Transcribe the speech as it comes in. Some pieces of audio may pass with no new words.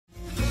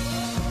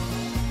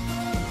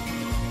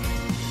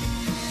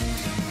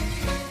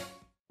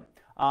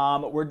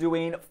we're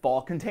doing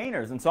fall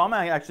containers. And so I'm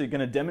actually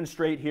going to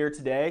demonstrate here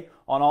today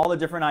on all the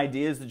different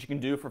ideas that you can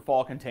do for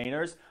fall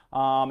containers.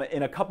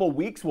 In a couple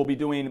weeks, we'll be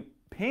doing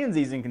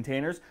pansies in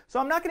containers. So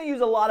I'm not going to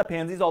use a lot of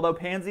pansies, although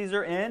pansies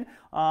are in.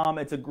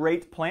 It's a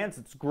great plant.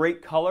 It's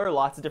great color,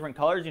 lots of different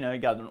colors. You know, you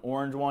got an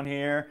orange one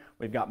here.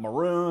 We've got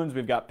maroons.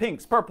 We've got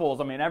pinks, purples.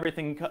 I mean,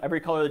 everything,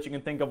 every color that you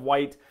can think of,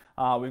 white.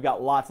 We've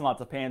got lots and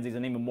lots of pansies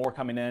and even more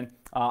coming in.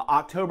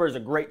 October is a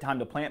great time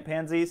to plant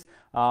pansies.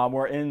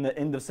 We're in the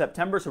end of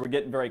September, so we're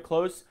getting very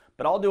close.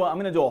 But I'm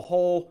going to do a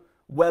whole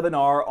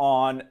webinar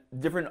on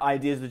different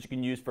ideas that you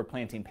can use for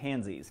planting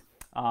pansies.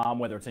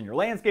 Whether it's in your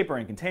landscape or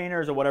in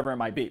containers or whatever it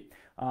might be.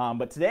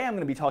 But today I'm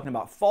going to be talking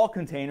about fall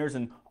containers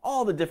and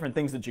all the different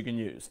things that you can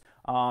use.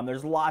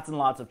 There's lots and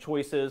lots of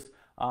choices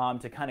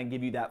to kind of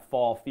give you that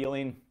fall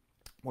feeling.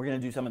 We're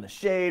going to do some in the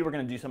shade, we're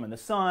going to do some in the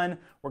sun,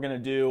 we're going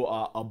to do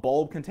a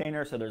bulb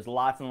container, so there's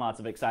lots and lots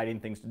of exciting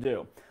things to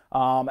do.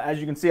 As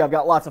you can see, I've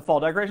got lots of fall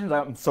decorations.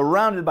 I'm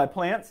surrounded by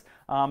plants.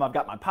 I've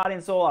got my potting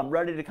soil. I'm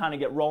ready to kind of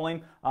get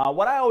rolling.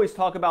 What I always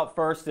talk about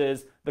first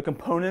is the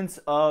components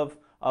of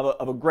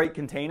a great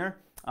container.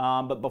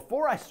 But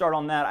before I start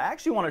on that, I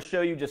actually want to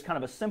show you just kind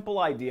of a simple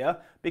idea,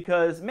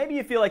 because maybe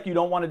you feel like you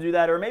don't want to do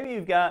that, or maybe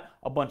you've got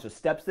a bunch of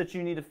steps that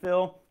you need to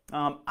fill.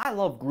 I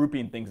love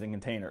grouping things in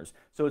containers,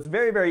 so it's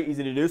very, very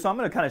easy to do. So I'm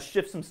going to kind of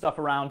shift some stuff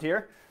around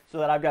here so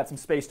that I've got some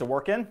space to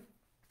work in,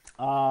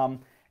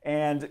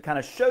 and kind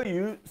of show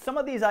you some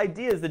of these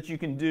ideas that you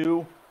can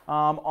do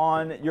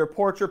on your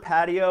porch or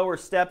patio or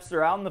steps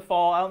or out in the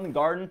fall, out in the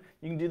garden.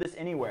 You can do this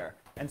anywhere.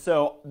 And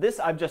so this,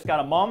 I've just got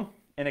a mum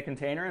in a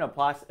container in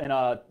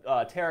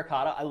a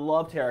terracotta. I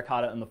love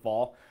terracotta in the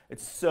fall.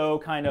 It's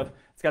so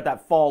it's got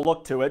that fall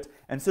look to it.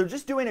 And so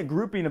just doing a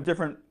grouping of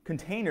different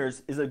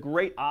containers is a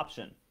great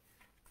option.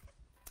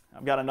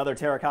 I've got another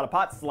terracotta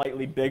pot,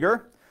 slightly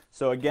bigger.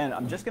 So again,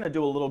 I'm just going to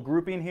do a little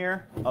grouping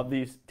here of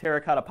these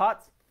terracotta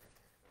pots.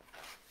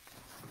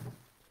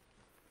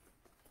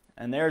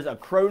 And there's a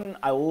croton.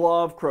 I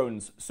love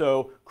crotons.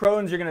 So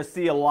crotons you're going to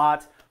see a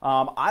lot.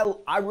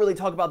 I really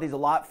talk about these a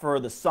lot for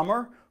the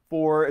summer,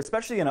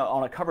 especially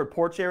on a covered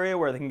porch area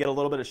where they can get a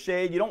little bit of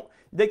shade.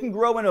 They can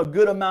grow in a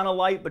good amount of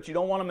light, but you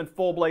don't want them in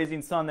full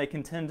blazing sun. They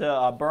can tend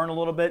to burn a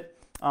little bit.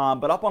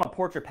 But up on a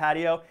porch or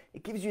patio,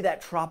 it gives you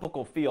that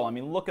tropical feel. I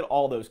mean, look at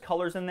all those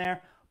colors in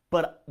there.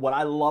 But what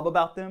I love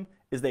about them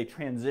is they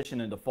transition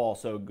into fall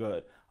so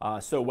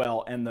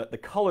well. And the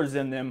colors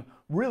in them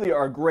really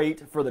are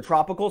great for the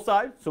tropical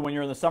side. So when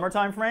you're in the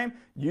summertime frame,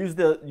 use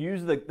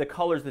the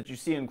colors that you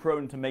see in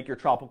croton to make your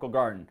tropical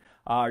garden,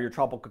 your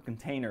tropical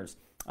containers.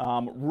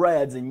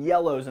 Reds and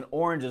yellows and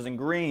oranges and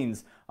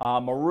greens,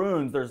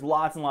 maroons. There's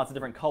lots and lots of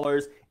different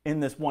colors in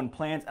this one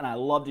plant, and I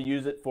love to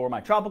use it for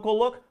my tropical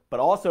look, but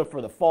also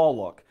for the fall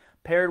look.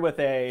 Paired with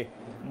a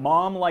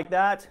mom like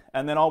that,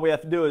 and then all we have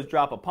to do is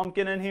drop a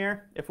pumpkin in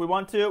here if we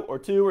want to, or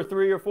 2 or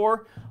 3 or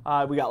 4.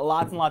 We got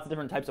lots and lots of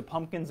different types of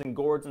pumpkins and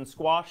gourds and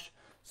squash.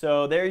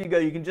 So there you go.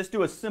 You can just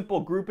do a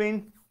simple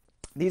grouping.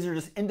 These are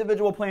just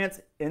individual plants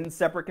in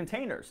separate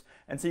containers.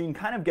 And so you can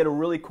kind of get a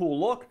really cool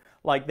look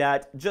like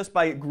that just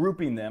by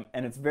grouping them.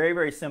 And it's very,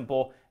 very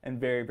simple and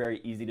very,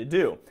 very easy to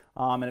do.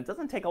 And it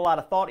doesn't take a lot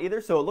of thought either.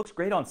 So it looks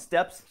great on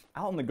steps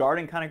out in the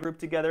garden, kind of grouped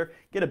together.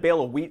 Get a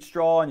bale of wheat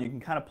straw and you can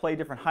kind of play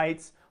different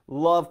heights.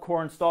 Love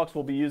corn stalks.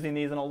 We'll be using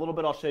these in a little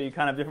bit. I'll show you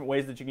kind of different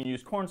ways that you can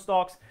use corn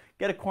stalks.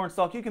 Get a corn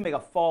stalk. You can make a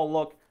fall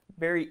look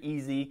very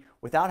easy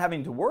without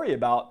having to worry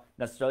about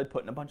necessarily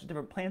putting a bunch of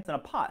different plants in a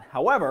pot.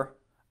 However,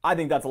 I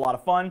think that's a lot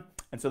of fun,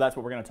 and so that's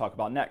what we're going to talk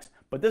about next.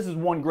 But this is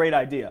one great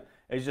idea,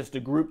 is just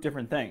to group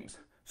different things.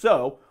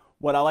 So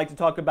what I like to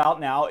talk about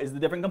now is the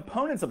different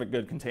components of a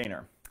good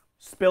container.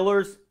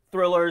 Spillers,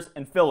 thrillers,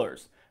 and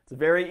fillers. It's a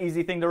very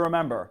easy thing to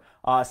remember.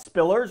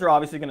 Spillers are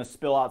obviously going to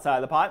spill outside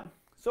of the pot.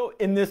 So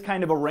in this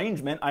kind of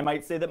arrangement, I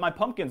might say that my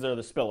pumpkins are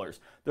the spillers.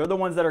 They're the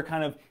ones that are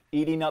kind of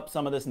eating up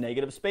some of this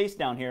negative space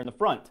down here in the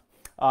front.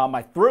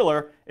 My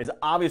thriller is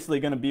obviously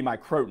going to be my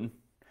croton,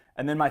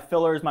 and then my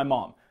filler is my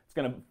mom. It's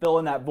going to fill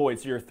in that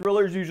void. So your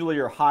thriller is usually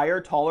your higher,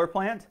 taller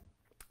plant.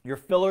 Your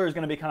filler is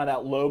going to be kind of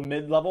that low,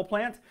 mid-level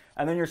plant.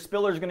 And then your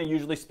spiller is going to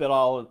usually spill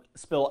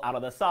out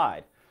of the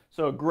side.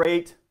 So a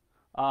great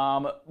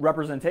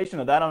representation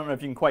of that, I don't know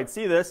if you can quite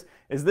see this,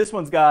 is this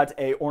one's got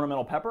a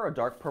ornamental pepper, a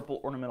dark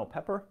purple ornamental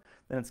pepper.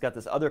 Then it's got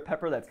this other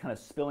pepper that's kind of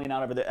spilling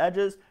out over the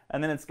edges.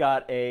 And then it's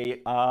got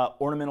a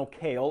ornamental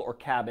kale or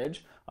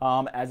cabbage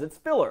as its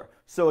filler.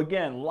 So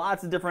again,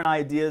 lots of different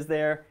ideas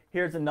there.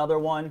 Here's another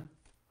one.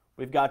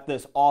 We've got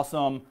this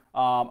awesome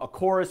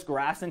Acorus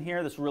grass in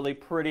here, this really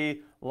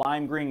pretty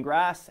lime green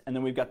grass. And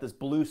then we've got this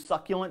blue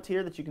succulent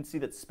here that you can see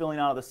that's spilling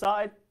out of the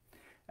side.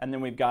 And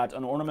then we've got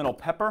an ornamental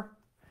pepper.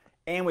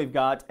 And we've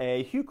got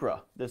a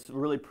heuchera, this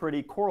really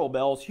pretty coral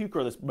bells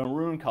heuchera, this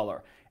maroon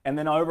color. And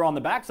then over on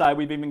the back side,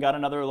 we've even got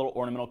another little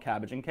ornamental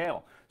cabbage and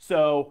kale.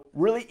 So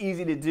really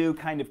easy to do,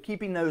 kind of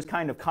keeping those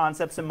kind of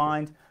concepts in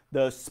mind,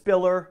 the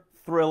spiller,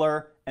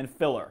 thriller, and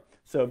filler.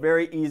 So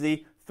very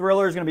easy.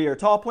 Thriller is going to be your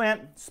tall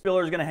plant,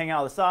 spiller is going to hang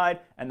out the side,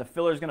 and the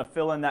filler is going to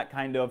fill in that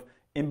kind of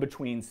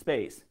in-between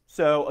space.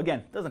 So again,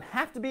 it doesn't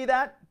have to be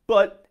that,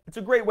 but It's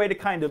a great way to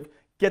kind of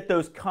get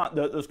those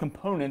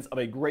components of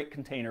a great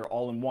container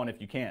all in one if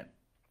you can.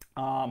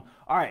 All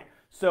right,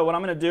 so what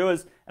I'm going to do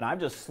is, and I've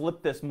just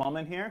slipped this mum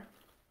in here,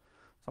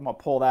 so I'm going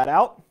to pull that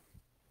out.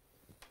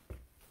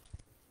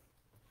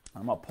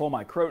 I'm going to pull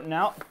my croton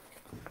out.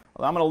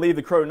 Well, I'm going to leave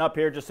the croton up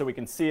here just so we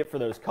can see it for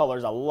those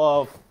colors. I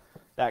love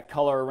that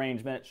color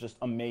arrangement. It's just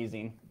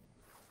amazing.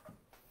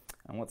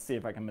 And let's see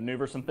if I can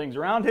maneuver some things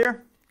around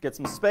here, get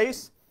some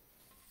space.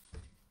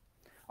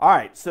 All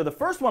right, so the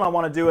first one I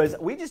want to do is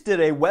we just did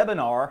a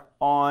webinar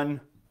on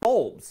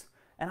bulbs.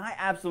 And I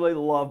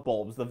absolutely love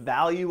bulbs. The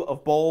value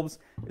of bulbs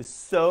is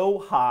so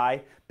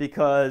high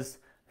because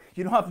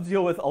you don't have to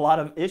deal with a lot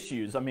of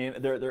issues. I mean,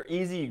 they're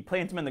easy. You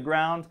plant them in the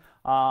ground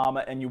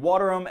and you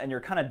water them and you're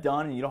kind of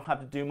done and you don't have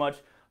to do much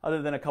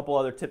other than a couple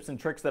other tips and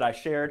tricks that I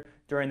shared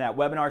during that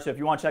webinar. So if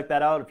you want to check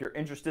that out, if you're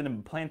interested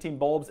in planting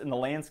bulbs in the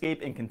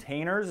landscape in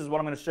containers is what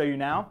I'm going to show you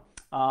now,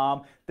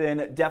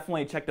 then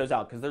definitely check those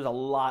out because there's a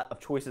lot of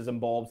choices in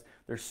bulbs.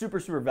 They're super,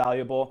 super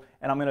valuable,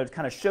 and I'm going to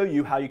kind of show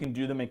you how you can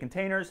do them in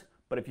containers.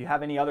 But if you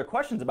have any other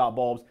questions about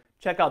bulbs,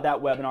 check out that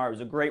webinar. It was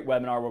a great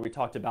webinar where we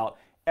talked about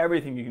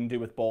everything you can do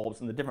with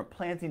bulbs and the different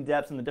planting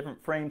depths and the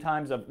different frame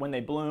times of when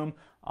they bloom.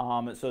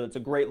 So it's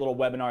a great little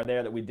webinar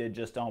there that we did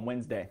just on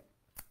Wednesday.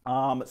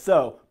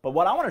 But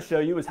what I want to show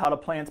you is how to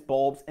plant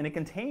bulbs in a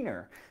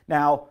container.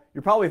 Now,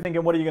 you're probably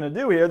thinking, what are you going to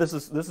do here? This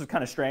is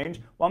kind of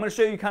strange. Well, I'm going to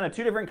show you kind of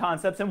two different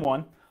concepts in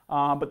one.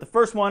 But the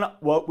first one,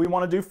 what we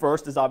want to do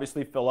first is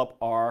obviously fill up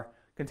our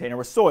container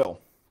with soil.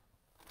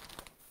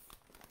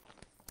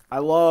 I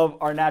love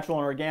our natural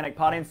and organic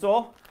potting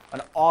soil,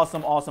 an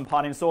awesome, awesome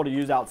potting soil to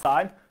use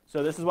outside.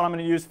 So this is what I'm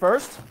going to use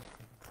first.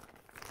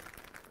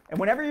 And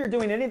whenever you're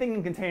doing anything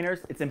in containers,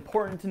 it's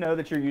important to know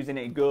that you're using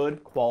a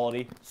good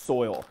quality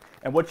soil.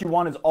 And what you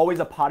want is always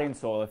a potting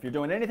soil. If you're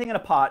doing anything in a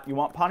pot, you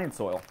want potting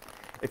soil.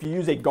 If you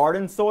use a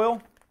garden soil,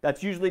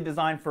 that's usually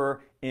designed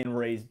for in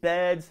raised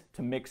beds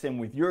to mix in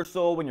with your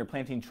soil when you're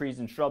planting trees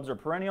and shrubs or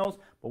perennials.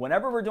 But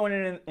whenever we're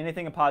doing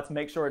anything in pots,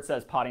 make sure it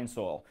says potting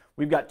soil.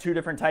 We've got two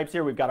different types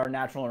here. We've got our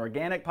natural and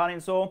organic potting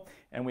soil,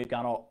 and we've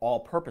got our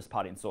all-purpose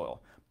potting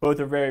soil. Both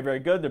are very, very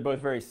good. They're both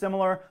very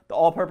similar. The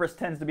all-purpose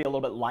tends to be a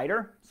little bit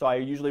lighter, so I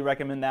usually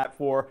recommend that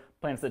for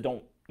plants that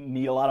don't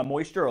need a lot of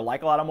moisture or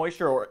like a lot of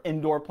moisture, or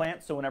indoor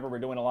plants. So whenever we're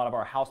doing a lot of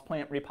our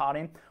houseplant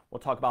repotting, we'll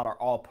talk about our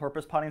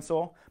all-purpose potting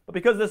soil. But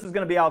because this is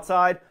going to be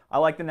outside, I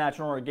like the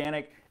natural and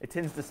organic. It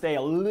tends to stay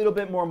a little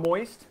bit more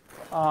moist,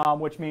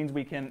 which means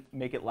we can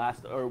make it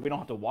last, or we don't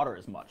have to water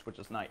as much, which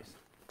is nice.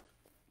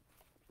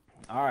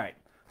 All right,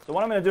 so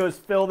what I'm going to do is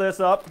fill this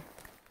up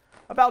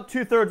about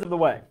 2/3 of the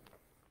way.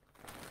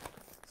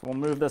 So we'll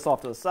move this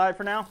off to the side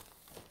for now.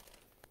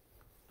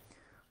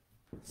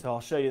 So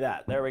I'll show you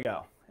that. There we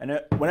go. And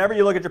whenever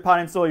you look at your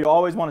potting soil, you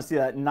always want to see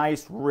that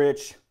nice,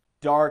 rich,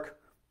 dark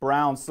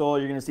brown soil.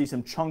 You're going to see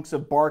some chunks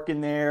of bark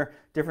in there,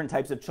 different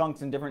types of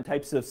chunks and different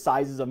types of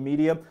sizes of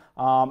media.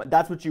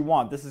 That's what you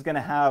want. This is going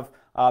to have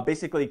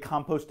basically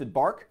composted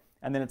bark,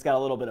 and then it's got a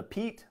little bit of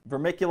peat,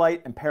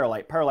 vermiculite, and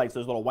perlite. Perlite's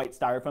those little white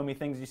styrofoamy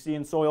things you see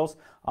in soils,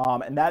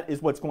 and that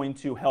is what's going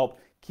to help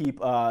keep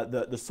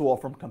the soil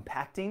from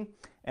compacting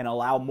and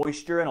allow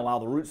moisture and allow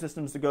the root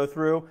systems to go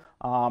through.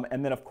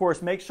 And then, of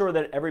course, make sure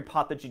that every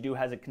pot that you do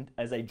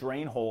has a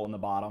drain hole in the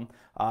bottom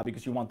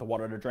because you want the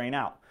water to drain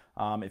out.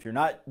 If you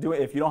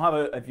don't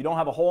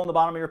have a hole in the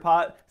bottom of your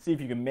pot, see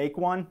if you can make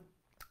one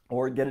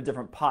or get a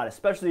different pot.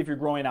 Especially if you're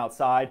growing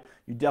outside,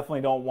 you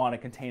definitely don't want a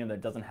container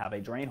that doesn't have a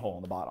drain hole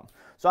in the bottom.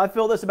 So I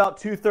fill this about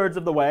 2/3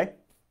 of the way,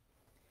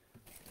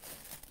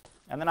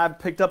 and then I've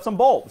picked up some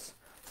bulbs.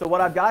 So what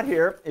I've got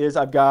here is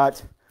I've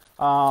got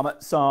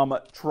some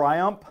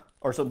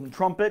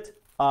trumpet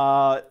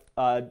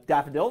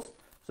daffodils.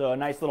 So a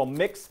nice little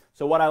mix.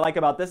 So what I like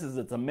about this is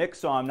it's a mix,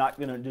 so I'm not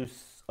going to do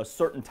a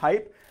certain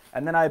type.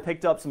 And then I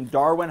picked up some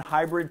Darwin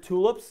hybrid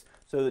tulips.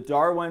 So the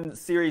Darwin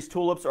series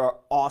tulips are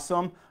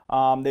awesome.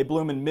 They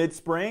bloom in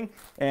mid-spring,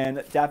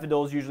 and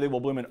daffodils usually will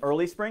bloom in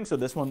early spring. So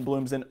this one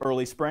blooms in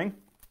early spring,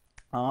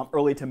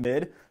 early to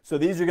mid. So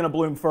these are going to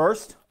bloom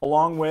first,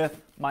 along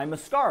with my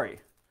muscari.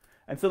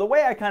 And so the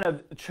way I kind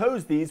of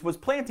chose these was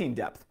planting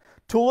depth.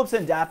 Tulips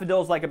and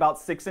daffodils like about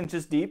 6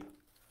 inches deep.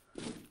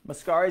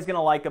 Muscari is going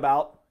to like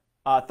about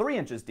 3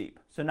 inches deep,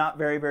 so not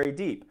very, very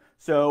deep.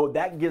 So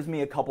that gives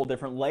me a couple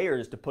different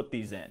layers to put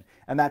these in,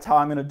 and that's how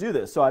I'm going to do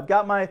this. So I've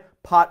got my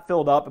pot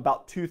filled up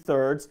about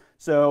 2/3.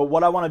 So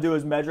what I want to do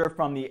is measure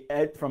from the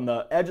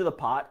edge of the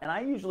pot, and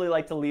I usually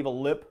like to leave a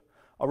lip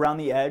around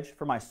the edge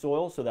for my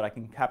soil so that I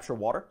can capture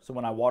water. So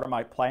when I water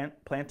my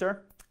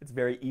planter, it's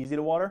very easy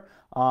to water.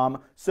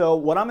 So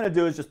what I'm going to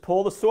do is just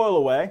pull the soil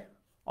away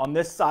on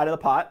this side of the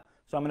pot.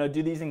 So I'm going to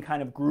do these in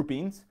kind of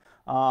groupings.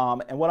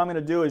 And what I'm going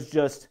to do is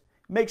just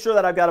make sure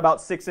that I've got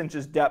about 6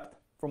 inches depth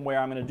from where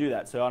I'm going to do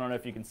that. So I don't know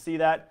if you can see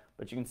that,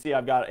 but you can see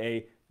I've got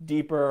a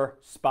deeper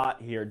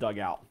spot here dug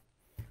out.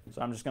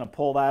 So I'm just going to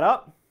pull that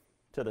up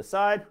to the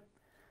side,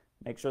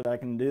 make sure that I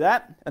can do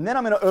that. And then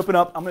I'm going to open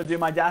up, I'm going to do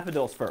my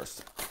daffodils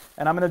first.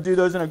 And I'm going to do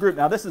those in a group.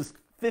 Now this is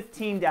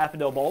 15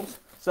 daffodil bulbs,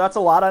 so that's a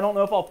lot. I don't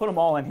know if I'll put them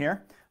all in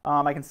here.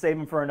 I can save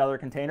them for another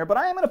container, but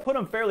I am going to put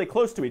them fairly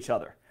close to each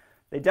other.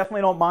 They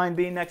definitely don't mind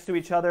being next to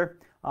each other.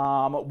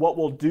 What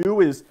we'll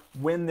do is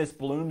when this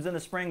blooms in the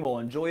spring, we'll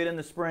enjoy it in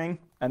the spring,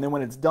 and then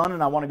when it's done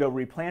and I want to go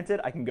replant it,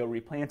 I can go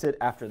replant it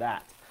after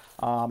that.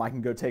 I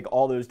can go take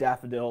all those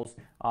daffodils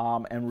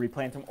and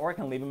replant them, or I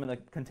can leave them in the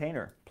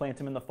container, plant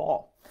them in the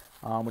fall,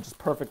 which is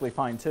perfectly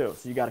fine too.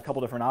 So you got a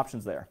couple different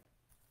options there.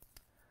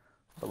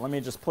 But let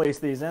me just place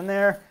these in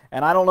there.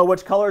 And I don't know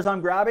which colors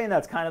I'm grabbing.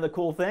 That's kind of the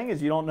cool thing,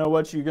 is you don't know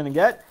what you're going to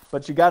get.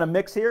 But you got a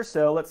mix here,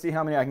 so let's see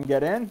how many I can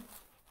get in.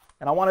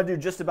 And I want to do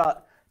just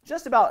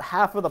about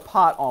half of the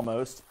pot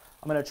almost.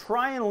 I'm going to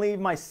try and leave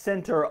my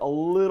center a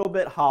little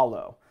bit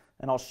hollow.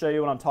 And I'll show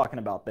you what I'm talking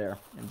about there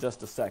in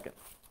just a second.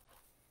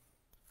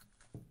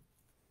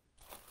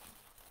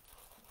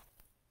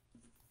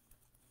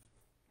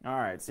 All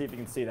right, see if you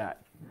can see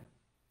that.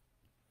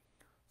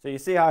 So you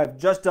see how I've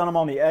just done them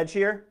on the edge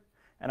here?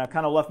 And I've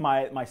kind of left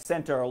my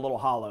center a little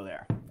hollow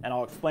there. And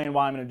I'll explain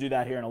why I'm going to do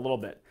that here in a little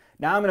bit.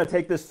 Now I'm going to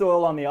take this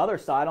soil on the other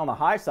side, on the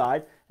high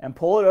side, and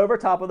pull it over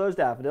top of those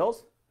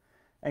daffodils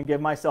and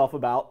give myself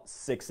about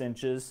 6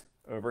 inches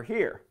over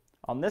here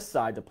on this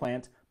side to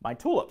plant my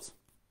tulips.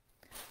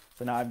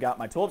 So now I've got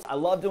my tulips. I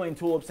love doing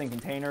tulips in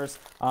containers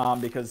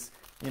because,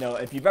 you know,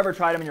 if you've ever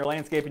tried them in your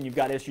landscape and you've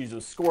got issues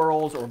with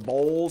squirrels or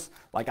voles,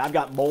 like I've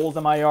got moles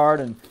in my yard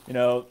and, you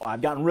know,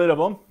 I've gotten rid of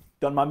them,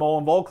 done my mole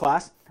and vole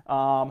class.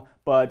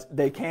 But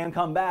they can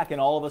come back,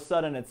 and all of a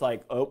sudden it's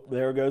like, oh,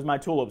 there goes my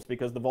tulips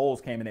because the voles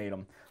came and ate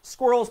them.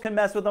 Squirrels can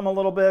mess with them a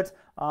little bit,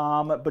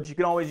 but you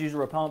can always use a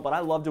repellent. But I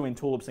love doing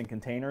tulips in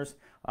containers.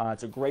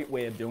 It's a great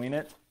way of doing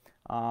it.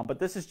 But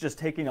this is just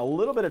taking a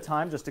little bit of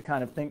time just to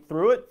kind of think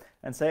through it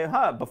and say,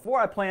 before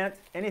I plant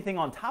anything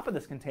on top of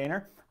this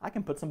container, I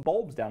can put some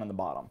bulbs down in the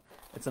bottom.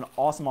 It's an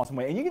awesome, awesome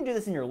way. And you can do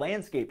this in your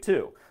landscape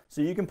too.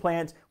 So you can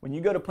plant, when you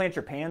go to plant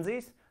your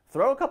pansies,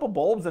 throw a couple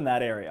bulbs in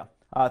that area.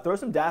 Throw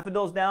some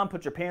daffodils down,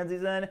 put your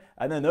pansies in,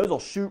 and then those will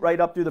shoot right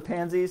up through the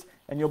pansies,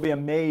 and you'll be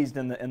amazed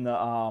in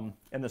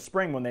the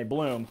spring when they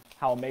bloom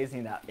how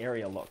amazing that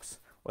area looks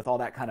with all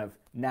that kind of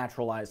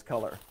naturalized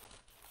color.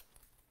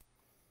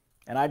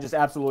 And I just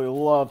absolutely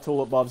love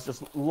tulip bulbs.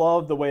 Just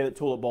love the way that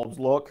tulip bulbs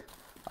look.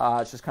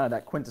 It's just kind of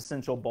that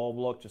quintessential bulb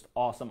look. Just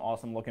awesome,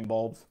 awesome looking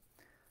bulbs.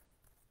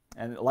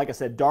 And like I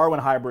said, Darwin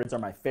hybrids are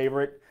my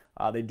favorite.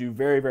 They do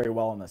very, very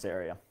well in this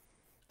area.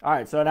 All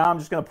right, so now I'm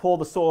just going to pull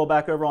the soil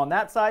back over on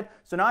that side.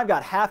 So now I've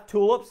got half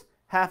tulips,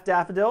 half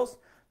daffodils,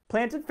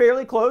 planted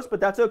fairly close,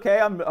 but that's okay.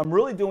 I'm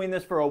really doing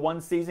this for a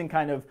one-season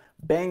kind of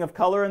bang of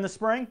color in the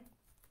spring.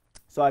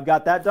 So I've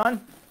got that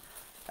done.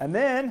 And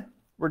then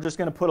we're just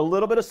going to put a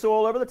little bit of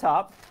soil over the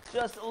top,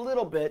 just a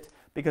little bit,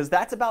 because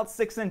that's about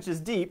 6 inches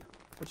deep,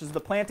 which is the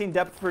planting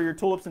depth for your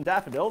tulips and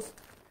daffodils.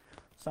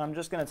 So I'm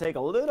just going to take a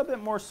little bit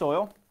more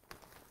soil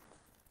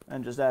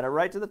and just add it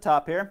right to the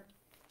top here.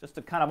 Just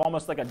to kind of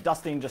almost like a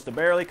dusting, just to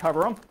barely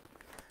cover them.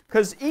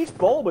 Because each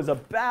bulb is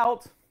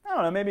about, I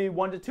don't know, maybe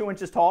 1 to 2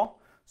 inches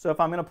tall. So if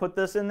I'm going to put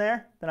this in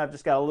there, then I've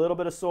just got a little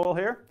bit of soil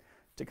here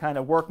to kind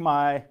of work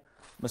my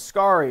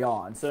muscari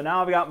on. So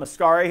now I've got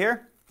muscari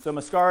here. So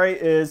muscari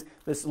is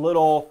this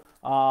little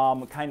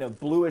kind of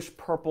bluish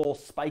purple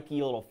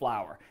spiky little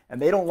flower. And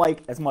they don't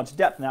like as much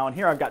depth. Now in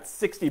here I've got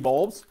 60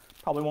 bulbs.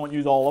 Probably won't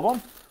use all of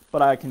them.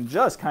 But I can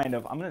just kind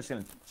of, I'm just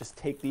going to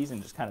take these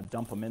and just kind of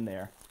dump them in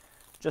there,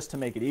 just to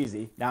make it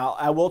easy. Now,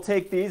 I will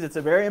take these. It's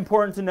very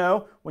important to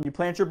know when you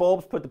plant your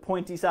bulbs, put the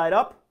pointy side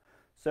up.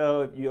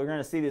 So you're going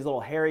to see these little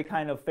hairy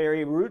kind of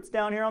fairy roots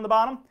down here on the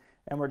bottom.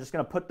 And we're just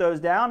going to put those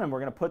down, and we're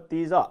going to put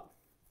these up.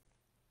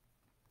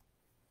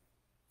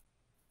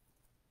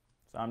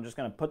 So I'm just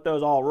going to put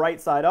those all right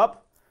side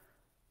up.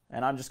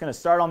 And I'm just going to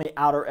start on the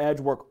outer edge,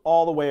 work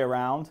all the way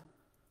around.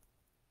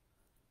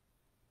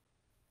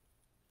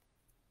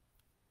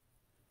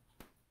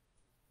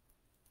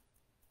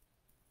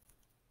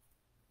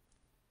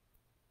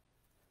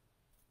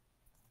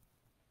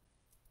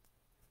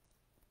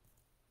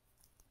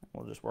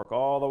 We'll just work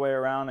all the way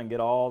around and get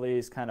all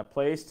these kind of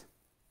placed.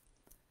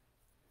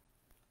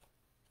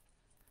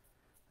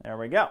 There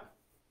we go.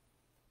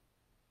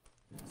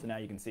 So now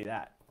you can see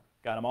that.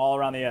 Got them all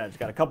around the edge.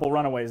 Got a couple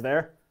runaways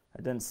there.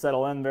 It didn't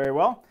settle in very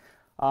well.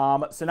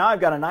 So now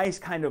I've got a nice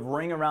kind of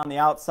ring around the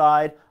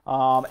outside.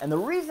 And the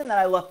reason that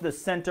I left the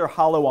center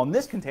hollow on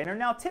this container,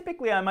 now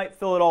typically I might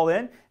fill it all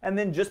in and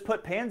then just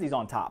put pansies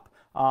on top,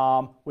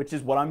 which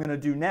is what I'm going to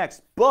do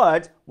next.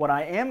 But what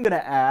I am going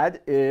to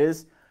add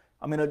is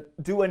I'm going to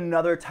do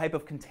another type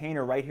of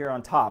container right here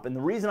on top. And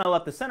the reason I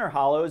left the center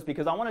hollow is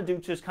because I want to do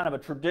just kind of a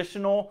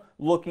traditional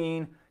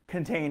looking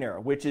container,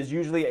 which is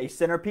usually a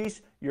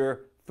centerpiece,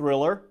 your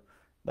thriller,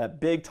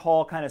 that big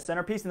tall kind of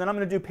centerpiece, and then I'm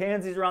going to do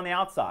pansies around the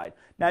outside.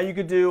 Now you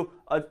could do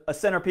a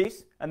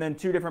centerpiece and then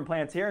 2 different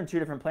plants here and 2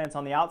 different plants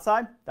on the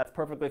outside. That's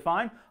perfectly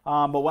fine.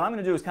 But what I'm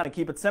going to do is kind of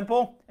keep it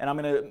simple, and I'm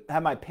going to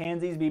have my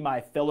pansies be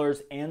my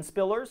fillers and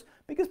spillers,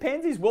 because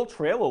pansies will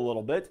trail a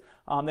little bit.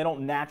 They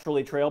don't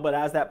naturally trail, but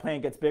as that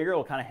plant gets bigger,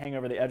 it'll kind of hang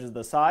over the edges of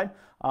the side.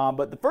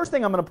 But the first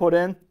thing I'm going to put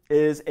in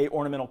is a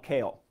ornamental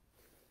kale.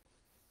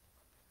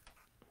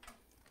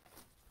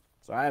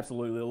 So I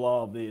absolutely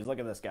love these. Look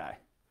at this guy.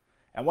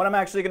 And what I'm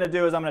actually going to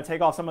do is I'm going to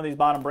take off some of these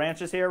bottom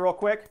branches here real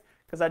quick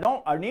because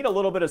I need a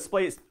little bit of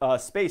space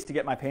to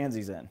get my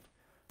pansies in.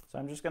 So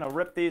I'm just going to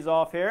rip these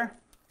off here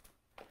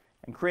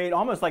and create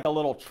almost like a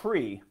little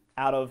tree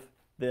out of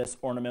this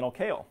ornamental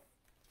kale.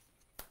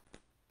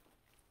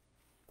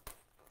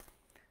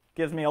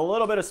 Gives me a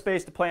little bit of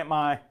space to plant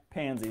my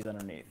pansies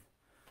underneath.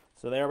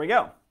 So there we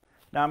go.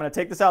 Now I'm going to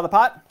take this out of the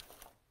pot.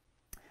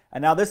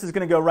 And now this is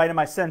going to go right in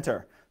my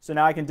center. So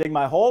now I can dig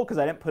my hole because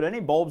I didn't put any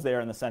bulbs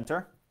there in the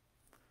center.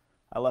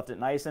 I left it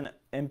nice and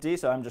empty,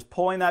 so I'm just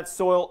pulling that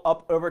soil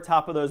up over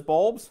top of those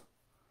bulbs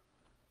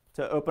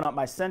to open up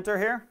my center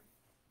here.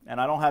 And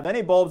I don't have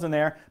any bulbs in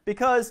there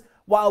because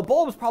while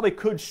bulbs probably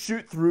could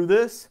shoot through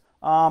this,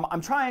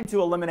 I'm trying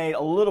to eliminate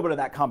a little bit of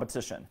that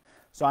competition.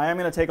 So I am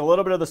going to take a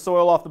little bit of the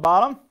soil off the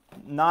bottom,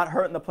 not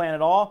hurting the plant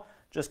at all,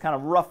 just kind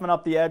of roughing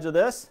up the edge of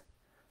this,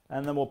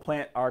 and then we'll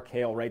plant our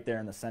kale right there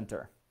in the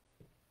center.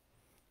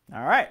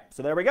 All right,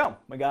 so there we go.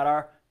 We got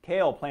our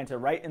kale planted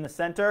right in the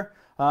center.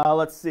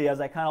 Let's see,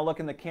 as I kind of look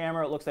in the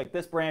camera, it looks like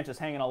this branch is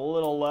hanging a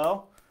little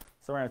low.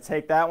 So we're going to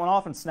take that one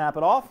off and snap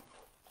it off.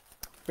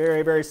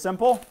 Very, very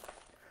simple.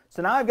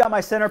 So now I've got my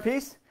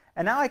centerpiece,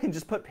 and now I can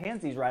just put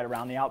pansies right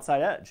around the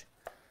outside edge.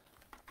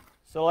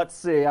 So let's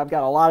see, I've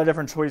got a lot of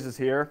different choices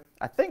here.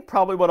 I think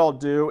probably what I'll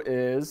do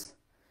is,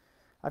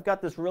 I've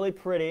got this really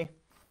pretty,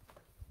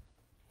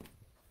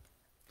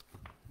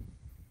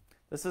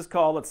 this is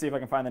called, let's see if I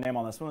can find the name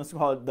on this one. This is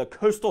called the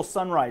Coastal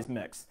Sunrise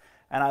Mix.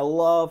 And I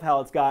love how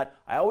it's got,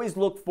 I always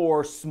look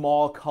for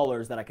small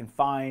colors that I can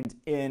find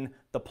in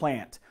the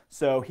plant.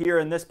 So here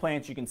in this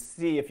plant, you can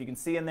see, if you can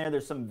see in there,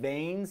 there's some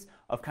veins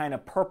of kind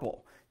of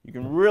purple. You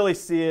can really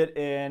see it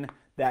in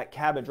that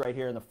cabbage right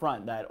here in the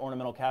front, that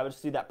ornamental cabbage.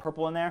 See that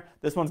purple in there?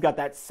 This one's got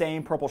that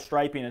same purple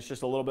striping. It's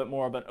just a little bit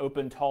more of an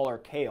open, taller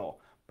kale.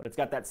 But it's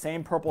got that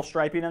same purple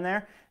striping in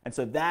there. And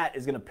so that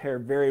is going to pair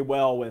very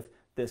well with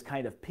this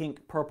kind of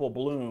pink purple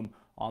bloom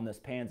on this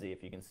pansy,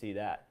 if you can see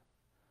that.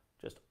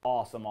 Just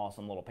awesome,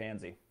 awesome little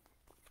pansy.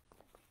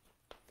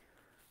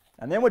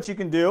 And then what you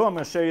can do, I'm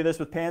going to show you this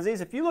with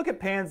pansies. If you look at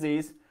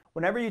pansies,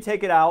 whenever you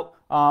take it out,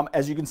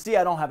 as you can see,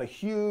 I don't have a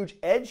huge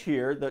edge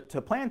here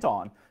to plant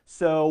on.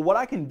 So what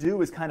I can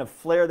do is kind of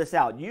flare this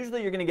out.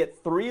 Usually you're going to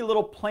get 3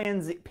 little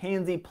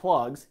pansy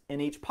plugs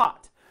in each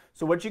pot.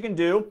 So what you can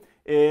do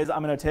is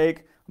I'm going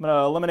to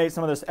eliminate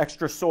some of this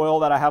extra soil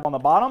that I have on the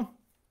bottom.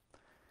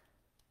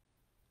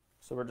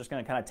 So we're just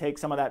going to kind of take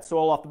some of that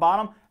soil off the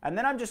bottom, and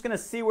then I'm just going to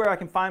see where I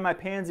can find my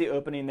pansy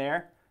opening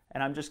there,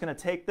 and I'm just going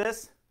to take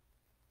this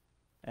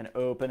and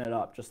open it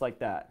up just like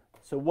that.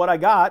 So what I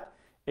got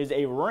is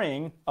a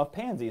ring of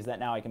pansies that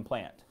now I can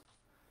plant.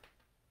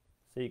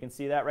 So you can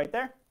see that right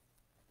there.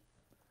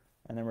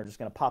 And then we're just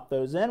going to pop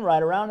those in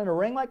right around in a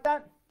ring like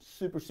that.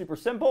 Super, super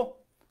simple.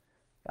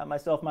 Got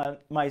myself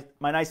my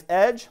nice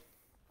edge.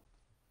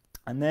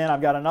 And then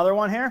I've got another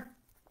one here.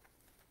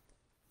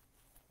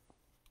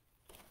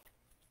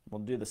 We'll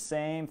do the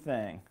same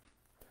thing.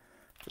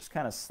 Just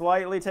kind of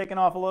slightly taking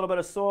off a little bit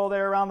of soil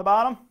there around the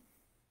bottom.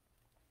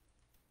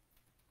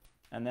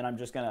 And then I'm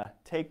just going to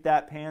take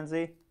that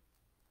pansy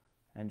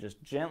and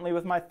just gently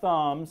with my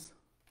thumbs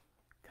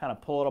kind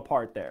of pull it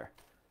apart there.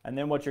 And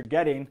then what you're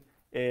getting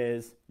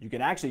is you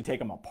can actually take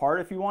them apart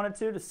if you wanted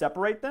to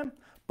separate them,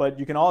 but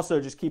you can also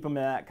just keep them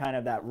in that kind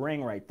of that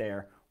ring right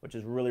there, which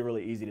is really,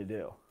 really easy to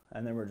do.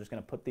 And then we're just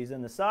going to put these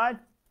in the side.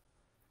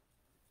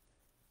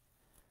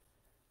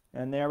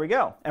 And there we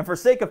go. And for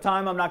sake of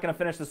time, I'm not going to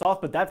finish this off,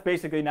 but that's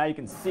basically, now you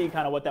can see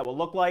kind of what that will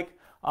look like.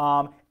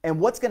 And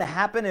what's going to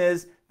happen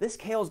is this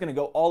kale is going to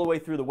go all the way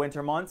through the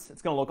winter months.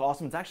 It's going to look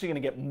awesome. It's actually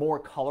going to get more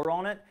color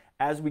on it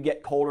as we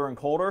get colder and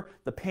colder.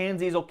 The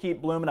pansies will keep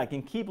blooming. I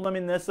can keep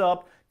limbing this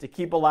up to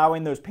keep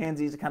allowing those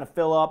pansies to kind of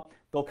fill up.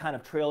 They'll kind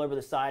of trail over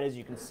the side, as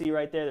you can see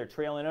right there. They're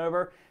trailing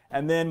over.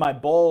 And then my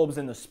bulbs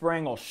in the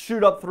spring will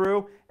shoot up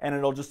through, and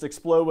it'll just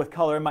explode with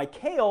color. And my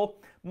kale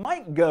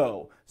might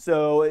go.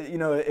 So, you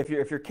know, if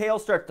your kale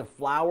starts to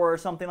flower or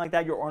something like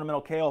that, your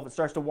ornamental kale, if it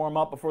starts to warm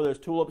up before those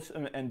tulips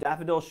and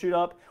daffodils shoot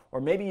up,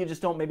 or maybe you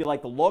just don't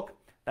like the look,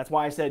 that's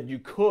why I said you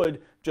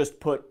could just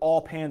put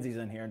all pansies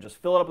in here and just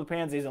fill it up with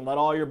pansies and let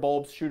all your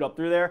bulbs shoot up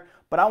through there.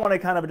 But I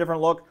wanted kind of a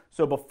different look.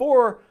 So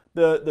before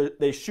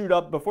they shoot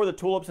up, before the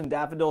tulips and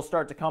daffodils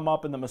start to come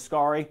up in the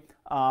muscari,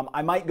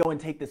 I might go and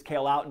take this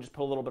kale out and just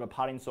put a little bit of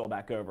potting soil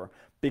back over.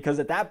 Because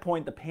at that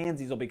point, the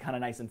pansies will be kind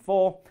of nice and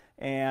full,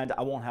 and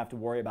I won't have to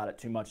worry about it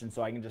too much. And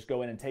so I can just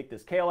go in and take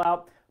this kale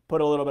out,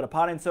 put a little bit of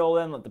potting soil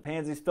in, let the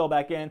pansies fill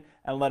back in,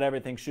 and let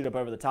everything shoot up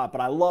over the top.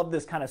 But I love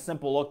this kind of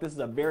simple look. This is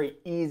a very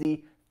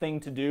easy thing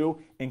to do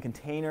in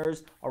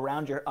containers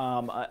around your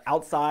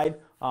outside,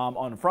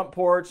 on the front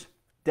porch,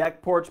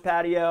 deck, porch,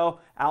 patio,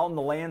 out in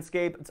the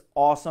landscape. It's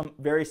awesome,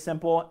 very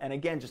simple. And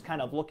again, just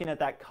kind of looking at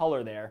that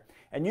color there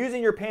and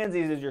using your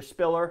pansies as your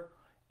spiller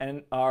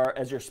and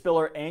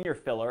your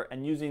filler,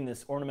 and using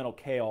this ornamental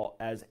kale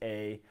as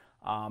a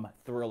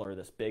thriller,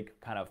 this big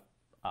kind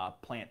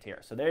of plant here.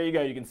 So there you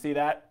go. You can see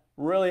that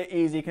Really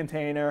easy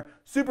container,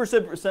 super,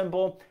 super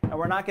simple, and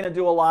we're not going to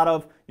do a lot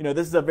of,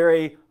 this is a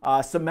very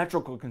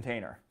symmetrical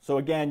container. So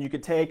again, you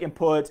could take and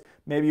put,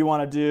 maybe you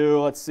want to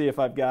do, let's see if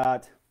I've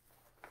got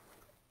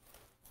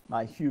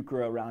my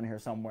heuchera around here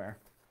somewhere.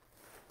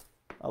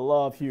 I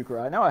love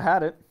heuchera. I know I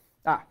had it.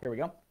 Here we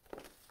go.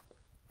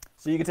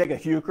 So you can take a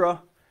heuchera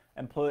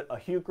and put a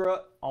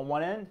heuchera on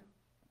one end,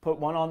 put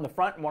one on the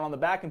front and one on the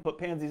back, and put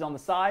pansies on the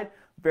side.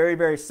 Very,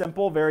 very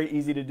simple, very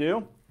easy to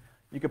do.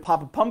 You could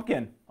pop a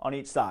pumpkin on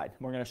each side.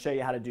 We're going to show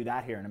you how to do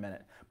that here in a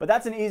minute. But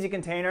that's an easy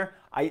container.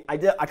 I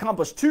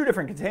accomplished 2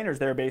 different containers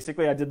there,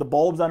 basically. I did the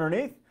bulbs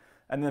underneath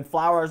and then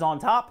flowers on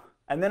top.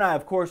 And then I,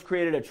 of course,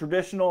 created a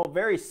traditional,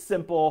 very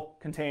simple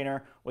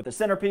container with a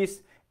centerpiece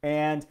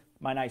and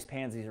my nice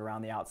pansies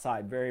around the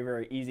outside. Very,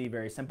 very easy,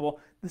 very simple.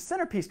 The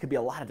centerpiece could be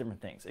a lot of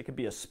different things. It could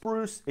be a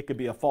spruce, it could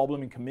be a fall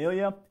blooming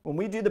camellia. When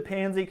we do the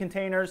pansy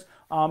containers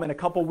in a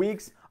couple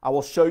weeks, I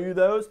will show you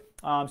those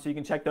so you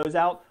can check those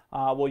out.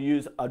 We'll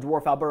use a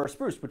dwarf Alberta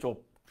spruce, which will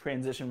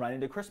transition right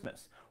into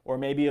Christmas, or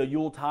maybe a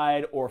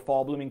Yuletide or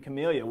fall blooming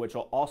camellia, which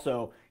will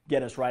also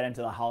get us right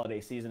into the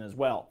holiday season as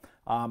well.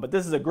 But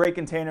this is a great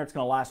container. It's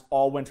going to last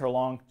all winter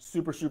long.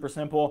 Super, super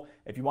simple.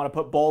 If you want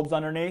to put bulbs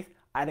underneath,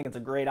 I think it's a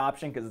great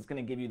option because it's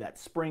going to give you that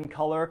spring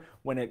color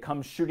when it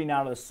comes shooting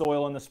out of the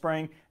soil in the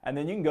spring. And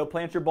then you can go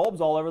plant your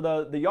bulbs all over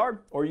the yard,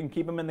 or you can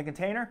keep them in the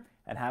container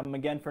and have them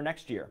again for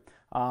next year.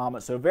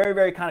 So very,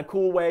 very kind of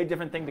cool way,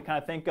 different thing to kind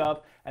of think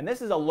of. And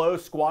this is a low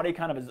squatty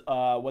kind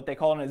of what they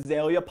call an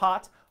azalea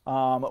pot,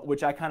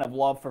 which I kind of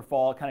love for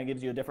fall. It kind of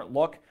gives you a different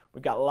look.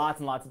 We've got lots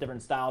and lots of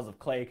different styles of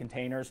clay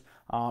containers.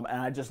 And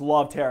I just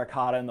love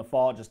terracotta in the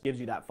fall. It just gives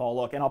you that fall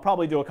look. And I'll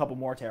probably do a couple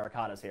more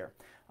terracottas here.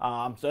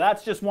 So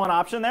that's just one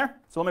option there.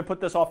 So let me put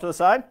this off to the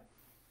side.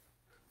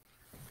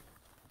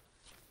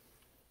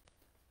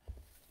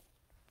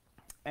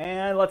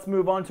 And let's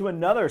move on to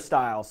another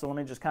style. So let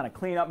me just kind of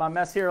clean up my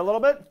mess here a little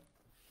bit.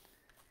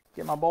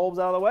 Get my bulbs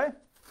out of the way.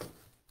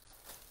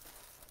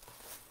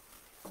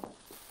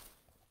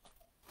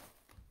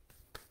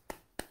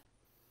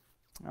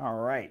 All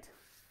right.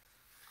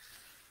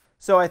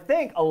 So I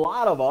think a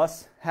lot of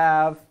us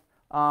have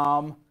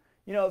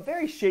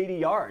very shady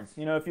yards.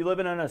 If you live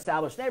in an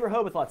established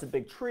neighborhood with lots of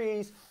big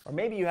trees, or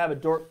maybe you have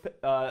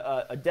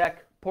a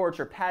deck, porch,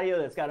 or patio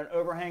that's got an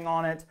overhang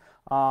on it,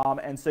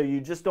 and so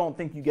you just don't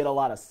think you get a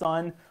lot of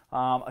sun.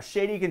 A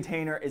shady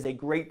container is a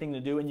great thing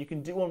to do, and you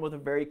can do one with a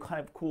very kind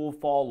of cool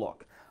fall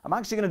look. I'm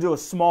actually going to do a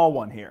small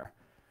one here.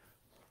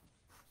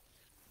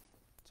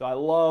 So I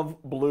love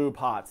blue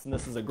pots, and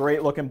this is a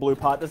great looking blue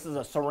pot. This is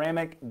a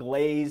ceramic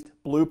glazed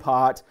blue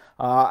pot.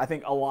 I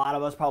think a lot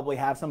of us probably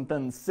have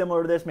something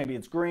similar to this. Maybe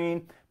it's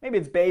green, maybe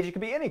it's beige. It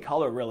could be any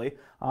color really.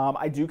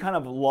 I do kind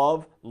of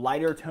love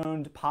lighter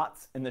toned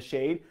pots in the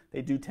shade.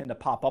 They do tend to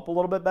pop up a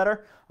little bit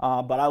better,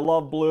 but I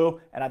love blue,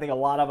 and I think a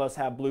lot of us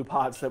have blue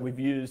pots that we've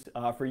used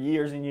for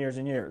years and years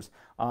and years.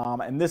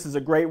 And this is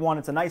a great one.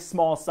 It's a nice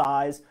small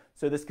size,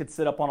 so this could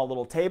sit up on a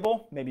little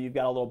table. Maybe you've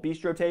got a little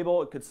bistro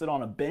table. It could sit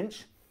on a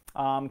bench.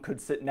 Could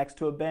sit next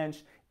to a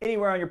bench,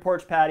 anywhere on your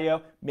porch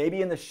patio,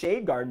 maybe in the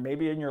shade garden,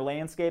 maybe in your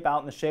landscape out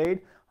in the shade.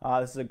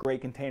 This is a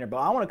great container, but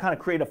I want to kind of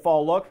create a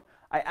fall look.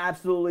 I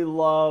absolutely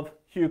love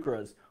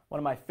heucheras, one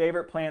of my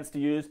favorite plants to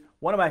use,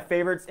 one of my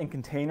favorites in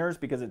containers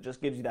because it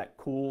just gives you that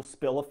cool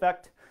spill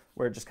effect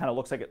where it just kind of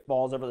looks like it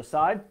falls over the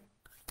side.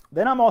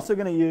 Then I'm also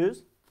going to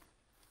use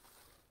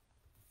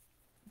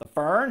the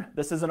fern.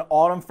 This is an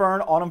autumn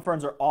fern. Autumn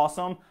ferns are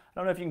awesome. I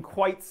don't know if you can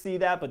quite see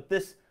that, but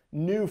this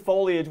new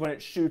foliage when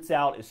it shoots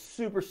out is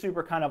super,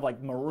 super kind of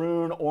like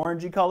maroon,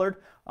 orangey colored.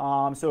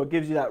 So it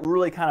gives you that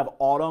really kind of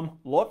autumn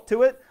look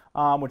to it,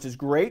 which is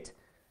great.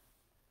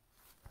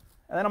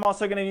 And then I'm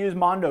also going to use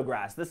mondo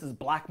grass. This is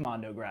black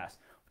mondo grass,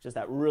 which is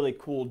that really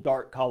cool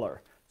dark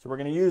color. So we're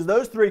going to use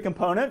those 3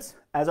 components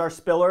as our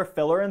spiller,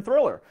 filler, and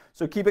thriller.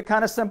 So keep it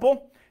kind of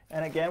simple.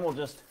 And again, we'll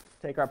just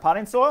take our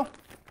potting soil.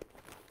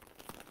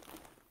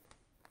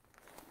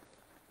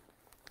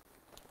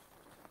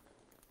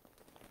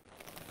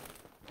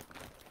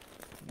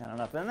 Got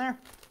enough in there.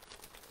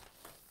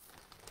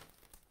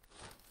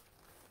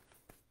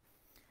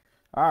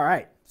 All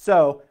right,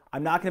 so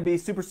I'm not going to be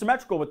super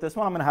symmetrical with this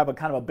one. I'm going to have a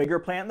kind of a bigger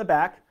plant in the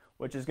back,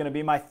 which is going to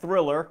be my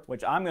thriller,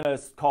 which I'm going to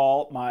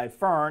call my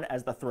fern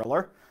as the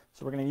thriller.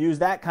 So we're going to use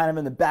that kind of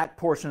in the back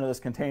portion of this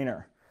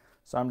container.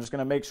 So I'm just going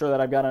to make sure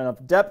that I've got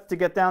enough depth to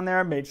get down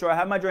there, made sure I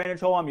have my drainage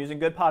hole, I'm using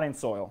good potting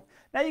soil.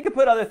 Now you can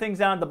put other things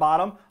down at the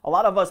bottom. A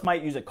lot of us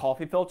might use a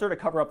coffee filter to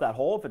cover up that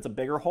hole if it's a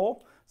bigger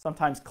hole.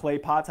 Sometimes clay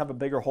pots have a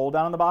bigger hole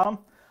down in the bottom.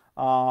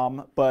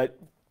 But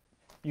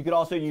you could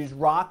also use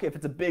rock if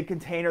it's a big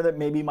container that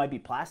maybe might be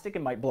plastic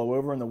and might blow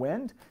over in the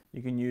wind.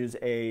 You can use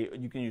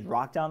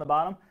rock down the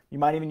bottom. You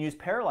might even use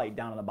perlite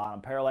down on the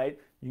bottom. Perlite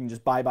you can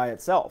just buy by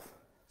itself.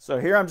 So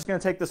here I'm just going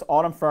to take this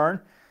autumn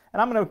fern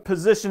and I'm going to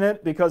position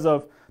it because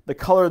of the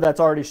color that's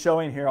already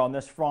showing here on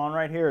this frond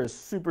right here is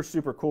super,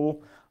 super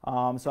cool.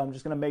 So I'm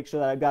just going to make sure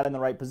that I've got it in the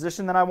right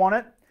position that I want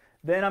it.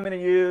 Then I'm going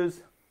to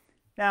use,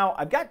 now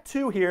I've got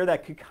 2 here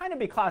that could kind of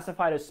be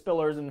classified as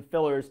spillers and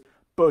fillers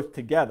both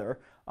together.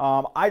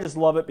 I just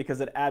love it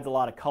because it adds a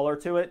lot of color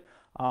to it.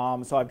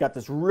 So I've got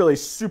this really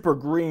super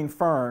green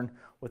fern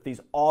with these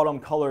autumn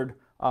colored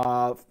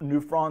new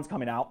fronds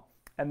coming out.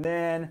 And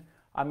then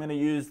I'm going to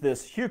use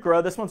this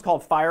heuchera. This one's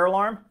called Fire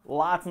Alarm.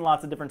 Lots and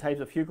lots of different types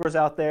of heucheras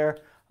out there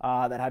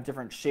that have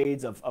different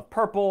shades of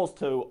purples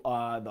to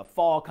the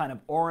fall kind of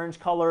orange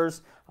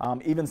colors,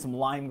 even some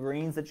lime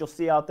greens that you'll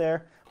see out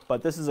there.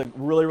 But this is a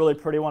really, really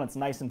pretty one. It's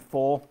nice and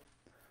full.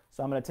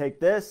 So I'm going to take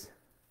this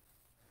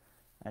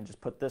and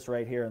just put this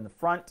right here in the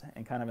front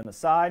and kind of in the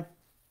side.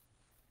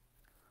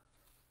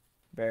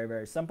 Very,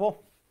 very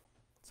simple.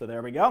 So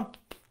there we go.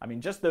 I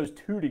mean, just those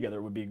two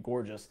together would be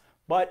gorgeous.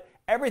 But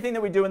everything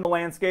that we do in the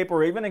landscape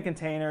or even in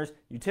containers,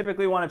 you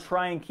typically want to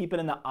try and keep it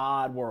in the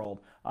odd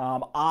world.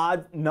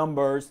 Odd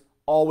numbers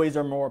always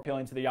are more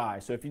appealing to the eye.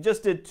 So if you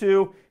just did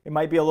two, it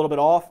might be a little bit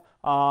off.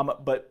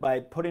 But by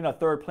putting a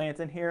third plant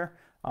in here,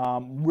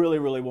 really,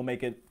 really will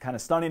make it kind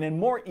of stunning and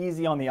more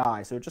easy on the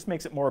eye. So it just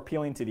makes it more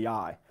appealing to the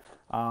eye.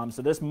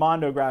 So this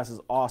Mondo grass is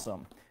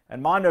awesome.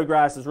 And Mondo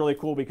grass is really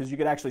cool because you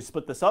could actually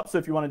split this up. So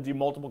if you want to do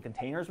multiple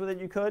containers with it,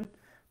 you could.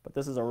 But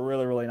this is a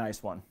really, really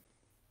nice one.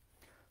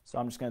 So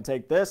I'm just going to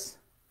take this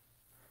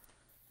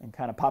and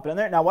kind of pop it in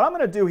there. Now what I'm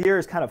going to do here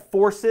is kind of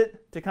force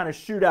it to kind of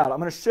shoot out. I'm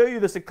going to show you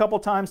this a couple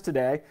times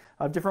today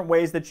of different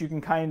ways that you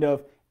can kind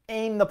of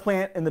aim the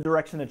plant in the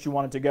direction that you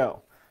want it to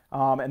go.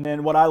 And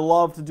then what I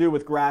love to do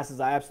with grasses,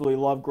 I absolutely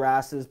love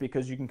grasses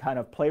because you can kind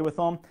of play with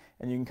them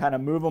and you can kind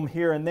of move them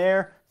here and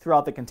there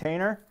throughout the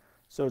container.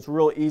 So it's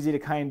real easy to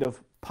kind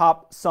of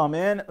pop some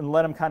in and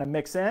let them kind of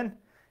mix in.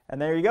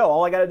 And there you go.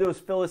 All I got to do is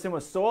fill this in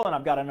with soil and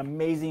I've got an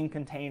amazing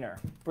container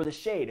for the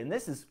shade. And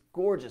this is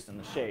gorgeous in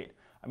the shade.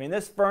 I mean,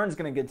 this fern's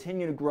going to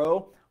continue to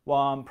grow.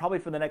 Probably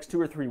for the next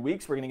 2 or 3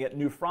 weeks, we're going to get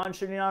new fronds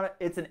shooting on it.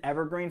 It's an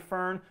evergreen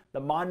fern.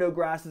 The Mondo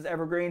grass is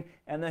evergreen,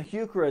 and the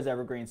heuchera is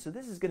evergreen. So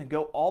this is going to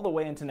go all the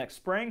way into next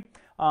spring.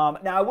 Now,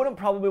 I wouldn't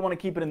probably want to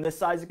keep it in this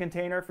size of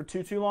container for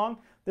too long.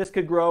 This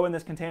could grow in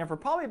this container for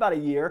probably about a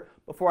year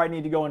before I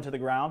need to go into the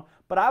ground.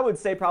 But I would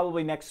say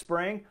probably next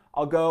spring,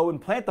 I'll go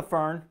and plant the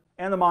fern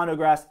and the Mondo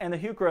grass and the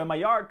heuchera in my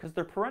yard because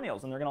they're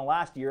perennials and they're going to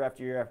last year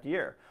after year after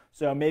year.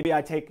 So maybe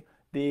I take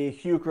the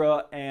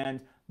heuchera and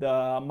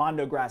the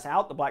Mondo grass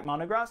out, the black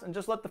Mondo grass, and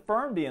just let the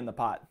fern be in the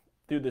pot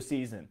through the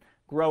season.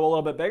 Grow a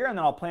little bit bigger, and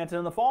then I'll plant it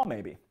in the fall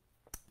maybe.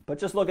 But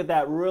just look at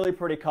that really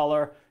pretty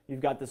color. You've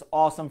got this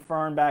awesome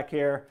fern back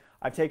here.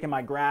 I've taken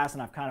my grass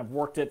and I've kind of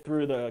worked it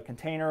through the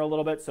container a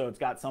little bit, so it's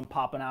got some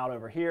popping out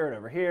over here and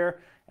over here,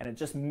 and it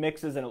just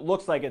mixes, and it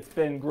looks like it's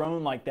been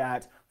grown like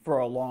that for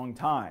a long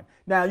time.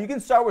 Now, you can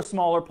start with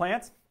smaller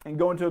plants and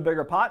go into a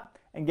bigger pot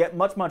and get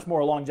much, much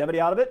more longevity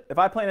out of it. If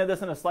I planted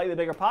this in a slightly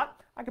bigger pot,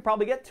 I could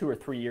probably get 2 or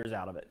 3 years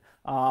out of it.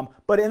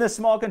 But in this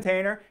small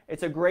container,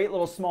 it's a great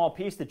little small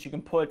piece that you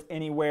can put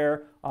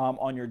anywhere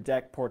on your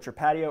deck, porch, or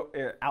patio,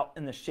 or out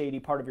in the shady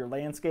part of your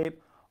landscape.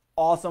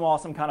 Awesome,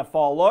 awesome kind of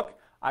fall look.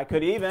 I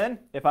could even,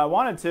 if I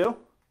wanted to,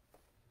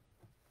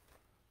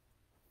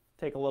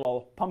 take a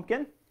little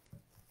pumpkin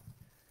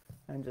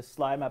and just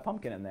slide my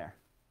pumpkin in there.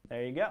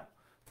 There you go.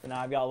 So now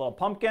I've got a little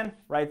pumpkin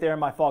right there in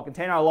my fall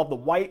container. I love the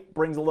white,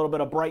 brings a little bit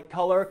of bright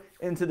color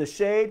into the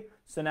shade.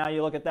 So now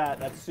you look at that,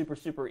 that's super,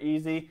 super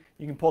easy.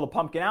 You can pull the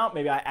pumpkin out.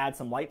 Maybe I add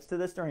some lights to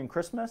this during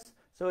Christmas.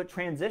 So it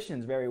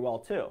transitions very well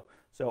too.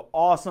 So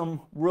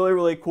awesome, really,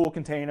 really cool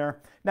container.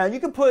 Now you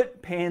can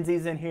put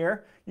pansies in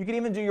here. You can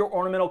even do your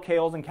ornamental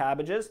kales and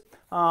cabbages.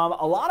 A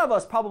lot of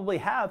us probably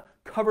have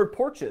covered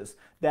porches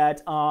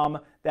that,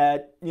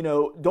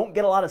 don't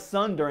get a lot of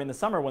sun during the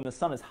summer when the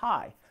sun is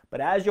high. But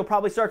as you'll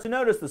probably start to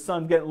notice, the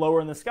sun's getting lower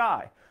in the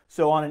sky.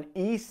 So on an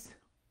east,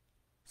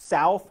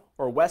 south,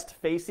 or west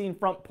facing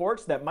front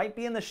porch that might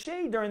be in the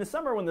shade during the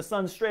summer when the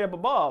sun's straight up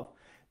above,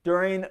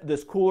 during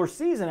this cooler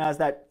season, as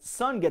that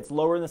sun gets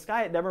lower in the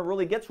sky, it never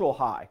really gets real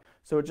high.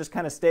 So it just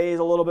kind of stays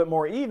a little bit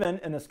more even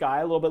in the sky,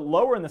 a little bit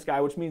lower in the sky,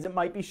 which means it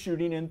might be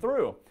shooting in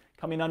through,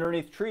 coming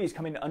underneath trees,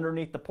 coming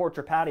underneath the porch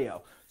or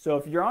patio. So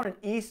if you're on an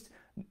east,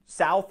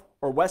 south,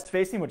 or west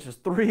facing, which is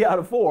 3 out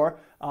of 4,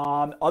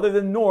 other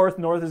than north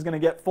is going to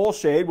get full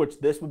shade, which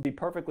this would be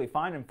perfectly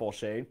fine in full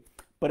shade.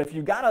 But if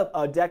you got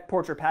a deck,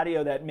 porch, or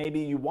patio that maybe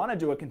you want to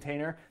do a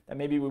container, that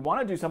maybe we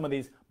want to do some of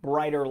these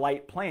brighter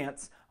light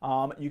plants,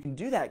 you can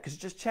do that because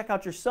just check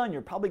out your sun.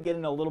 You're probably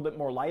getting a little bit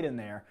more light in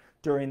there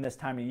during this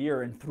time of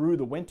year and through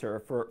the winter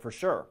for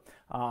sure.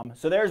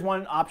 So there's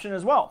one option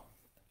as well.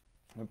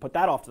 I'm going to put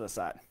that off to the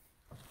side.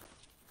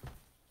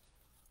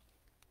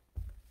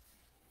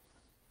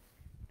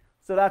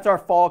 So that's our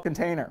fall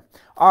container.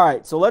 All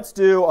right, so let's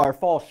do our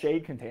fall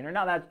shade container.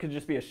 Now that could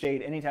just be a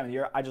shade any time of the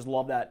year. I just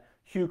love that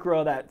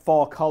heuchera, that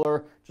fall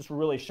color, just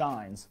really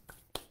shines.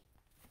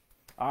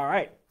 All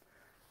right,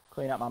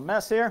 clean up my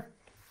mess here.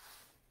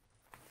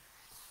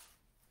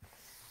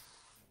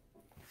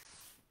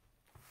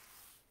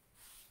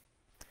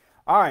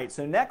 All right,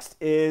 so next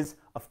is,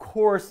 of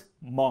course,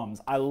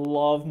 mums. I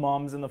love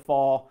mums in the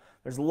fall.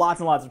 There's lots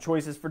and lots of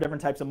choices for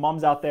different types of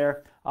mums out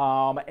there,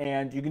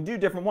 and you can do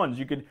different ones.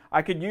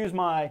 I could use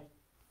my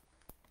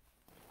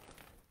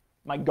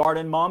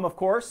garden mum, of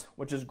course,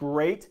 which is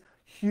great.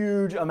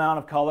 Huge amount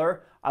of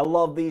color. I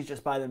love these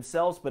just by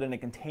themselves, but in a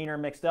container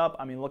mixed up.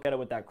 I mean, look at it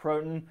with that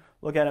croton.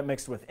 Look at it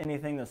mixed with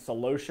anything. The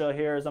celosia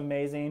here is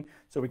amazing.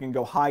 So we can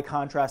go high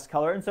contrast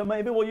color. And so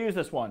maybe we'll use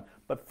this one.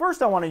 But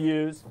first I want to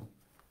use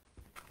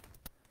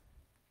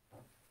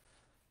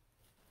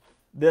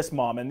this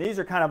mum. And these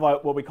are kind of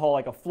like what we call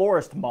like a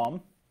florist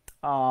mum.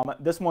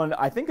 This one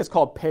I think is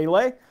called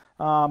Pele.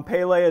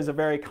 Pele is a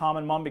very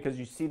common mum because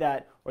you see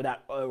that, or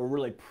that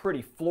really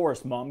pretty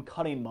florist mum,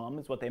 cutting mum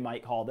is what they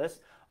might call this,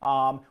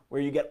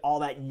 where you get all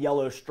that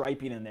yellow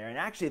striping in there. And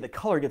actually the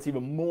color gets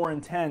even more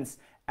intense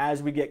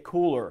as we get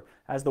cooler.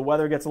 As the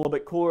weather gets a little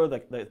bit cooler,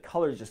 the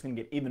color is just going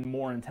to get even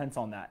more intense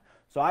on that.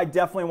 So I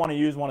definitely want to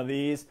use one of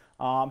these.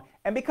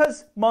 And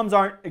because mums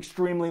aren't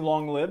extremely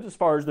long-lived as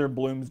far as their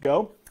blooms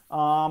go,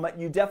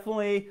 you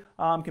definitely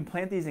can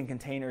plant these in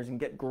containers and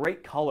get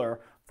great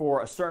color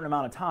for a certain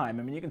amount of time.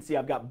 I mean, you can see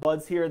I've got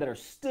buds here that are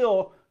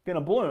still going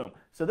to bloom.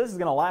 So this is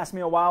going to last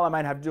me a while. I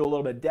might have to do a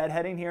little bit of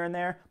deadheading here and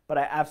there, but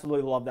I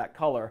absolutely love that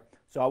color.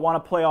 So I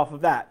want to play off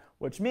of that,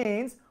 which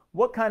means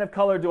what kind of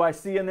color do I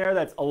see in there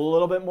that's a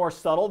little bit more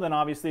subtle than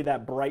obviously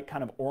that bright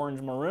kind of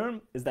orange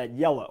maroon? Is that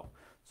yellow.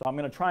 So I'm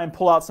going to try and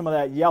pull out some of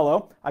that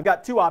yellow. I've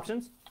got two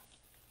options.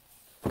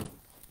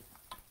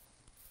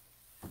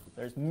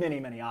 There's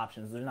many, many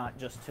options. There's not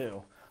just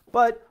two.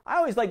 But I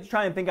always like to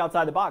try and think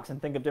outside the box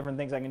and think of different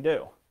things I can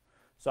do.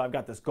 So I've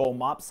got this gold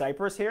mop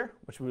cypress here,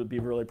 which would be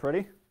really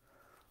pretty.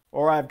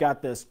 Or I've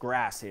got this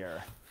grass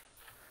here.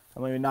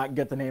 Let me not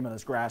get the name of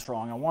this grass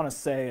wrong. I want to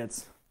say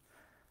it's,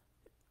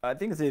 I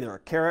think it's either a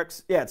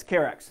carex. Yeah, it's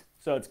carex.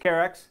 So it's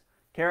carex.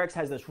 Carex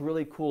has this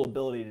really cool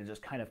ability to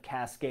just kind of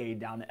cascade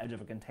down the edge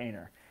of a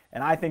container.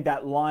 And I think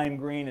that lime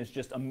green is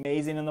just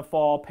amazing in the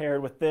fall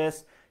paired with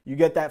this. You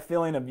get that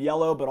feeling of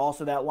yellow, but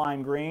also that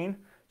lime green.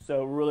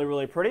 So really,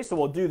 really pretty. So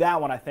we'll do that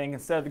one, I think,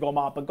 instead of the gold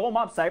mop. But gold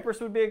mop cypress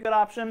would be a good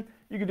option.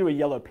 You could do a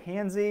yellow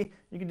pansy.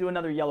 You can do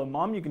another yellow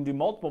mum. You can do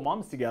multiple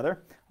mums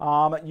together.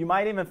 You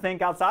might even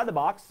think outside the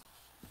box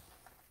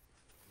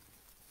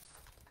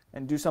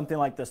and do something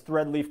like this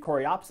threadleaf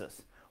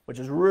coreopsis, which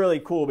is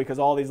really cool because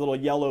all these little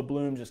yellow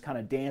blooms just kind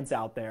of dance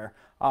out there,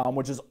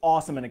 which is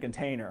awesome in a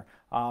container.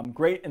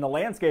 Great in the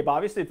landscape,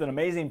 obviously. It's an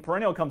amazing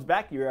perennial, comes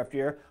back year after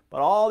year, but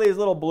all these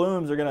little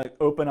blooms are going to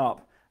open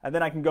up. And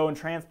then I can go and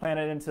transplant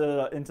it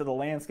into the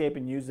landscape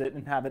and use it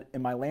and have it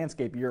in my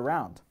landscape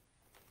year-round.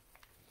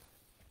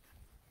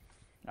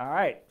 All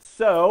right,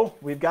 so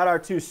we've got our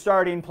two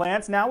starting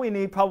plants. Now we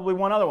need probably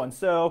one other one.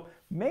 So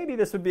maybe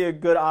this would be a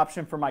good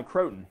option for my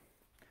croton.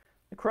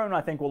 The croton, I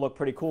think, will look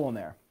pretty cool in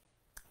there.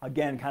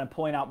 Again, kind of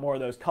pulling out more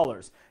of those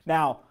colors.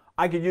 Now,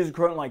 I could use a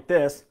croton like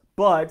this,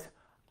 but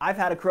I've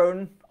had a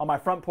croton on my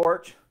front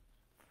porch.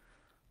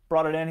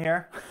 Brought it in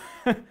here.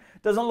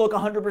 Doesn't look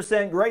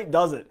 100% great,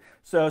 does it?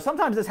 So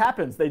sometimes this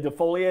happens. They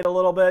defoliate a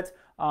little bit.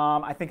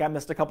 I think I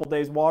missed a couple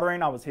days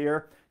watering. I was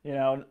here, you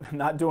know,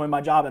 not doing my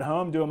job at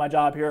home, doing my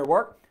job here at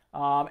work.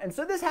 And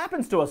so this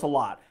happens to us a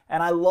lot.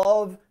 And I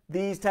love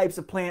these types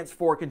of plants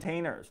for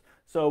containers.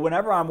 So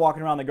whenever I'm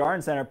walking around the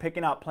garden center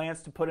picking out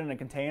plants to put in a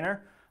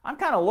container, I'm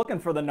kind of looking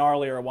for the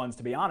gnarlier ones,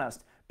 to be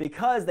honest,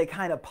 because they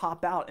kind of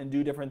pop out and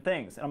do different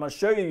things. And I'm going to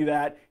show you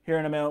that here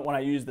in a minute when I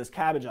use this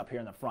cabbage up here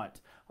in the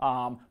front.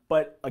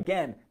 But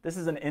again, this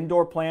is an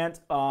indoor plant,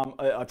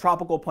 a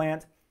tropical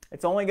plant.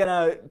 It's only going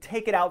to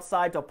take it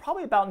outside till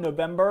probably about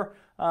November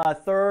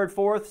 3rd,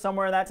 4th,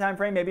 somewhere in that time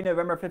frame, maybe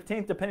November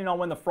 15th, depending on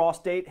when the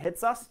frost date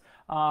hits us.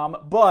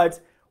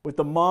 But with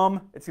the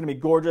mum, it's going to be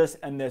gorgeous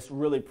and this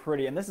really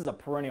pretty. And this is a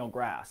perennial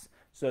grass.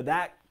 So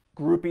that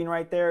grouping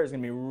right there is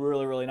going to be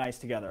really, really nice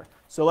together.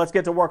 So let's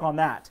get to work on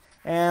that.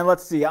 And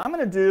let's see, I'm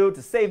going to do,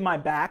 to save my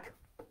back,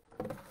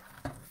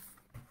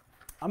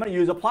 I'm going to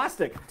use a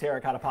plastic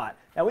terracotta pot.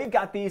 Now we've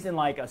got these in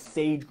like a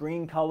sage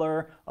green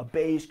color, a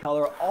beige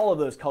color. All of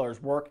those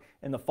colors work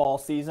in the fall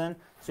season.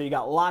 So you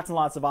got lots and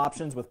lots of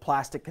options with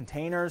plastic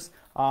containers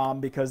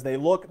because they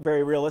look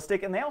very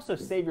realistic and they also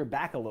save your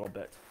back a little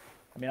bit.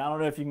 I mean, I don't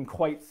know if you can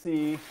quite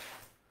see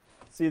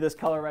this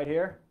color right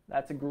here.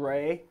 That's a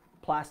gray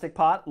plastic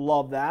pot.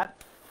 Love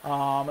that.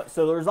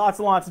 So there's lots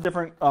and lots of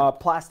different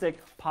plastic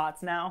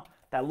pots now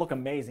that look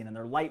amazing and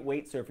they're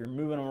lightweight. So if you're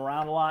moving them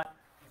around a lot,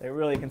 they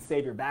really can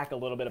save your back a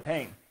little bit of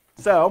pain.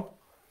 So,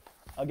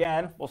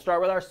 again, we'll start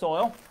with our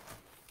soil.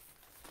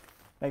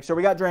 Make sure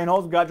we got drain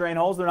holes. We've got drain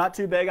holes. They're not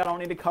too big. I don't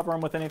need to cover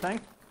them with anything.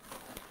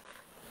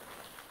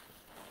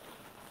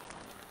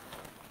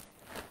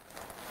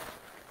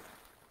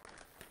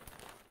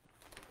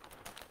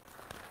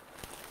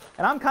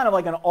 And I'm kind of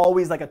like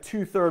always like a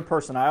 2/3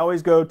 person. I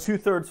always go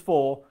 2/3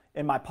 full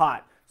in my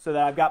pot so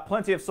that I've got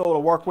plenty of soil to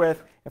work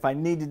with. If I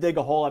need to dig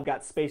a hole, I've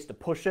got space to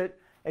push it.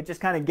 It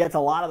just kind of gets a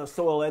lot of the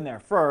soil in there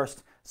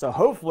first. So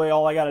hopefully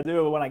all I got to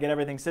do when I get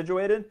everything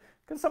situated,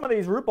 because some of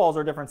these root balls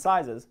are different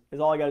sizes, is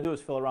all I got to do is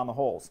fill around the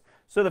holes.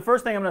 So the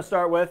first thing I'm going to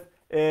start with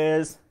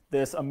is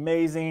this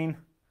amazing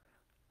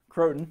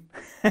croton.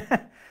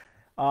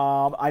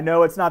 I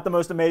know it's not the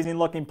most amazing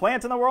looking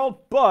plant in the world,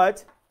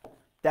 but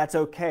that's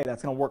okay.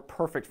 That's going to work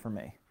perfect for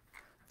me.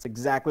 It's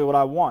exactly what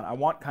I want. I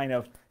want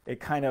it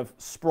kind of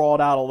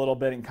sprawled out a little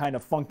bit and kind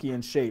of funky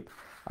in shape.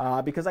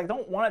 because I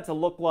don't want it to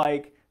look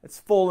like it's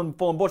full and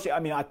bushy. I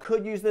mean, I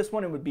could use this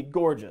one, it would be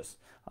gorgeous.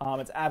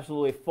 It's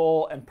absolutely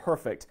full and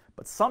perfect.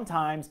 But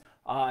sometimes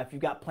if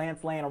you've got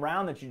plants laying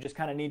around that you just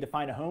kind of need to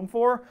find a home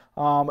for,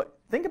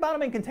 think about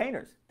them in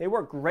containers. They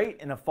work great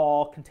in a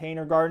fall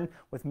container garden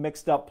with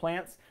mixed up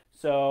plants.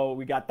 So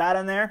we got that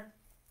in there.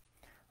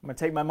 I'm going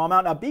to take my mum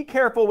out. Now be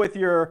careful with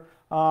your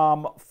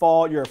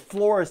your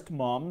florist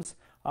mums.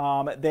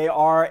 They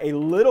are a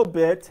little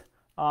bit,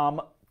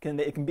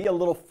 it can be a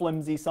little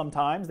flimsy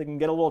sometimes. They can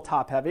get a little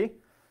top heavy.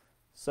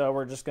 So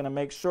we're just going to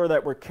make sure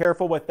that we're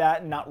careful with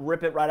that and not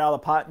rip it right out of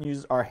the pot and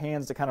use our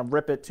hands to kind of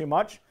rip it too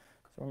much.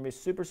 So I'm going to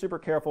be super, super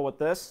careful with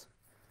this.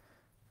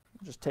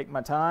 Just take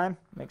my time,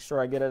 make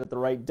sure I get it at the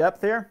right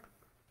depth here.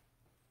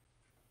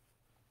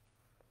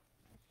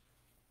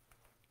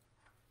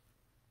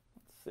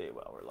 Let's see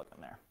while we're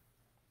looking there.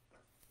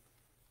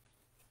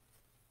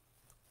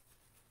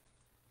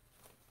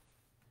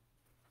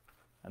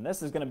 And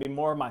this is going to be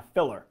more of my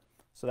filler.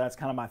 So that's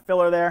kind of my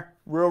filler there.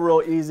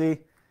 Real easy.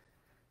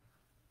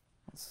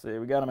 Let's see,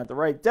 we got them at the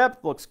right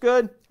depth, looks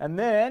good. And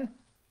then,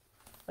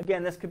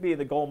 again, this could be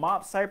the gold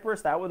mop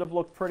cypress. That would have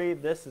looked pretty.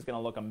 This is going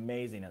to look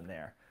amazing in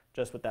there,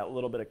 just with that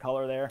little bit of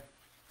color there.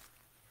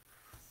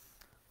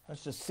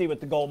 Let's just see what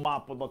the gold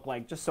mop would look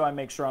like, just so I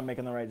make sure I'm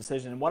making the right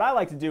decision. And what I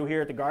like to do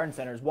here at the garden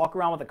center is walk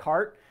around with a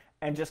cart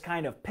and just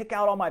kind of pick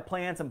out all my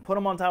plants and put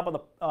them on top of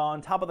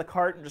the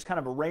cart and just kind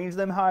of arrange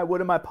them how I would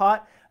in my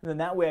pot. And then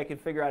that way I can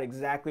figure out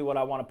exactly what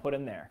I want to put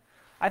in there.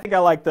 I think I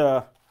like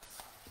the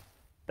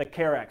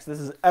Carex.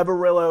 This is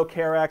Everillo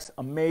Carex.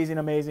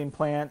 Amazing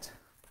plant.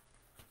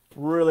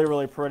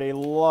 Really pretty.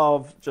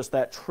 Love just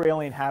that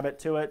trailing habit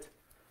to it.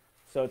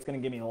 So it's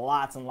going to give me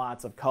lots and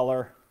lots of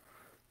color.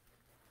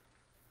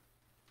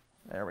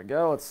 There we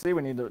go. Let's see.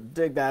 We need to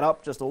dig that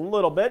up just a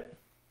little bit.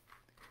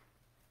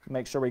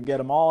 Make sure we get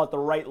them all at the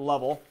right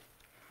level.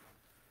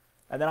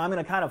 And then I'm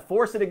going to kind of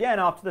force it again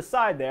off to the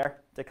side there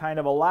to kind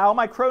of allow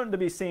my croton to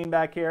be seen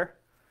back here.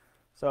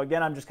 So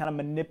again, I'm just kind of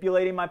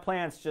manipulating my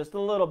plants just a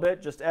little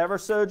bit, just ever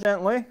so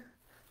gently,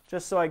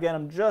 just so I get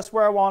them just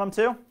where I want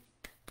them to.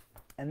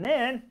 And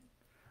then,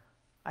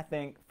 I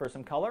think for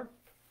some color,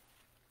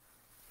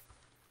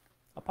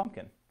 a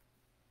pumpkin.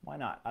 Why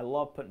not? I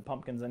love putting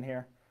pumpkins in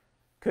here.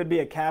 Could be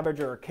a cabbage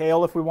or a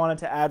kale if we wanted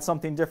to add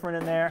something different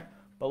in there.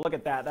 But look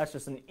at that. That's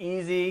just an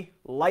easy,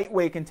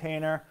 lightweight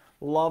container.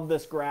 Love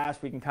this grass.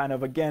 We can kind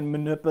of, again,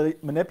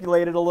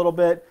 manipulate it a little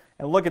bit.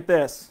 And look at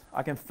this.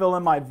 I can fill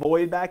in my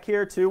void back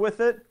here, too,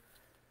 with it.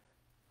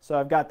 So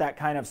I've got that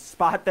kind of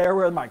spot there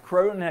where my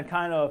croton had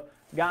kind of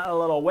gotten a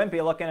little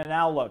wimpy looking. And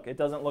now, look, it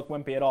doesn't look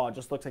wimpy at all. It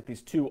just looks like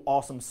these two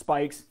awesome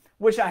spikes.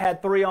 Wish I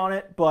had 3 on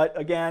it. But,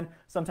 again,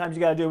 sometimes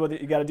you got to do with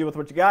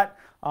what you got.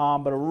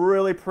 But a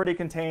really pretty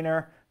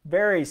container.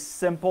 Very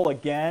simple,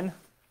 again.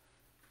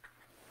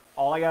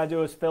 All I got to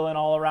do is fill in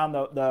all around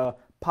the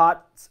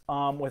pots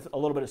with a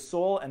little bit of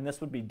soil, and this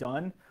would be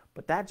done.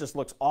 But that just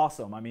looks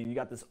awesome. I mean, you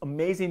got this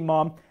amazing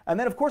mum. And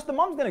then, of course, the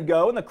mum's going to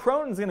go, and the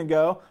croton's going to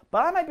go.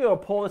 But I might be able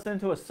to pull this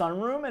into a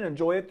sunroom and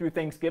enjoy it through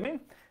Thanksgiving.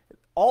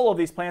 All of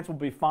these plants will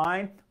be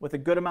fine with a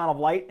good amount of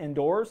light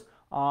indoors.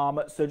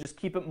 So just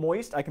keep it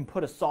moist. I can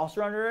put a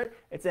saucer under it.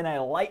 It's in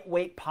a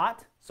lightweight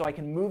pot, so I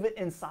can move it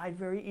inside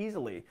very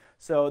easily.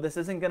 So this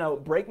isn't going to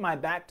break my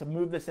back to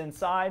move this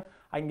inside.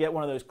 I can get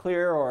one of those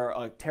clear or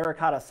a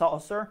terracotta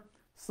saucer,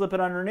 slip it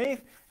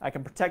underneath. I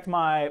can protect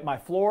my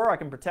floor. I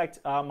can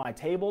protect my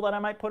table that I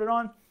might put it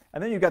on.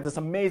 And then you've got this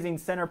amazing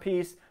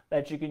centerpiece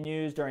that you can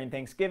use during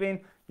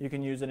Thanksgiving. You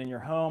can use it in your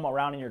home,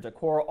 around in your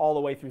decor, all the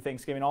way through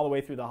Thanksgiving, all the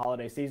way through the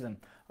holiday season.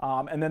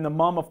 And then the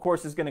mum, of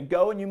course, is going to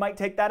go, and you might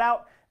take that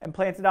out and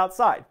plant it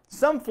outside.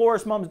 Some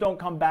florist mums don't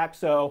come back,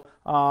 so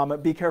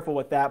be careful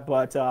with that,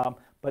 but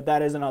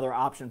that is another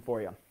option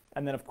for you.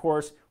 And then, of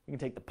course, we can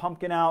take the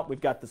pumpkin out. We've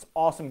got this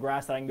awesome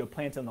grass that I can go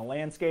plant in the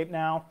landscape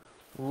now.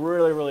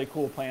 Really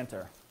cool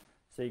planter.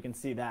 So you can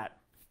see that.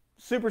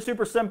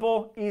 Super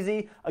simple,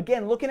 easy.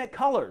 Again, looking at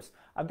colors.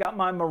 I've got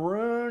my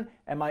maroon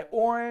and my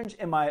orange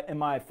and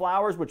my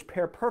flowers, which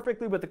pair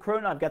perfectly with the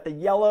croton. I've got the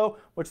yellow,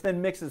 which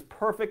then mixes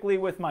perfectly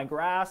with my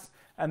grass.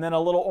 And then a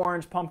little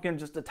orange pumpkin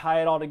just to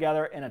tie it all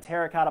together in a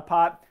terracotta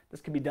pot.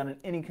 This can be done in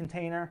any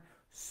container.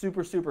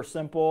 Super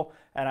simple.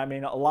 And I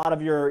mean, a lot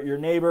of your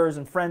neighbors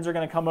and friends are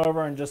going to come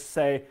over and just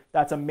say,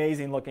 that's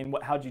amazing looking.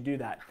 How'd you do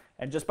that?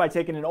 And just by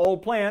taking an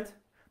old plant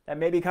that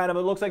maybe kind of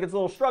it looks like it's a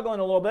little struggling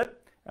a little bit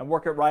and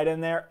work it right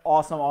in there.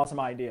 Awesome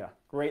idea.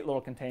 Great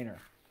little container.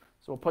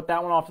 So we'll put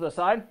that one off to the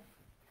side.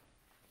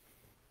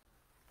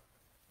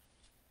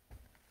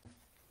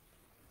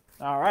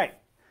 All right.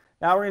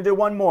 Now we're going to do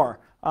one more.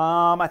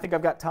 I think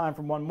I've got time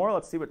for one more.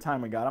 Let's see what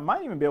time we got. I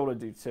might even be able to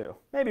do 2.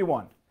 Maybe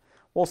 1.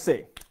 We'll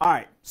see. All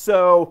right.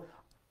 So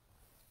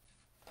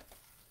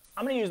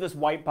I'm going to use this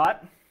white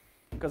pot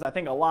because I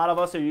think a lot of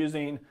us are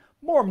using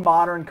more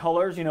modern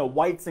colors, you know,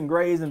 whites and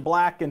grays and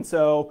black, and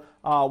so,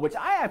 which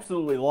I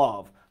absolutely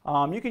love.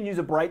 You can use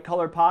a bright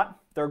colored pot.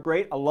 They're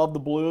great. I love the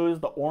blues,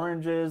 the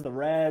oranges, the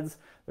reds.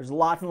 There's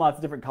lots and lots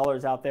of different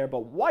colors out there,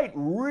 but white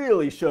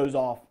really shows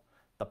off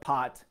the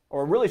pot,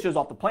 or really shows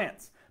off the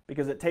plants,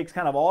 because it takes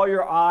kind of all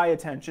your eye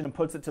attention and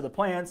puts it to the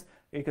plants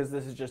because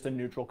this is just a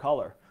neutral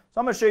color.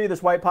 So I'm going to show you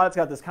this white pot. It's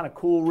got this kind of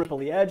cool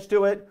ripply edge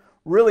to it.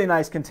 Really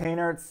nice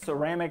container. It's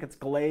ceramic. It's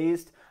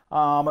glazed.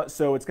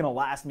 So it's going to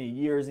last me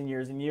years and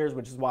years and years,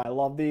 which is why I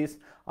love these.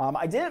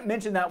 I didn't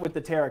mention that with the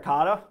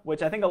terracotta,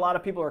 which I think a lot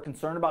of people are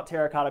concerned about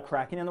terracotta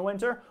cracking in the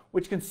winter,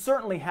 which can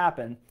certainly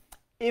happen.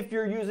 If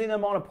you're using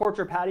them on a porch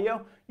or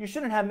patio, you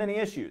shouldn't have many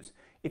issues.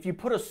 If you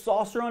put a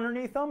saucer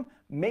underneath them,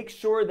 make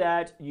sure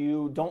that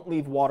you don't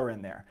leave water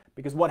in there,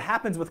 because what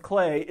happens with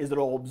clay is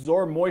it'll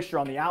absorb moisture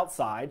on the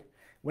outside.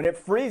 When it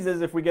freezes,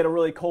 if we get a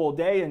really cold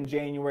day in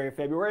January or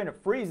February and it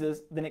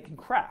freezes, then it can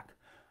crack.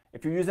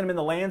 If you're using them in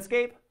the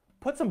landscape,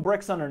 put some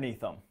bricks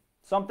underneath them,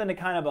 something to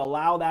kind of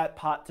allow that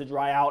pot to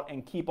dry out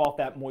and keep off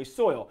that moist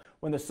soil.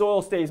 When the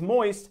soil stays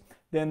moist,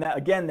 then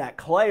that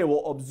clay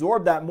will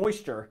absorb that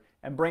moisture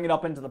and bring it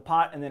up into the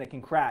pot, and then it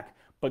can crack.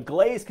 But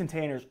glazed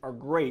containers are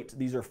great.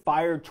 These are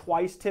fired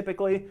twice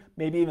typically,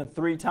 maybe even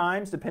 3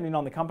 times, depending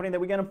on the company that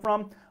we get them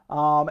from.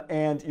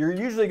 And you're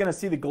usually going to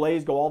see the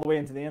glaze go all the way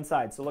into the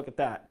inside. So look at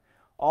that.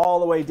 All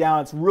the way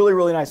down. It's really,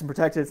 really nice and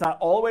protected. It's not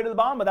all the way to the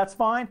bottom, but that's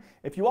fine.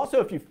 If you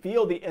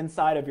feel the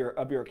inside of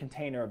your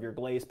container, of your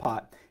glazed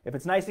pot, if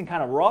it's nice and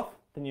kind of rough,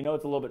 then you know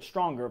it's a little bit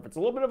stronger. If it's a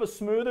little bit of a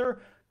smoother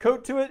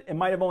coat to it, it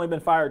might have only been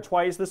fired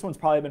twice. This one's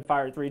probably been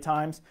fired 3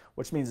 times,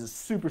 which means it's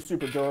super,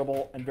 super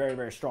durable and very,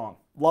 very strong.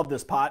 Love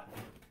this pot.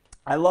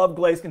 I love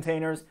glazed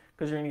containers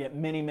because you're going to get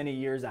many, many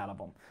years out of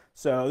them.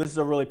 So this is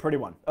a really pretty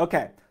one.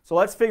 Okay, so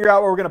let's figure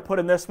out what we're going to put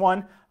in this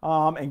one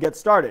and get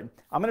started.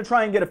 I'm going to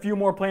try and get a few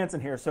more plants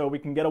in here so we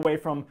can get away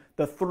from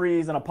the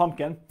 3s and a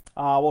pumpkin.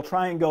 We'll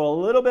try and go a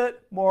little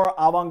bit more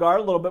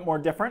avant-garde, a little bit more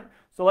different.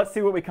 So let's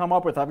see what we come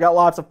up with. I've got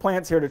lots of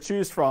plants here to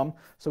choose from,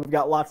 so we've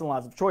got lots and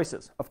lots of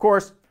choices. Of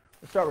course,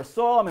 let's start with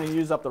soil. I'm going to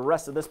use up the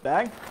rest of this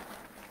bag.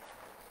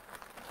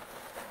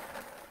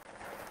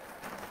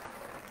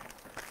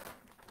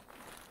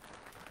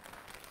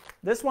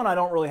 This one I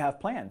don't really have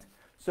planned.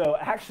 So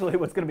actually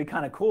what's going to be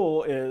kind of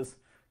cool is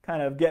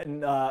kind of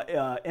getting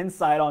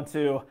insight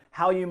onto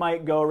how you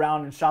might go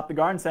around and shop the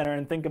garden center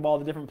and think of all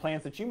the different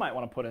plants that you might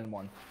want to put in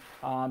one.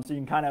 So you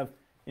can kind of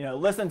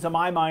listen to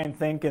my mind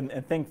think and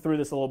think through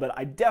this a little bit.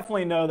 I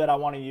definitely know that I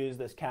want to use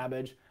this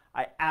cabbage.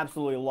 I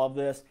absolutely love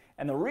this.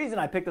 And the reason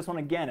I picked this one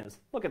again is,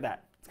 look at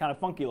that. It's kind of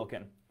funky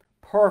looking.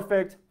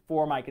 Perfect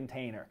for my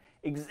container.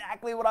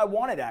 Exactly what I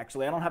wanted,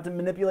 actually. I don't have to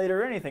manipulate it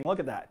or anything. Look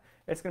at that.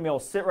 It's going to be able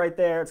to sit right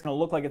there. It's going to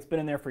look like it's been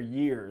in there for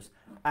years.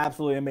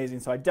 Absolutely amazing.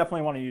 So I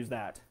definitely want to use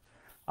that.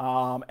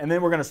 And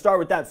then we're going to start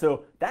with that.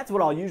 So that's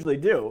what I'll usually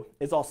do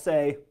is I'll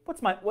say,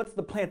 what's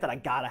the plant that I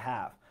got to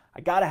have?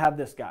 I got to have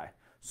this guy.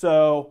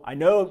 So I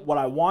know what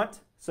I want.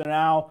 So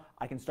now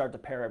I can start to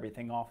pair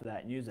everything off of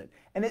that and use it.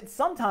 And it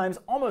sometimes,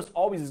 almost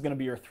always is going to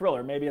be your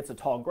thriller. Maybe it's a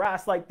tall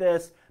grass like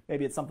this.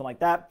 Maybe it's something like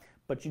that.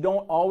 But you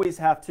don't always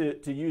have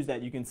to use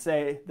that. You can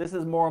say, this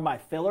is more of my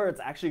filler.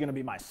 It's actually going to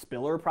be my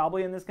spiller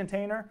probably in this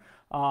container.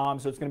 So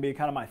it's going to be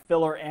kind of my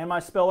filler and my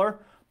spiller.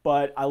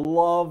 But I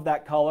love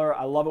that color.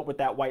 I love it with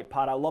that white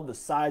pot. I love the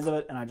size of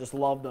it, and I just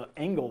love the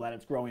angle that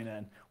it's growing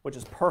in, which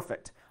is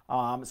perfect.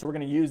 So we're going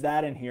to use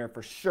that in here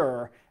for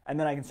sure, and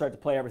then I can start to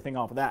play everything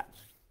off of that.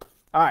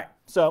 All right,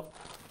 so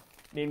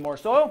need more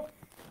soil.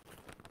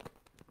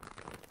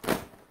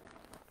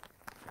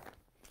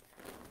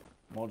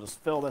 We'll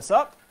just fill this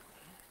up.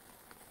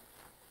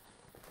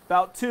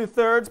 About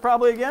 2/3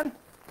 probably again.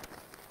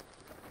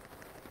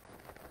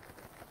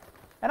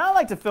 And I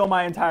like to fill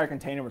my entire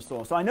container with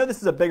soil. So I know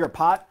this is a bigger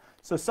pot,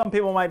 so some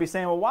people might be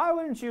saying, well, why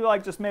wouldn't you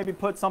just maybe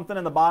put something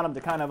in the bottom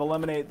to kind of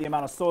eliminate the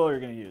amount of soil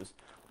you're going to use?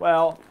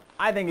 Well,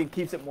 I think it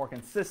keeps it more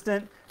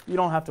consistent. You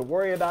don't have to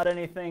worry about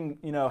anything,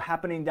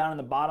 happening down in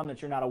the bottom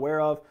that you're not aware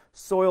of.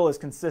 Soil is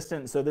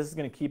consistent, so this is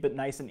going to keep it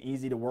nice and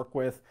easy to work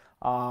with.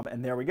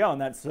 And there we go.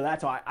 And that's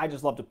why I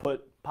just love to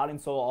put potting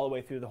soil all the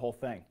way through the whole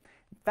thing.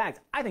 In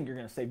fact, I think you're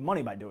going to save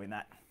money by doing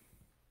that.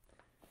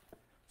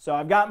 So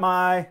I've got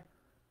my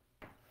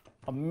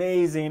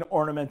amazing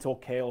ornamental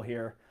kale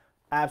here.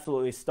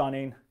 Absolutely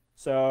stunning.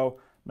 So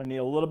I'm going to need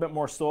a little bit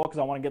more soil because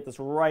I want to get this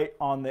right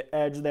on the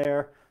edge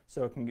there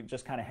so it can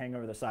just kind of hang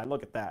over the side.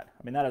 Look at that.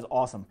 I mean, that is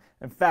awesome.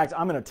 In fact,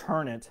 I'm going to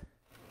turn it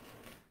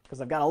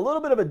because I've got a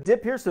little bit of a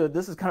dip here, so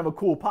this is kind of a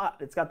cool pot.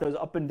 It's got those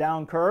up and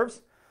down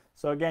curves.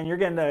 So again, you're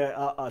getting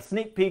a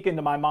sneak peek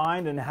into my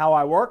mind and how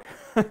I work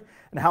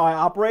and how I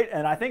operate,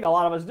 and I think a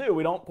lot of us do.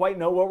 We don't quite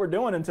know what we're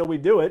doing until we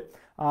do it,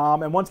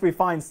 and once we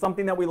find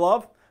something that we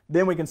love,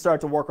 then we can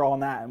start to work on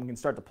that, and we can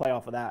start to play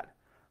off of that.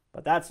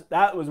 But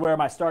that was where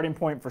my starting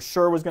point for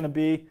sure was going to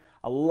be.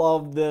 I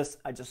love this.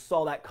 I just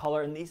saw that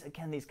color, and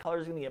these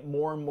colors are going to get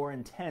more and more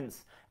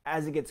intense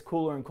as it gets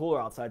cooler and cooler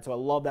outside, so I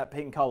love that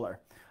pink color.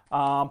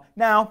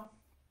 Now,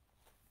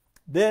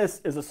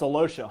 this is a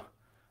celosia.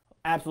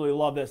 Absolutely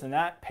love this, and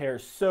that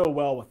pairs so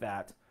well with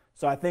that.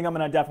 So I think I'm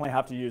going to definitely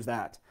have to use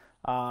that.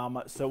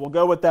 So we'll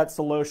go with that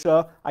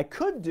celosia. I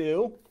could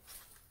do,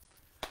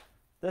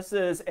 this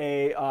is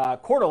a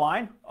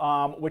cordyline,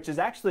 which is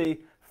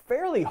actually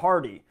fairly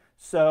hardy.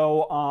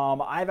 So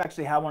I've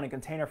actually had one in a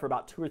container for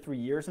about 2 or 3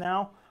 years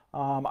now.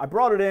 I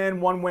brought it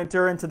in one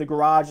winter into the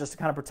garage just to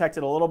kind of protect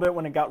it a little bit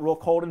when it got real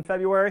cold in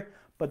February.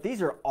 But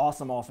these are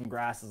awesome, awesome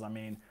grasses. I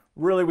mean,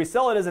 really, we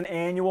sell it as an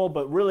annual,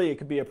 but really it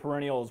could be a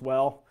perennial as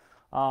well.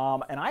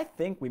 And I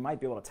think we might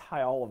be able to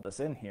tie all of this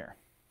in here.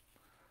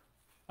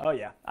 Oh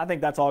yeah, I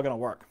think that's all going to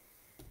work.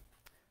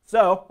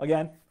 So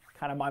again,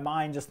 kind of my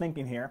mind just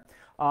thinking here.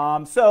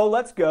 So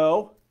let's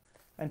go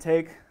and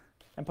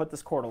put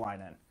this quarter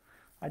line in.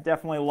 I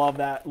definitely love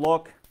that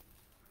look.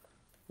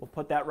 We'll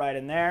put that right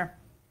in there.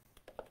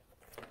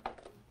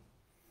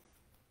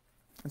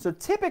 And so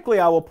typically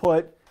I'm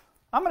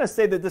going to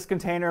say that this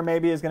container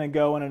maybe is going to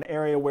go in an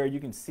area where you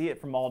can see it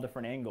from all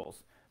different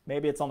angles.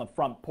 Maybe it's on the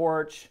front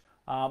porch,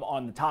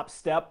 on the top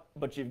step,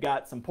 but you've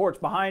got some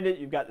porch behind it,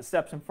 you've got the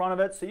steps in front of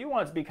it, so you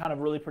want it to be kind of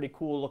really pretty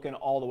cool looking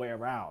all the way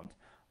around.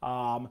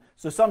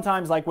 So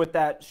sometimes, like with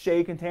that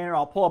shade container,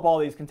 I'll pull up all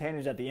these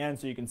containers at the end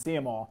so you can see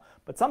them all,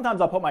 but sometimes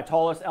I'll put my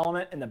tallest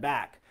element in the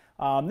back.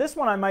 This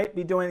one I might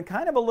be doing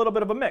kind of a little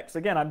bit of a mix.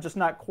 Again, I'm just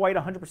not quite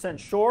 100%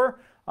 sure.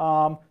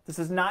 This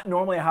is not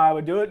normally how I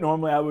would do it.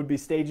 Normally I would be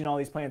staging all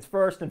these plants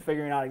first and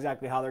figuring out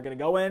exactly how they're going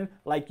to go in,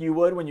 like you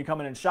would when you come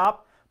in and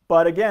shop.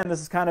 But again,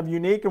 this is kind of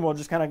unique, and we'll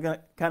just kind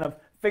of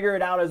figure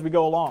it out as we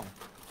go along.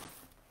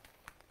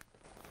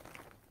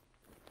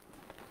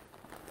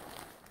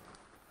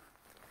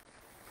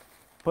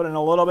 Put in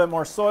a little bit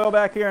more soil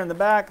back here in the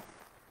back.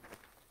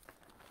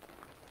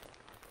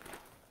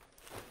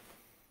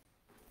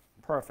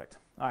 Perfect.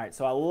 All right,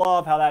 so I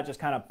love how that just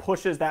kind of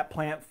pushes that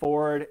plant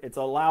forward. It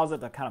allows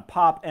it to kind of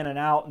pop in and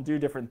out and do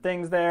different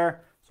things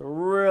there. So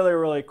really,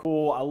 really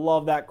cool. I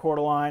love that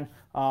quarter line.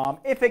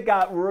 If it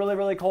got really,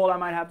 really cold, I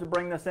might have to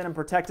bring this in and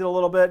protect it a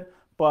little bit,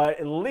 but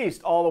at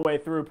least all the way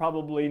through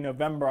probably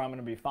November, I'm going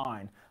to be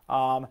fine.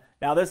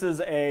 Now this is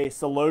a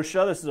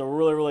celosia. This is a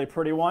really, really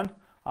pretty one.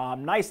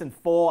 Nice and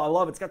full. I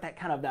love it. It's got that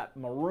kind of that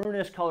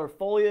maroonish color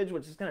foliage,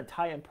 which is going to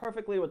tie in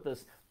perfectly with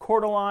this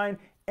quarter line,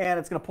 and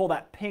it's going to pull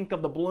that pink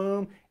of the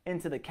bloom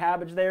into the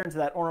cabbage there, into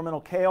that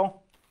ornamental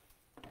kale.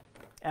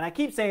 And I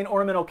keep saying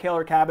ornamental kale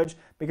or cabbage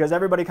because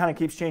everybody kind of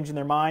keeps changing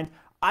their mind.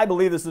 I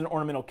believe this is an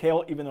ornamental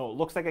kale, even though it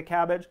looks like a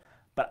cabbage,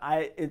 but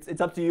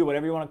it's up to you,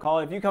 whatever you want to call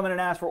it. If you come in and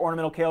ask for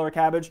ornamental kale or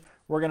cabbage,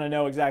 we're going to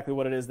know exactly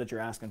what it is that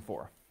you're asking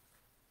for.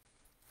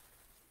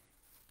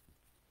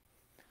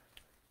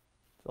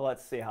 So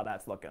let's see how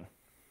that's looking.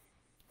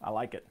 I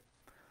like it.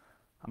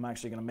 I'm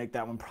actually going to make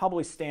that one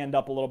probably stand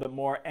up a little bit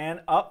more and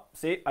up.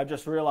 See, I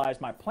just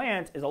realized my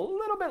plant is a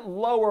little bit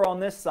lower on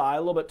this side, a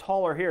little bit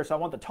taller here. So I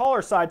want the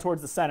taller side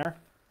towards the center.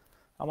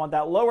 I want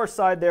that lower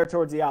side there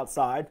towards the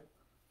outside.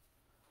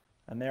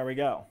 And there we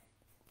go.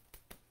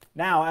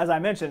 Now, as I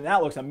mentioned,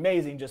 that looks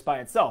amazing just by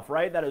itself,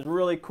 right? That is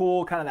really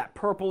cool, kind of that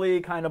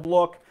purpley kind of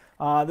look.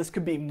 This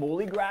could be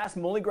muley grass.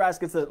 Muley grass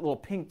gets a little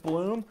pink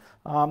bloom.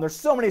 There's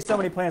so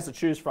many plants to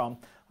choose from.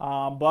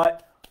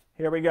 But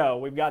here we go.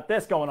 We've got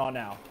this going on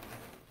now.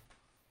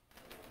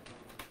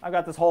 I've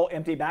got this whole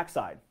empty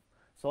backside.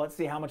 So let's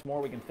see how much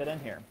more we can fit in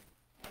here.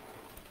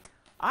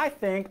 I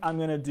think I'm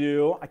going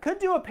to I could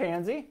do a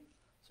pansy.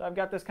 So I've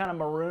got this kind of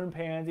maroon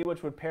pansy,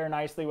 which would pair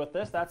nicely with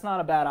this. That's not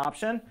a bad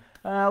option.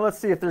 Let's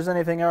see if there's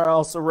anything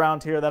else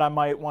around here that I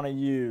might want to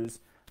use.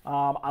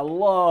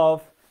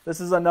 This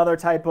is another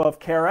type of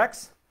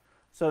Carex.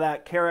 So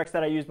that Carex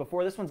that I used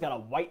before, this one's got a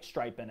white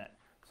stripe in it.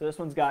 So this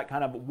one's got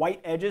kind of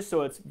white edges,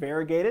 so it's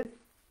variegated.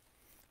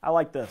 I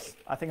like this.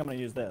 I think I'm going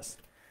to use this.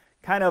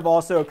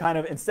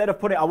 Instead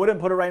of I wouldn't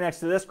put it right next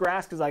to this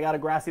grass because I got a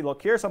grassy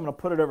look here, so I'm going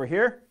to put it over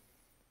here.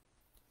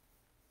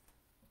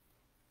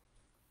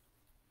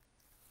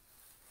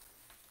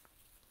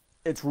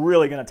 It's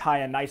really going to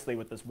tie in nicely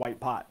with this white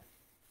pot.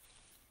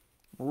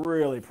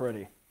 Really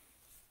pretty.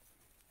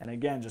 And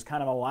again, just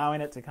kind of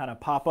allowing it to kind of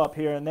pop up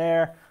here and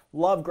there.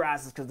 Love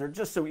grasses because they're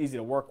just so easy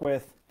to work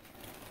with.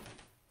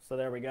 So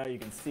there we go. You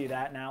can see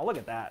that now. Look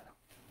at that.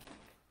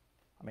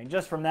 I mean,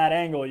 just from that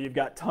angle, you've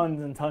got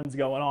tons and tons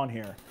going on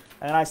here.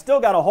 And I still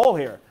got a hole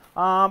here.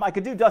 I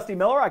could do Dusty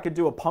Miller. I could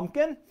do a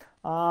pumpkin.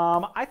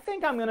 I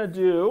think I'm going to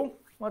do,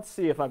 let's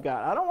see if I've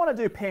got, I don't want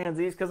to do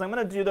pansies because I'm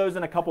going to do those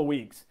in a couple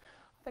weeks.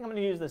 I think I'm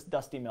going to use this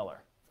Dusty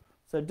Miller.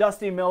 So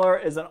Dusty Miller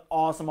is an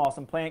awesome,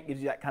 awesome plant.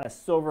 Gives you that kind of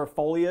silver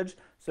foliage.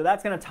 So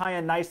that's going to tie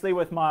in nicely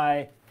with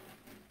my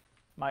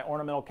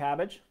ornamental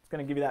cabbage. It's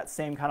going to give you that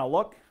same kind of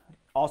look.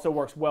 Also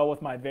works well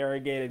with my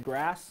variegated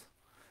grass.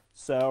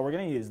 So we're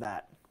going to use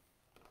that.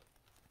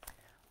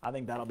 I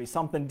think that'll be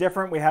something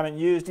different we haven't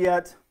used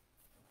yet.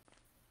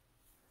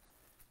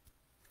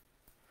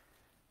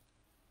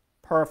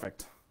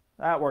 Perfect.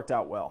 That worked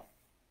out well.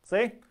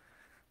 See?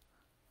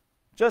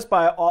 Just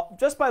by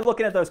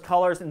looking at those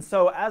colors. And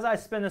so as I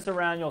spin this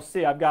around, you'll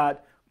see I've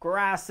got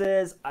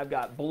grasses, I've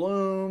got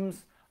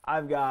blooms,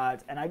 and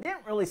I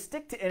didn't really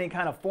stick to any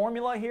kind of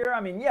formula here.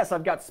 I mean, yes,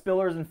 I've got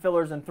spillers and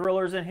fillers and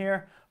thrillers in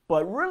here,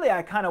 but really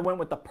I kind of went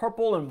with the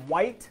purple and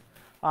white.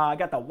 I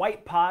got the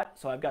white pot,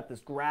 so I've got this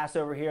grass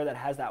over here that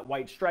has that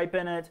white stripe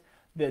in it.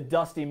 The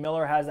Dusty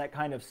Miller has that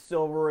kind of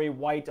silvery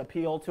white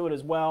appeal to it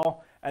as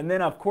well. And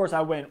then, of course, I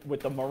went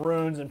with the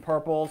maroons and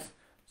purples,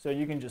 so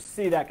you can just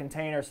see that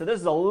container. So this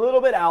is a little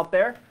bit out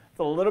there. It's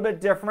a little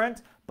bit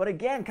different, but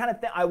again,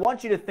 I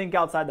want you to think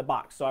outside the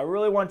box. So I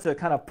really want to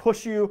kind of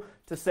push you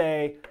to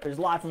say there's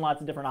lots and lots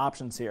of different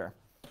options here.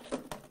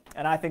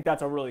 And I think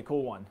that's a really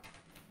cool one.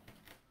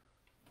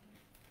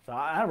 So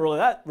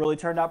that really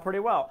turned out pretty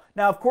well.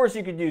 Now, of course,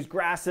 you could use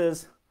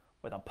grasses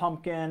with a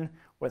pumpkin,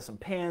 with some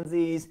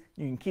pansies.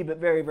 You can keep it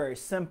very, very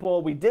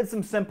simple. We did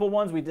some simple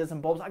ones. We did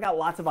some bulbs. I got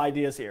lots of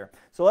ideas here.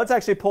 So let's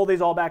actually pull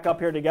these all back up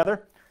here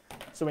together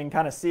so we can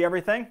kind of see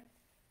everything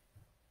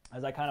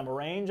as I kind of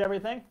arrange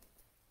everything.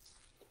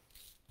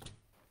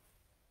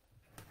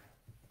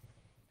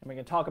 And we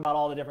can talk about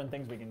all the different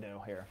things we can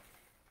do here.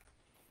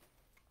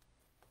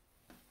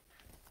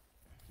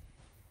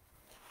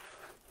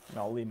 And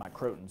I'll leave my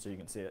croton so you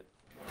can see it.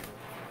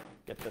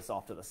 Get this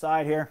off to the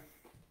side here.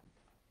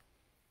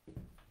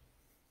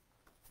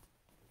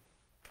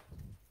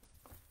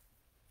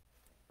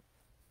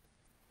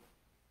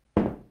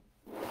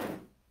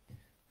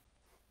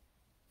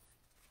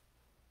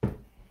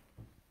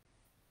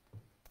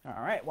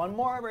 All right, one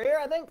more over here,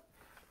 I think.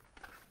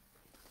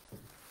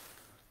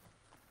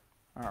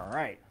 All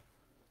right.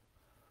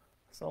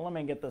 So let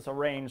me get this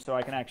arranged so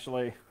I can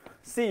actually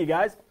see you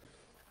guys.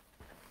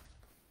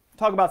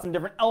 Talk about some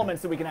different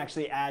elements that we can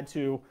actually add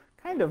to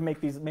kind of make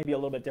these maybe a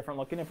little bit different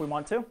looking if we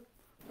want to.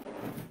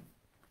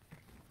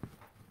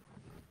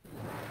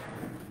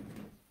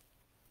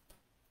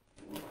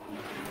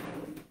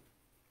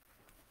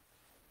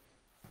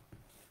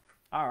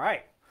 All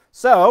right.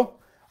 So,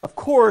 of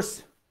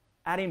course,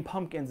 adding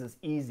pumpkins is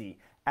easy.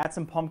 Add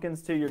some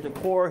pumpkins to your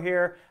decor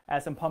here.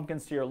 Add some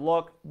pumpkins to your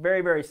look.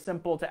 Very, very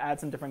simple to add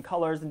some different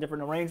colors and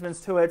different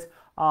arrangements to it.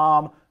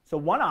 So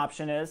one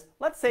option is,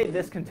 let's say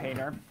this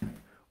container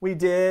we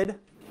did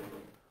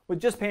with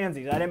just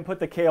pansies. I didn't put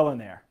the kale in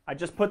there. I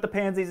just put the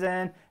pansies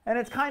in, and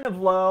it's kind of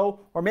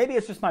low, or maybe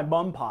it's just my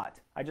mum pot.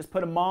 I just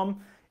put a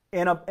mum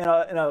in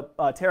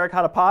a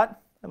terracotta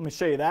pot. Let me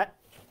show you that.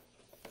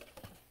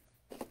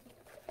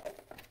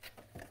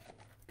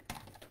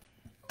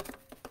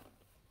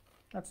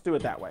 Let's do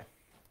it that way.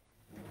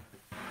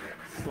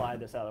 Slide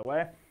this out of the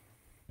way.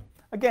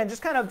 Again,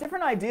 just kind of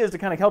different ideas to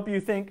kind of help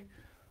you think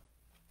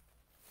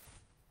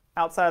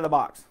outside of the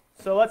box.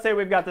 So let's say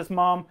we've got this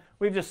mum.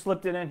 We've just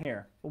slipped it in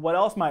here. What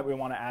else might we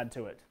want to add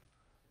to it?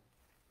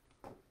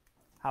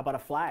 How about a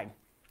flag?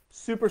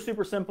 Super,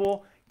 super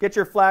simple. Get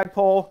your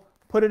flagpole,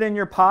 put it in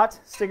your pot,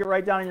 stick it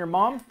right down in your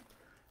mum,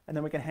 and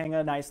then we can hang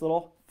a nice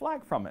little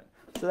flag from it.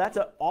 So that's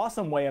an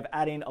awesome way of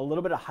adding a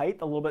little bit of height,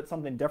 a little bit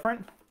something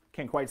different.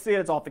 Can't quite see it,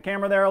 it's off the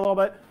camera there a little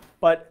bit,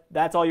 but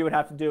that's all you would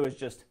have to do is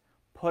just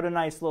put a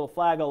nice little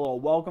flag, a little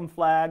welcome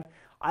flag.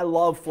 I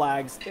love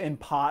flags in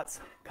pots,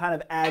 kind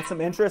of adds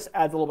some interest,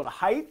 adds a little bit of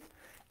height,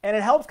 and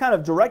it helps kind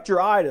of direct your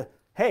eye to,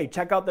 hey,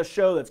 check out the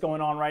show that's going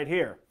on right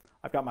here.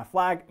 I've got my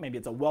flag, maybe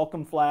it's a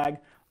welcome flag,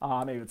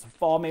 maybe it's a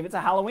fall, maybe it's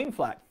a Halloween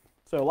flag.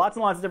 So lots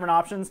and lots of different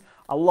options.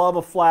 I love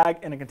a flag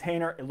in a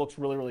container. It looks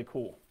really, really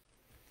cool.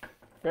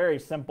 Very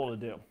simple to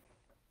do.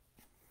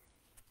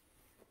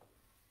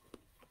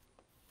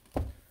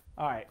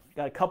 All right,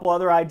 got a couple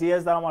other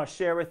ideas that I want to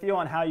share with you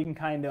on how you can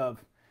kind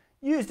of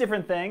use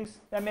different things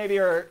that maybe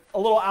are a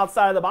little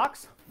outside of the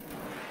box.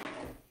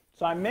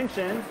 So I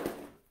mentioned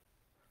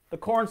the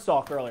corn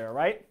stalk earlier,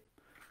 right?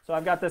 So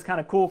I've got this kind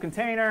of cool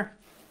container.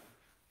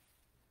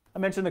 I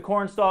mentioned the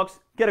corn stalks.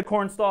 Get a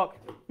corn stalk,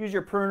 use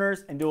your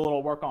pruners, and do a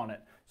little work on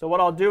it. So what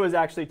I'll do is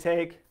actually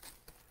take,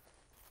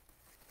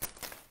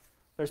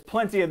 there's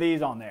plenty of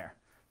these on there,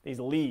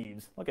 these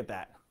leaves. Look at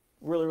that,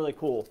 really, really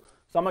cool.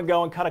 So I'm gonna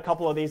go and cut a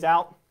couple of these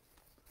out.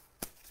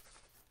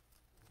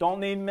 Don't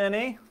need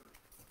many.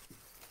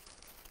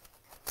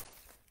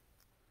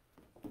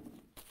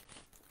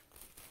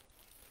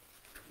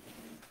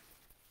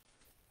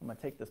 I'm going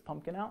to take this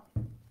pumpkin out,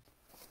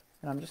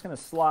 and I'm just going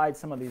to slide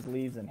some of these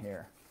leaves in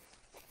here,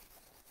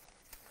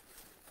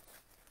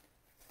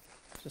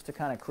 just to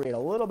kind of create a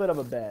little bit of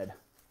a bed.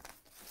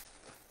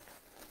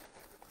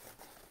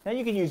 Then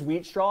you can use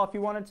wheat straw if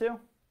you wanted to.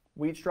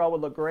 Wheat straw would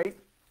look great.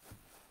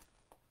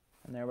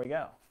 And there we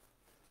go.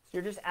 So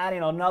you're just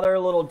adding another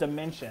little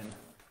dimension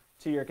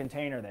to your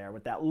container there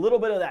with that little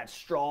bit of that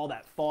straw,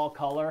 that fall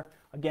color.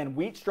 Again,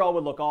 wheat straw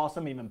would look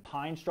awesome. Even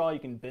pine straw, you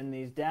can bend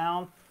these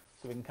down.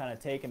 So we can kind of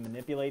take and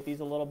manipulate these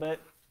a little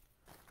bit.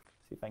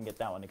 See if I can get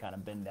that one to kind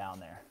of bend down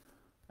there.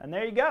 And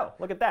there you go.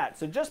 Look at that.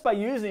 So just by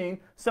using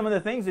some of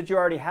the things that you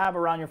already have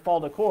around your fall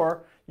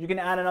decor, you can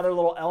add another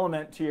little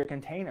element to your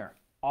container.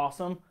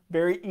 Awesome.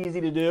 Very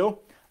easy to do.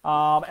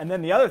 And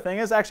then the other thing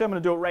is, actually I'm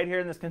going to do it right here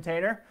in this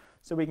container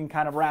so we can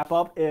kind of wrap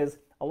up, is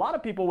a lot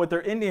of people with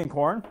their Indian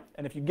corn,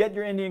 and if you get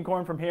your Indian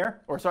corn from here,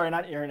 or sorry,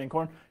 not your Indian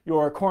corn,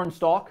 your corn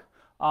stalk,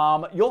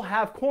 you'll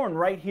have corn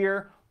right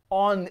here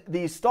on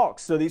these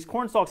stalks. So these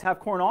corn stalks have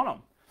corn on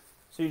them.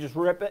 So you just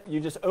rip it, you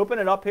just open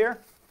it up here,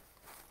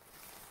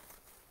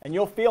 and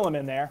you'll feel them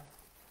in there.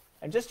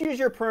 And just use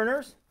your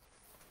pruners.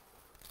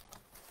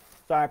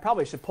 Sorry, I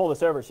probably should pull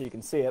this over so you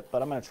can see it,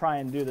 but I'm going to try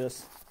and do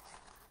this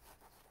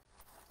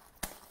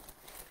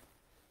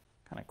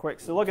kind of quick.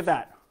 So look at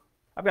that.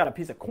 I've got a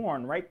piece of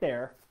corn right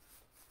there.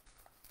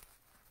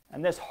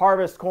 And this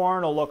harvest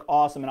corn will look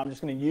awesome. And I'm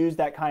just going to use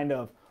that kind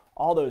of,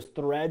 all those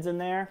threads in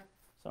there.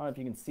 So I don't know if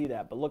you can see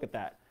that, but look at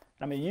that.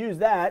 And I'm going to use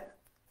that,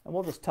 and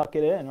we'll just tuck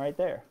it in right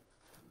there.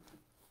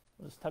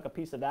 We'll just tuck a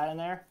piece of that in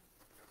there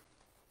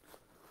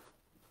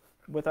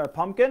with our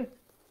pumpkin.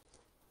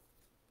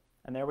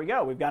 And there we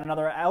go. We've got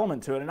another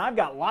element to it. And I've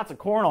got lots of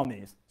corn on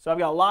these. So I've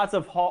got lots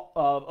of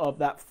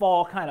that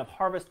fall kind of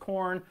harvest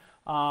corn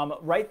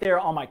right there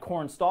on my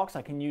corn stalks.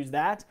 I can use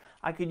that.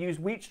 I could use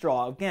wheat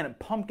straw. Again,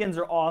 pumpkins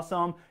are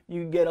awesome.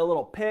 You can get a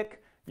little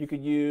pick. You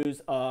could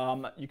use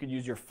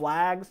your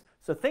flags.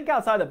 So think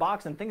outside the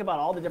box and think about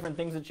all the different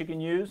things that you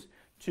can use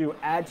to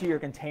add to your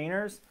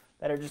containers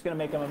that are just going to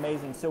make them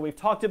amazing. So we've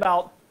talked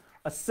about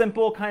a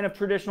simple kind of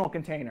traditional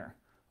container,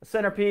 a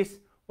centerpiece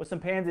with some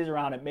pansies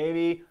around it,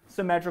 maybe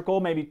symmetrical,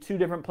 maybe 2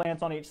 different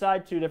plants on each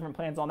side, 2 different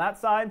plants on that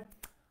side.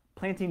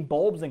 Planting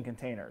bulbs in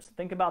containers.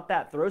 Think about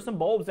that. Throw some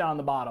bulbs down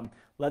the bottom.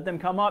 Let them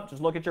come up.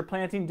 Just look at your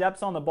planting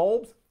depths on the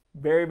bulbs.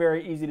 Very,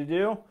 very easy to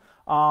do.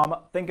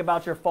 Think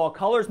about your fall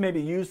colors.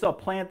 Maybe use a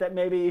plant that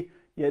maybe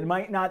you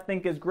might not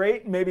think is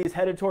great. Maybe it's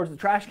headed towards the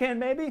trash can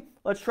maybe.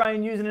 Let's try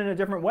and use it in a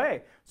different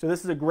way. So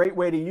this is a great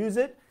way to use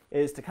it,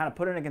 is to kind of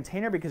put it in a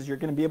container because you're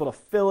going to be able to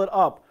fill it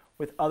up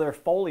with other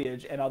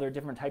foliage and other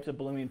different types of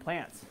blooming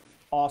plants.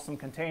 Awesome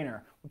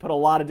container. We put a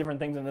lot of different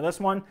things into this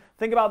one.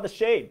 Think about the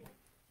shade.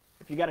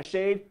 If you got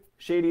a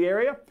shady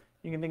area,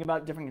 you can think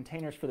about different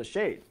containers for the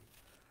shade.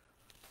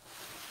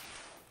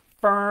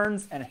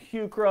 Ferns and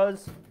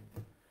heucheras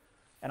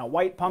and a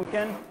white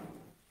pumpkin,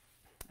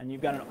 and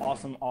you've got an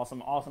awesome,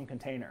 awesome, awesome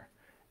container.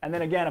 And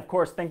then again, of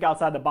course, think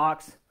outside the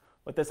box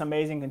with this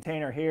amazing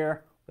container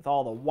here with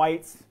all the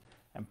whites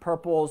and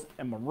purples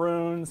and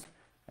maroons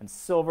and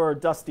silver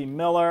Dusty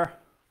Miller.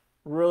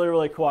 Really,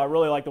 really cool. I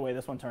really like the way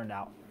this one turned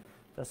out.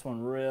 This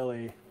one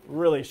really,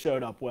 really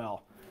showed up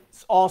well.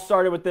 It's all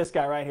started with this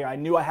guy right here. I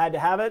knew I had to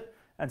have it,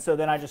 and so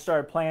then I just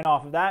started playing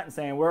off of that and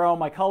saying, where are all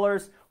my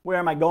colors? Where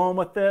am I going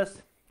with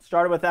this?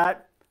 Started with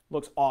that.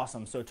 Looks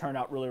awesome. So it turned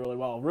out really, really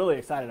well. Really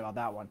excited about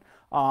that one.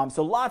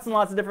 So lots and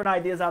lots of different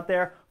ideas out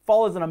there.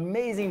 Fall is an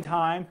amazing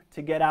time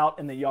to get out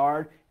in the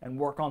yard and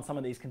work on some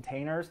of these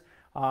containers.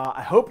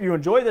 I hope you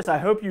enjoy this. I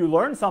hope you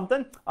learned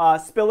something.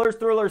 Spillers,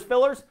 thrillers,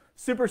 fillers,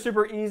 super,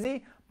 super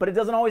easy, but it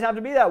doesn't always have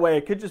to be that way.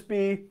 It could just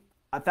be,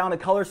 I found a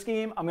color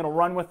scheme, I'm going to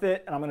run with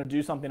it, and I'm going to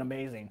do something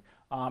amazing.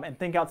 And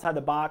think outside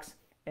the box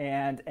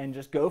and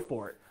just go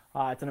for it.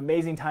 It's an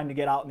amazing time to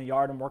get out in the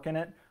yard and work in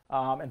it,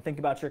 and think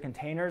about your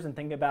containers and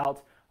think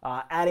about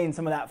adding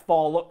some of that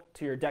fall look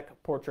to your deck,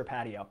 porch, or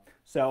patio.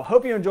 So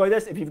hope you enjoy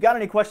this. If you've got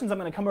any questions, I'm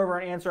going to come over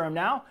and answer them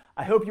now.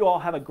 I hope you all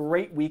have a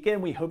great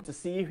weekend. We hope to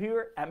see you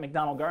here at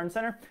McDonald Garden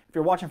Center. If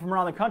you're watching from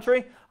around the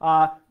country,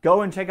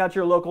 go and check out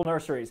your local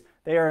nurseries.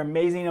 They are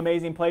amazing,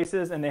 amazing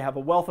places, and they have a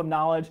wealth of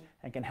knowledge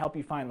and can help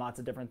you find lots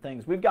of different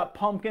things. We've got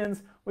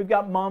pumpkins, we've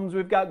got mums,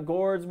 we've got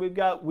gourds, we've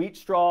got wheat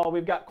straw,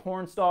 we've got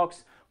corn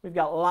stalks, we've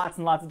got lots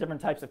and lots of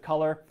different types of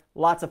color.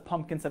 Lots of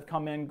pumpkins have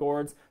come in,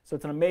 gourds, so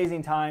it's an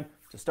amazing time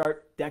to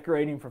start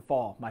decorating for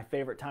fall, my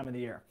favorite time of the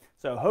year.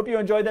 So hope you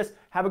enjoyed this.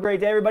 Have a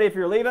great day, everybody. If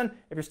you're leaving,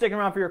 if you're sticking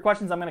around for your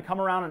questions, I'm going to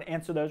come around and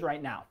answer those right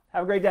now.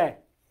 Have a great day.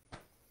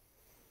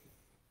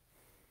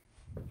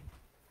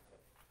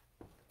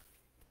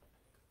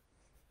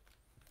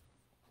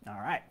 All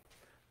right,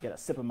 get a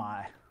sip of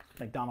my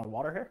McDonald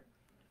water here.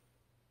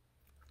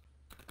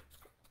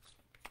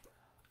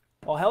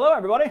 Well, hello,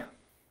 everybody.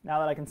 Now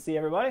that I can see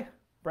everybody,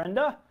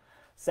 Brenda,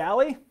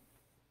 Sally,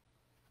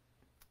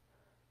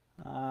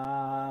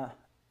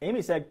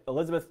 Amy said,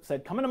 Elizabeth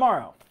said, coming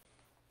tomorrow.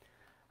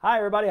 Hi,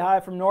 everybody. Hi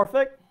from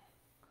Norfolk.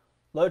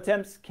 Low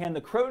temps can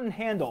the Croton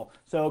handle?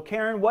 So,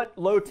 Karen, what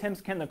low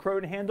temps can the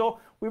Croton handle?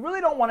 We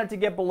really don't want it to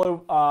get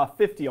below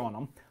 50 on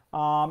them.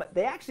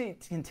 They actually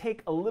can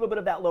take a little bit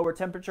of that lower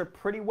temperature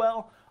pretty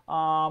well.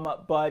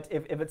 But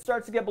if it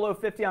starts to get below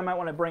 50, I might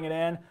want to bring it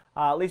in,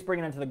 at least bring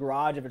it into the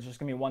garage if it's just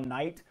going to be one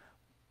night.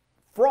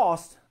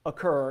 Frost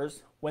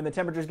occurs when the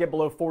temperatures get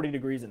below 40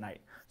 degrees at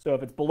night. So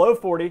if it's below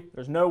 40,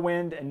 there's no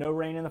wind and no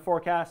rain in the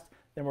forecast,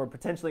 then we're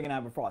potentially going to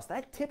have a frost.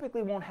 That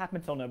typically won't happen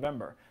until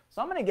November.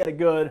 So I'm going to get a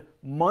good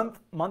month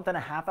and a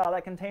half out of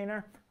that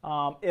container,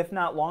 if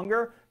not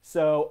longer.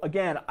 So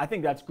again, I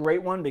think that's a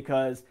great one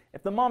because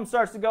if the mum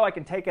starts to go, I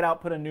can take it out,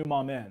 put a new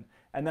mum in,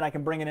 and then I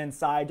can bring it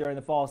inside during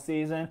the fall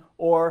season,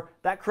 or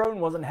that Croton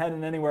wasn't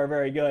heading anywhere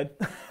very good.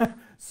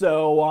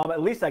 So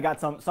at least I got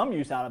some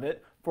use out of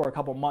it for a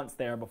couple months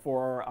there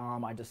before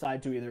I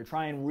decide to either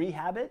try and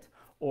rehab it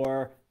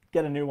or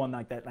get a new one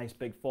like that nice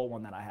big full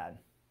one that I had.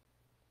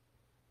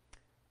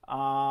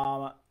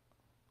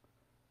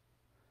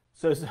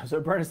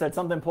 So Brenda said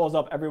something pulls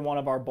up every one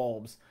of our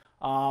bulbs.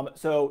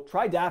 So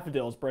try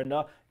daffodils,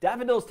 Brenda.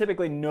 Daffodils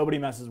typically nobody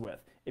messes with.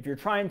 If you're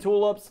trying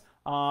tulips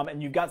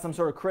and you've got some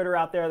sort of critter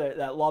out there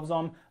that loves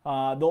them,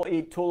 they'll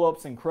eat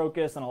tulips and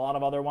crocus and a lot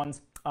of other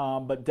ones.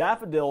 But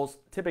daffodils,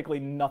 typically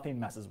nothing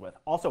messes with.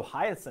 Also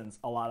hyacinths,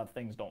 a lot of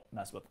things don't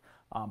mess with.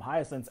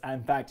 Hyacinths,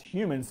 in fact,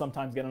 humans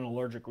sometimes get an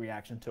allergic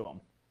reaction to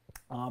them.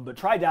 But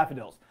try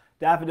daffodils.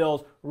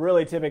 Daffodils,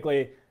 really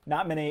typically,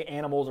 not many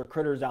animals or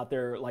critters out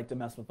there like to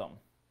mess with them.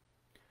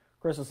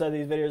 Crystal said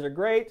these videos are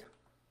great.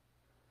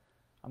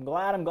 I'm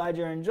glad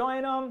you're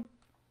enjoying them.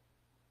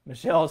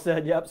 Michelle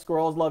said, yep,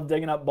 squirrels love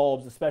digging up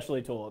bulbs,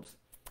 especially tulips.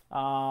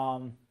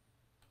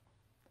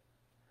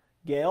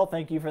 Gail,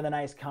 thank you for the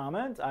nice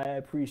comment. I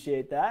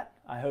appreciate that.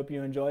 I hope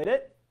you enjoyed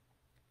it.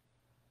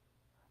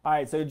 All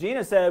right, so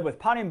Gina said, with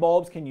potting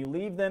bulbs, can you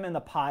leave them in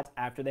the pot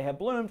after they have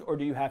bloomed, or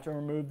do you have to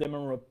remove them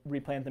and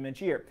replant them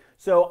each year?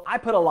 So I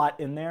put a lot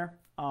in there.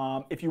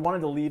 If you wanted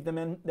to leave them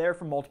in there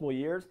for multiple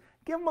years,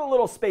 give them a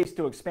little space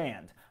to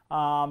expand,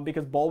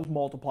 because bulbs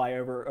multiply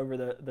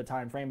over the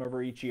time frame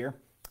over each year.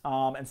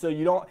 And so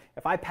you don't,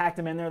 if I packed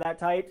them in there that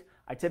tight,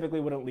 I typically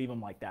wouldn't leave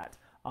them like that.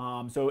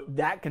 So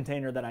that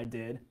container that I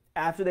did,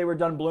 after they were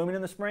done blooming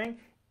in the spring,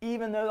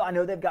 even though I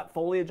know they've got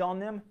foliage on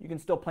them, you can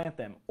still plant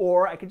them.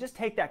 Or I could just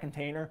take that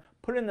container,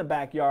 put it in the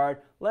backyard,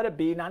 let it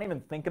be, not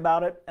even think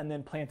about it, and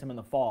then plant them in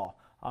the fall,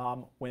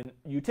 when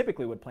you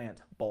typically would plant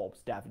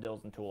bulbs,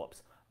 daffodils, and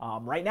tulips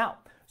right now.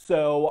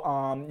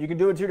 So you can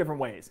do it two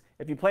different ways.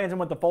 If you plant them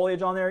with the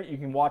foliage on there, you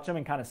can watch them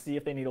and kind of see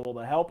if they need a little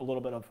bit of help, a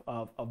little bit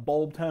of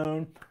bulb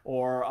tone,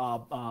 or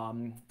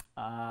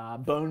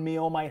bone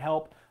meal might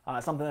help,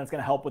 something that's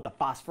going to help with the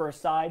phosphorus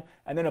side.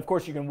 And then, of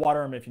course, you can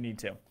water them if you need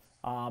to.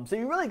 So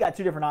you really got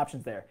two different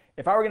options there.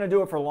 If I were going to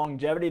do it for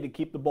longevity, to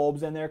keep the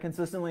bulbs in there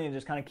consistently and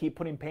just kind of keep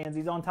putting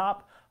pansies on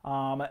top,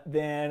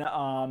 then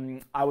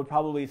I would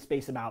probably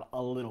space them out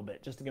a little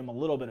bit, just to give them a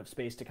little bit of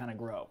space to kind of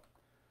grow.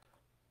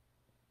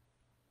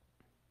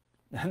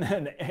 And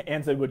then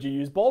Ann said, would you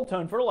use bulb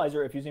tone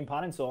fertilizer if using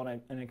potting soil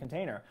in a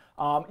container?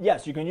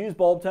 Yes, you can use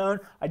bulb tone.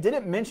 I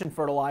didn't mention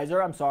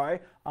fertilizer, I'm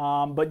sorry.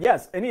 But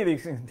yes, any of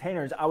these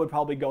containers, I would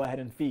probably go ahead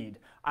and feed.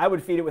 I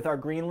would feed it with our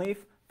green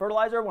leaf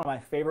fertilizer, one of my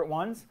favorite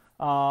ones.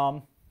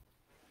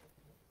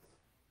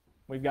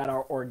 We've got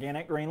our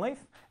organic green leaf,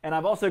 and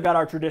I've also got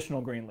our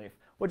traditional green leaf,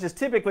 which is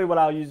typically what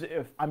I'll use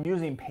if I'm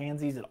using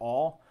pansies at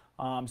all.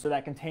 So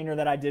that container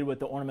that I did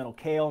with the ornamental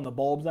kale and the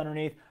bulbs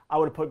underneath, I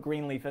would have put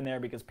green leaf in there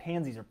because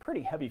pansies are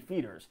pretty heavy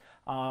feeders.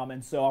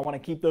 And so I want to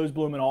keep those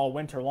blooming all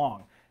winter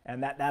long,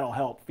 and that'll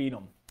help feed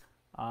them.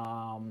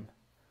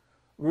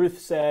 Ruth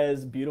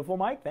says, beautiful,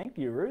 Mike. Thank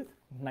you, Ruth.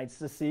 Nice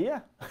to see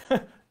you.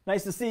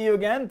 Nice to see you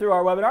again through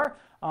our webinar.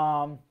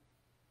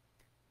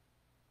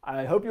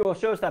 I hope you will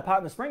show us that pot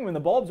in the spring when the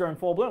bulbs are in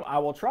full bloom. I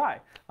will try,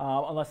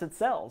 unless it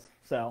sells.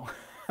 So,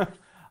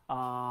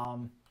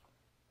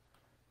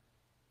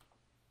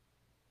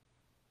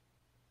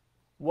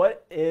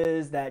 what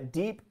is that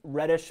deep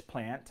reddish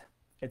plant?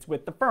 It's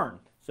with the fern.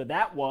 So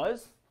that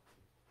was,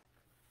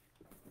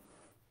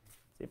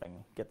 see if I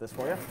can get this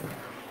for you.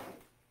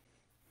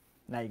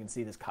 Now you can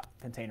see this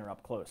container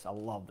up close. I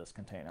love this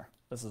container.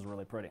 This is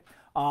really pretty.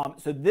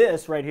 So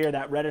this right here,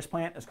 that reddish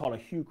plant, is called a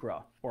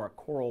heuchera, or a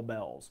coral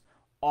bells.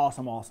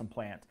 Awesome, awesome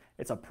plant.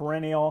 It's a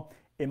perennial.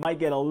 It might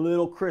get a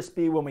little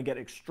crispy when we get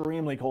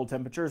extremely cold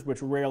temperatures,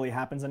 which rarely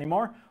happens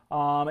anymore.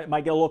 It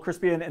might get a little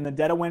crispy in the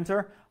dead of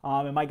winter.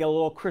 It might get a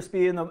little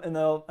crispy in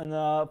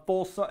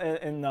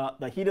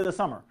the heat of the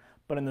summer.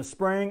 But in the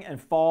spring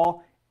and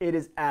fall, it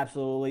is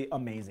absolutely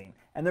amazing.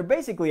 And they're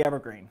basically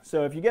evergreen.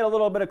 So if you get a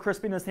little bit of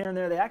crispiness here and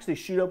there, they actually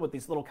shoot up with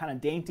these little kind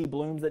of dainty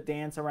blooms that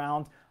dance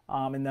around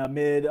in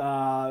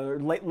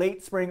the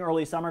late spring,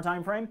 early summer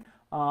time frame.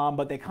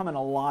 But they come in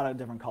a lot of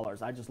different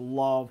colors. I just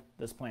love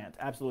this plant,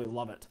 absolutely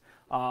love it.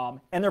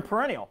 And they're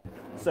perennial.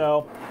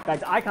 So, in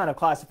fact, I kind of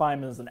classify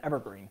them as an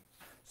evergreen.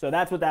 So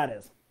that's what that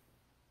is.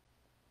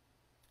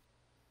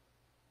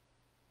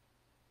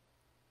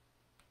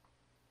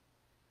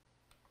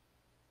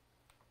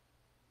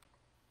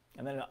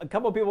 And then a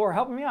couple of people were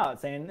helping me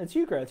out saying, it's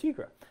heuchera, it's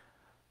heuchera.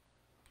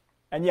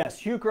 And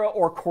yes, heuchera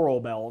or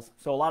coral bells.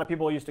 So a lot of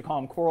people used to call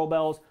them coral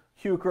bells.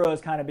 Heuchera has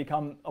kind of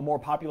become a more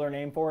popular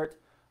name for it.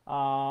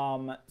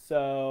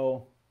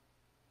 So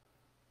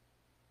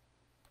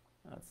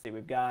let's see,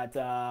 we've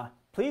got,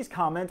 please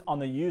comment on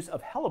the use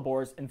of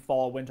hellebores in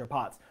fall winter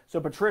pots. So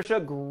Patricia,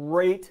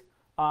 great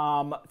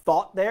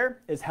thought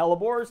there is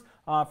hellebores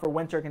for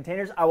winter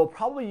containers. I will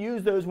probably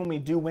use those when we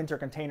do winter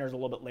containers a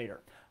little bit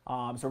later.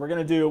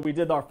 So we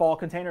did our fall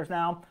containers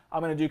now.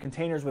 I'm going to do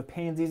containers with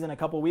pansies in a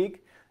couple weeks,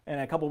 and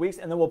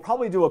then we'll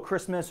probably do a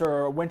Christmas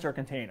or a winter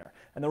container.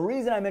 And the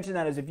reason I mention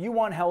that is if you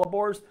want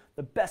hellebores,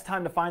 the best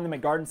time to find them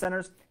at garden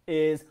centers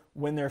is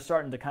when they're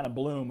starting to kind of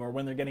bloom or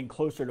when they're getting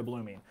closer to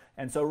blooming.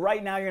 And so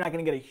right now you're not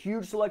going to get a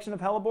huge selection of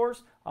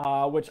hellebores,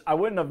 which I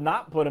wouldn't have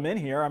not put them in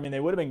here. I mean, they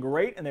would have been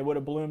great and they would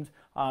have bloomed.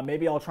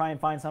 Maybe I'll try and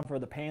find some for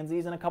the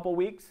pansies in a couple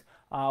weeks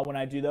when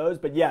I do those.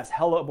 But yes,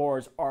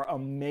 hellebores are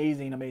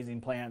amazing,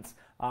 amazing plants.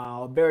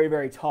 Very,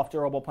 very tough,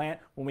 durable plant.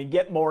 When we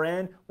get more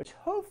in, which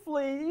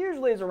hopefully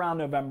usually is around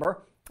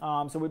November,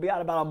 so we've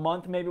got about a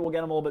month, maybe we'll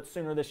get them a little bit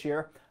sooner this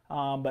year.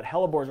 But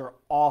hellebores are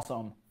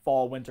awesome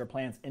fall, winter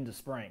plants into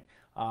spring.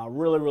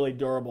 Really, really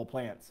durable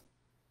plants.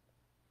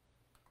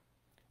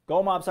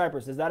 Gold Mob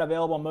Cypress, is that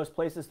available in most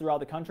places throughout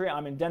the country?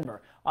 I'm in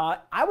Denver.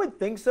 I would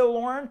think so,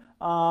 Lauren,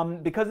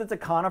 because it's a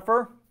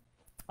conifer.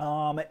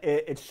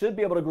 It should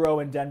be able to grow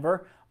in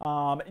Denver.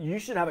 You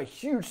should have a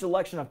huge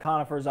selection of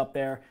conifers up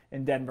there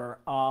in Denver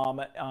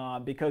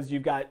because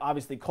you've got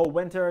obviously cold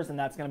winters, and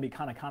that's going to be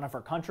kind of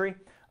conifer country.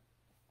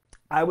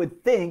 I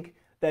would think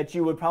that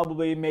you would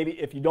probably, maybe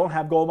if you don't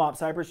have gold mop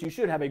cypress, you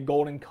should have a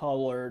golden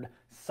colored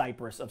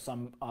cypress of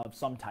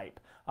some type.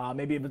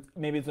 Maybe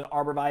it's an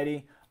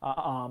arborvitae.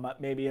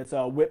 Maybe it's a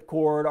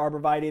whipcord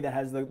arborvitae that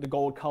has the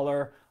gold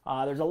color.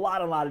 There's a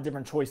lot of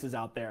different choices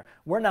out there.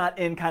 We're not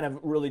in kind of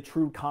really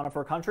true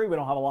conifer country. We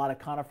don't have a lot of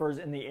conifers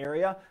in the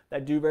area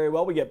that do very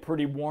well. We get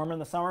pretty warm in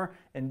the summer.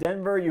 In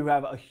Denver, you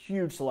have a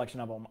huge selection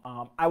of them.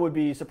 I would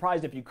be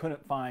surprised if you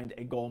couldn't find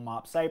a gold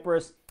mop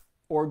cypress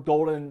or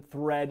golden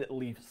thread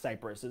leaf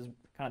cypress is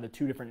kind of the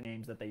two different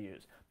names that they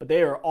use. But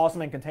they are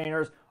awesome in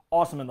containers,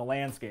 awesome in the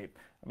landscape.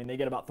 I mean, they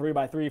get about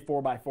 3x3,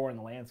 4x4 in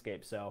the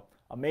landscape. So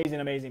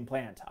amazing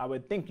plant. I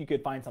would think you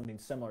could find something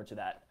similar to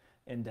that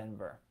in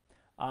Denver.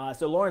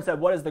 So Lauren said,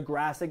 what is the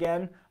grass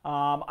again?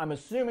 I'm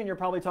assuming you're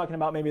probably talking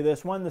about maybe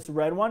this one, this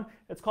red one.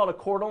 It's called a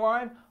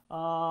cordyline.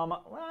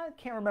 Well, I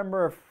can't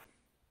remember if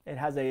it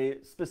has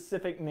a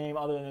specific name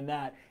other than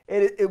that.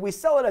 We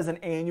sell it as an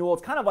annual.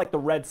 It's kind of like the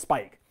red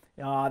spike.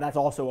 That's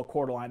also a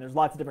cordyline. There's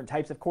lots of different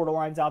types of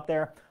cordylines out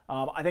there.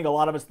 I think a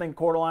lot of us think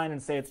cordyline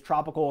and say it's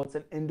tropical, it's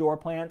an indoor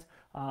plant.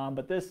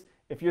 But this,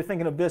 if you're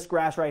thinking of this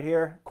grass right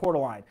here,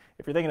 cordyline.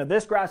 If you're thinking of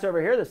this grass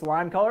over here, this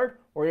lime colored,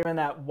 or even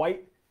that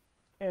white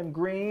and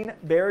green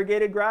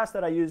variegated grass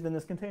that I used in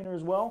this container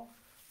as well,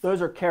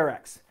 those are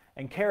carex.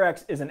 And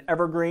carex is an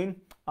evergreen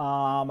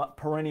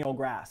perennial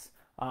grass.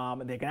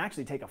 They can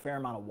actually take a fair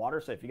amount of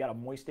water, so if you got a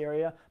moist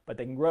area, but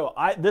they can grow.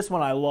 This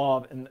one I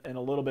love in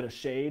a little bit of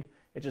shade.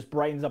 It just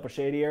brightens up a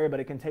shady area, but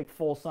it can take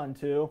full sun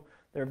too.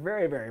 They're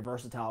very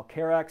versatile.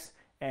 Carex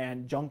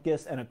and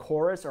juncus and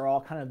acorus are all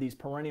kind of these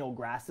perennial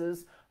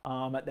grasses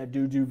that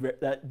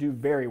do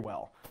very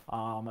well.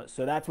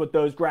 So that's what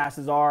those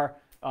grasses are.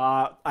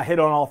 I hit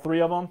on all three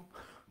of them.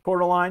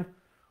 Cordyline,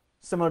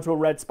 similar to a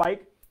red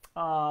spike.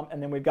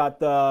 And then we've got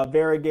the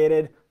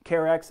variegated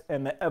carex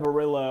and the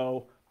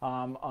Everillo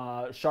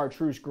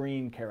chartreuse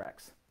green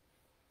carex.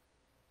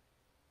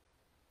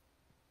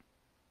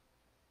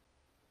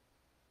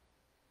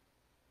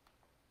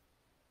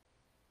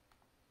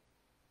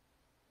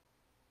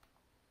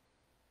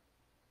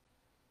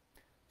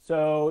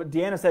 So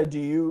Deanna said, do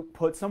you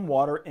put some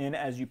water in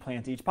as you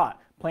plant each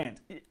pot?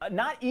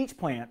 Not each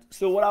plant.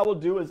 So what I will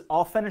do is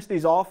I'll finish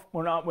these off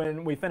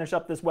when we finish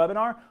up this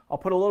webinar. I'll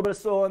put a little bit of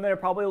soil in there,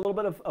 probably a little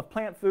bit of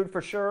plant food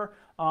for sure,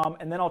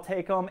 and then I'll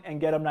take them and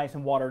get them nice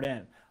and watered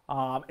in.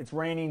 It's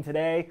raining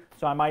today,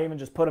 so I might even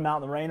just put them out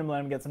in the rain and let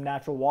them get some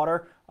natural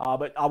water.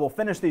 But I will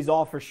finish these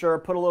off for sure,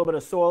 put a little bit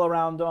of soil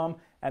around them,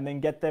 and then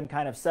get them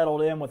kind of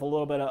settled in with a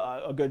little bit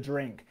of a good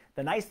drink.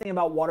 The nice thing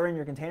about watering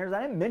your containers,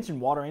 I didn't mention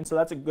watering, so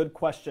that's a good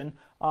question,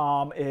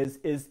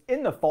 is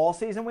in the fall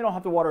season, we don't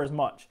have to water as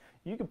much.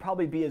 You could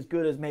probably be as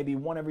good as maybe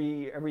one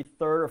every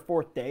third or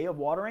fourth day of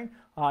watering.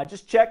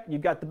 Just check,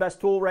 you've got the best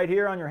tool right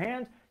here on your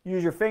hand.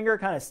 Use your finger,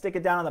 kind of stick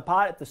it down in the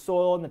pot. If the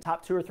soil in the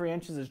top 2 or 3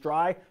 inches is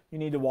dry, you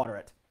need to water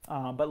it.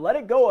 But let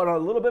it go on a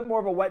little bit more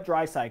of a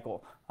wet-dry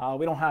cycle.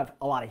 We don't have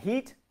a lot of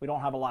heat. We don't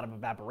have a lot of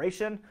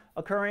evaporation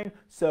occurring.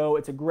 So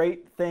it's a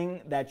great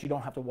thing that you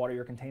don't have to water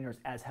your containers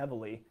as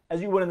heavily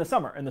as you would in the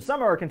summer. In the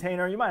summer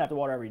container, you might have to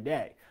water every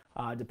day,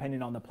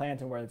 depending on the plant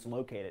and where it's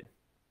located.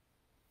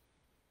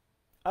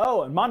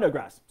 Oh, and mondo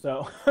grass.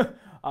 So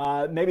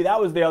maybe that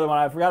was the other one.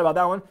 I forgot about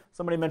that one.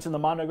 Somebody mentioned the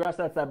mondo grass.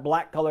 That's that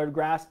black-colored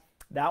grass.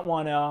 That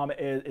one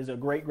is a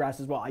great grass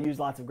as well. I use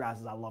lots of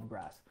grasses. I love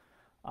grass.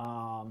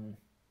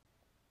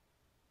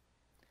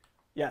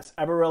 Yes,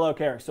 Everillo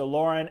carex. So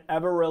Lauren,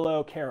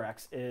 Everillo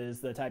carex is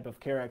the type of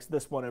carex.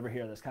 This one over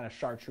here, this kind of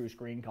chartreuse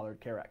green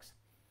colored carex.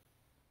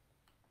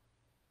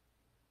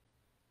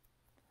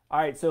 All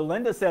right, so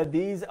Linda said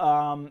these,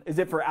 is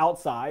it for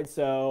outside?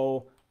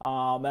 So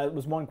that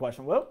was one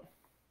question. Whoop,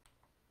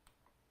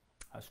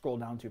 I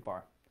scrolled down too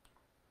far.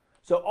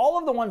 So all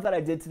of the ones that I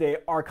did today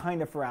are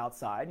kind of for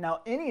outside.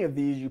 Now, any of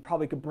these you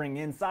probably could bring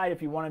inside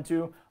if you wanted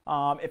to.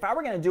 If I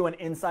were going to do an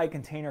inside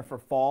container for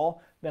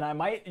fall, then I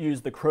might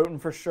use the Croton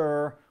for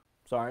sure.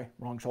 Sorry,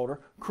 wrong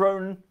shoulder.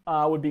 Croton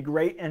would be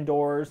great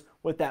indoors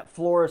with that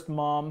florist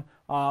mum.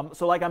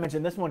 So like I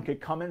mentioned, this one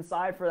could come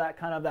inside for that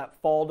kind of that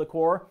fall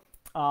decor.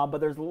 But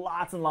there's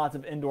lots and lots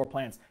of indoor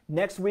plants.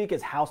 Next week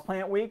is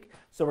houseplant week.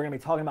 So we're going to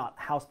be talking about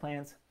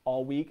houseplants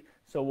all week.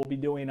 So we'll be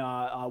doing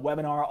a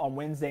webinar on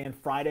Wednesday and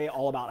Friday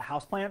all about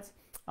houseplants.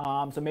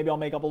 So maybe I'll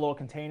make up a little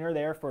container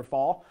there for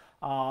fall.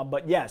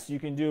 But yes, you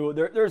can do,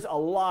 there's a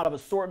lot of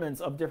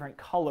assortments of different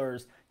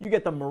colors. You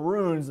get the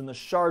maroons and the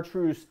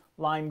chartreuse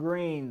lime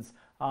greens.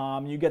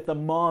 You get the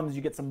mums,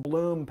 you get some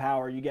bloom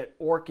power, you get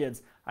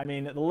orchids. I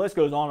mean, the list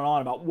goes on and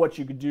on about what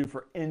you could do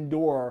for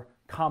indoor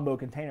combo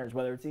containers,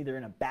 whether it's either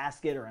in a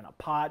basket or in a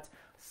pot.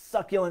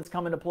 Succulents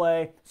come into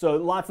play. So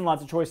lots and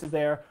lots of choices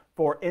there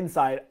for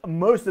inside.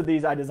 Most of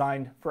these I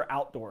designed for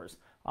outdoors,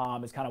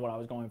 is kind of what I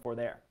was going for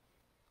there.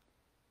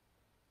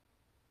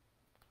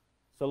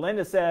 So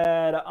Linda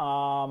said,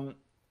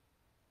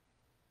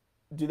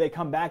 do they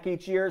come back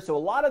each year? So a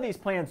lot of these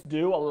plants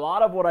do. A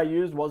lot of what I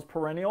used was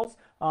perennials.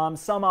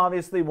 Some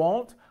obviously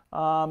won't.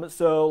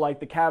 So like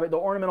the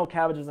ornamental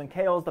cabbages and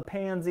kales, the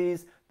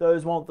pansies,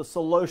 those won't. The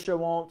celosia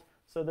won't.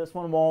 So this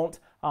one won't.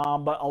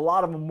 But a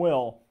lot of them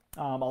will.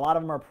 A lot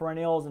of them are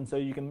perennials, and so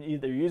you can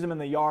either use them in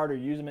the yard or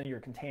use them in your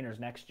containers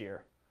next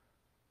year.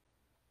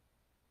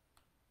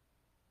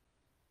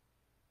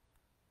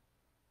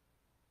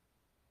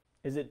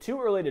 Is it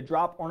too early to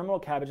drop ornamental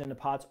cabbage into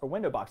pots or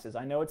window boxes?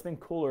 I know it's been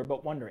cooler,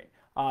 but wondering.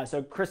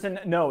 So Kristen,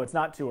 no, it's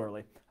not too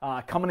early.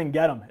 Come in and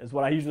get them is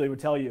what I usually would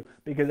tell you,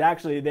 because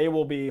actually they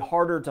will be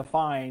harder to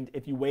find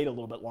if you wait a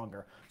little bit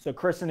longer. So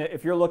Kristen,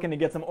 if you're looking to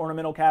get some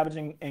ornamental cabbage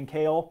and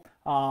kale,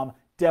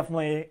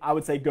 definitely I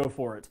would say go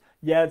for it.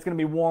 Yeah, it's going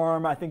to be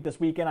warm. I think this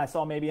weekend I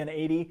saw maybe an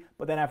 80,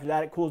 but then after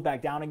that it cools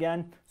back down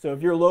again. So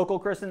if you're local,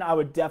 Kristen, I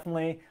would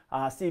definitely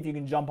see if you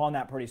can jump on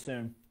that pretty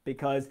soon,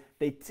 because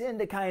they tend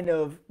to kind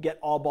of get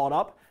all bought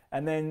up.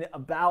 And then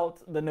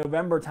about the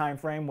November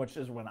timeframe, which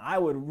is when I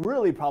would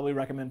really probably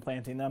recommend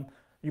planting them,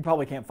 you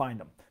probably can't find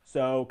them.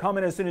 So come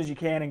in as soon as you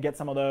can and get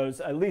some of those.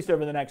 At least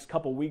over the next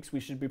couple weeks, we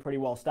should be pretty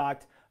well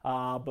stocked.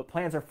 But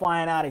plants are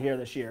flying out of here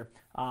this year.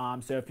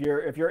 So if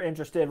you're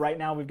interested, right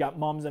now we've got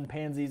mums and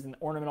pansies and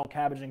ornamental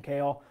cabbage and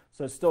kale.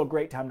 So it's still a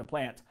great time to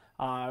plant.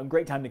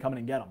 Great time to come in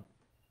and get them.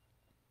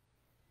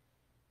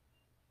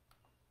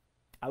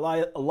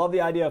 I love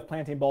the idea of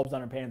planting bulbs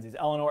under pansies.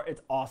 Eleanor,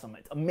 it's awesome.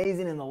 It's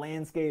amazing in the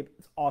landscape.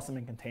 It's awesome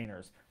in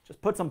containers.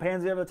 Just put some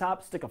pansy over the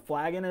top, stick a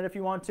flag in it if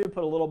you want to,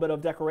 put a little bit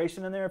of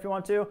decoration in there if you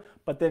want to,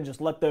 but then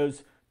just let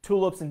those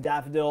tulips and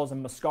daffodils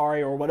and muscari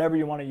or whatever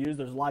you want to use,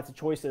 there's lots of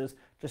choices,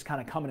 just kind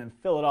of come in and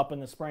fill it up in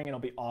the spring. It'll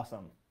be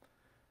awesome.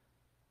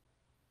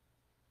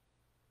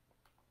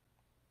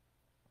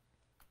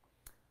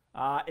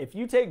 If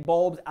you take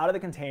bulbs out of the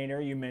container,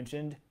 you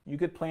mentioned you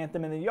could plant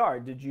them in the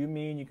yard. Did you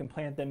mean you can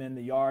plant them in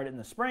the yard in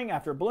the spring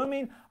after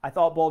blooming? I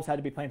thought bulbs had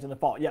to be planted in the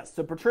fall. Yes,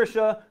 so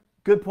Patricia,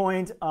 good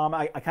point.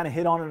 I kind of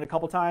hit on it a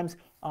couple times.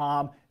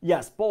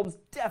 Yes, bulbs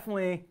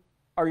definitely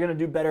are going to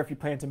do better if you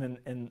plant them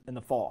in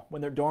the fall.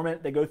 When they're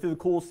dormant, they go through the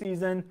cool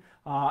season,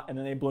 and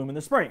then they bloom in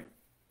the spring.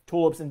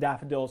 Tulips and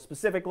daffodils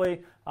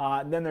specifically.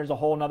 And then there's a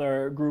whole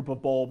other group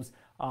of bulbs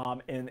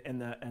in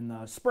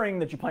the spring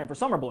that you plant for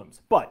summer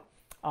blooms. But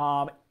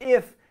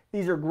if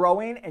these are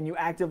growing and you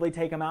actively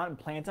take them out and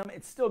plant them,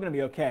 it's still going to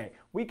be okay.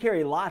 We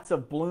carry lots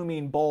of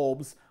blooming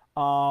bulbs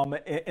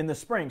in the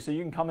spring, so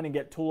you can come in and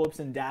get tulips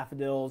and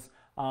daffodils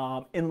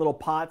in little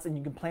pots, and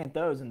you can plant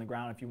those in the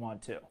ground if you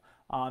want to.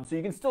 So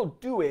you can still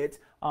do it.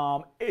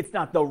 It's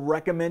not the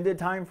recommended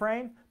time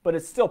frame, but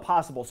it's still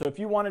possible. So if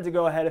you wanted to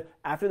go ahead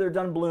after they're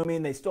done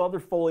blooming, they still have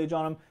their foliage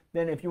on them,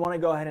 then if you want to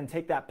go ahead and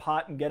take that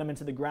pot and get them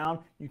into the ground,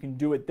 you can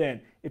do it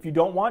then. If you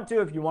don't want to,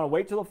 if you want to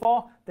wait till the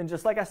fall, then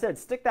just like I said,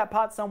 stick that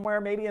pot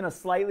somewhere, maybe in a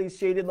slightly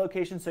shaded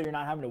location so you're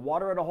not having to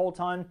water it a whole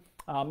ton.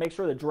 Make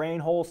sure the drain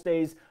hole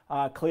stays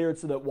cleared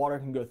so that water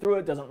can go through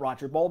it, doesn't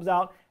rot your bulbs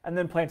out, and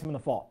then plant them in the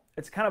fall.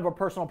 It's kind of a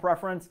personal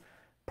preference.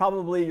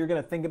 Probably you're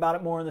going to think about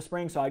it more in the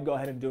spring, so I'd go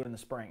ahead and do it in the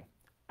spring.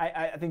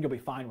 I think you'll be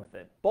fine with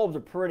it. Bulbs are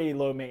pretty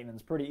low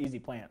maintenance, pretty easy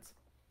plants.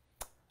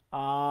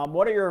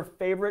 What are your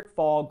favorite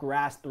fall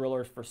grass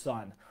thrillers for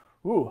sun?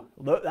 Ooh,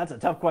 that's a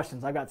tough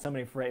question. I've got so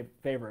many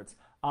favorites.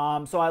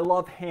 So I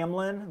love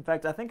Hamlin. In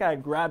fact, I think I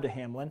grabbed a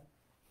Hamlin.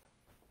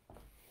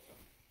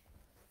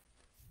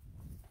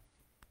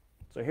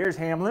 So here's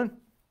Hamlin.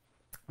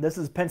 This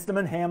is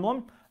Penstemon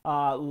Hamlin.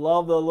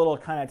 Love the little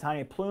kind of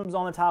tiny plumes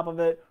on the top of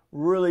it.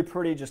 Really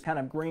pretty, just kind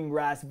of green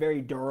grass,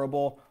 very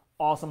durable.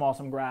 Awesome,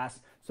 awesome grass.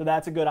 So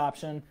that's a good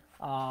option.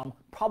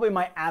 Probably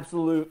my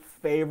absolute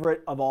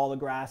favorite of all the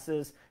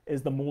grasses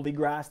is the muley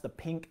grass, the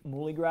pink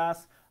muley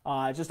grass.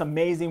 It's just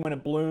amazing when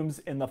it blooms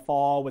in the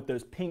fall with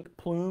those pink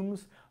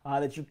plumes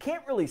that you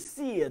can't really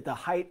see at the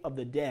height of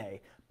the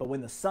day. But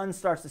when the sun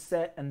starts to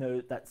set and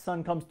that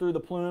sun comes through the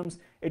plumes,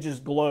 it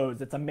just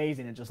glows. It's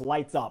amazing. It just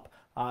lights up.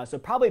 So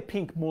probably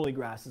pink muley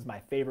grass is my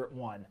favorite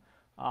one.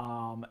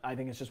 I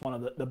think it's just one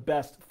of the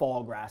best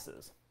fall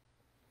grasses.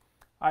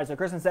 All right, so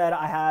Kristen said,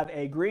 I have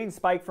a green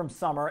spike from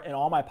summer in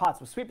all my pots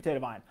with sweet potato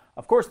vine.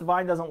 Of course, the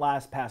vine doesn't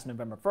last past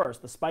November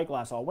 1st. The spike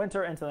lasts all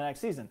winter into the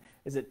next season.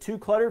 Is it too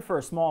cluttered for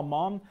a small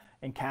mum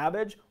and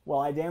cabbage? Will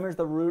I damage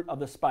the root of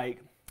the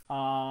spike?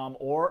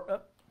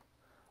 Or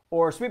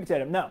sweet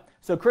potato? No.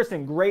 So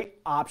Kristen, great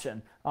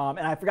option. And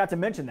I forgot to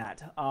mention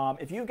that.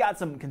 If you've got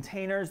some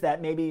containers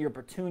that maybe your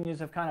petunias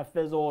have kind of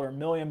fizzled, or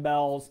million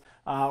bells,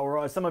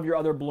 or some of your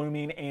other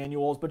blooming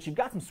annuals, but you've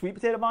got some sweet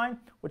potato vine,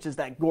 which is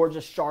that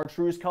gorgeous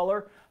chartreuse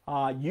color,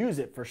 use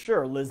it for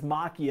sure.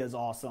 Lismachia is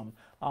awesome.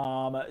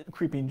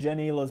 Creeping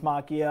Jenny,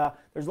 Lismachia.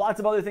 There's lots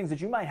of other things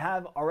that you might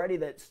have already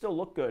that still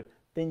look good.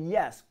 Then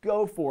yes,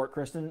 go for it,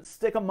 Kristen.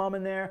 Stick a mum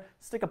in there,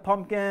 stick a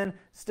pumpkin,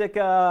 stick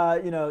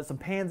some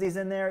pansies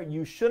in there.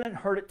 You shouldn't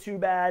hurt it too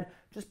bad.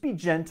 Just be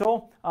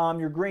gentle.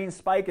 Your green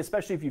spike,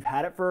 especially if you've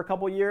had it for a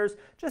couple years,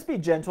 just be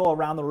gentle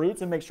around the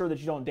roots and make sure that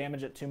you don't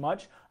damage it too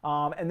much.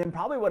 And then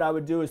probably what I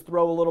would do is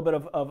throw a little bit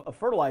of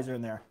fertilizer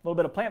in there, a little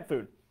bit of plant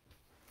food.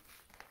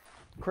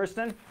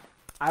 Kristen,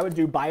 I would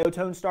do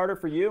Biotone Starter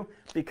for you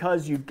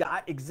because you've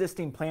got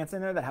existing plants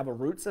in there that have a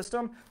root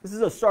system. This is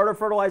a starter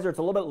fertilizer. It's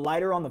a little bit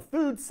lighter on the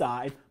food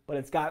side, but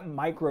it's got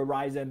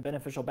mycorrhizal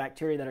beneficial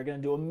bacteria that are going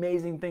to do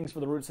amazing things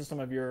for the root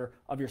system of your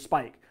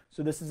spike.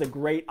 So this is a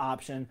great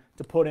option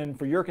to put in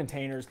for your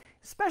containers,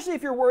 especially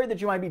if you're worried that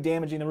you might be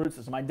damaging the root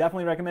system. I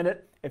definitely recommend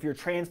it. If you're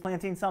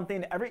transplanting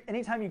something,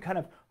 anytime you kind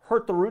of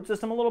hurt the root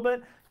system a little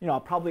bit,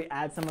 I'll probably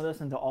add some of this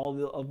into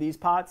all of these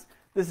pots.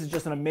 This is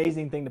just an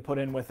amazing thing to put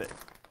in with it.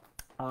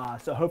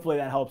 So hopefully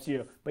that helps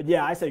you. But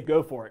yeah, I say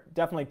go for it.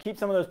 Definitely keep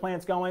some of those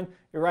plants going.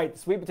 You're right, the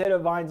sweet potato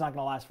vine's not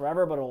going to last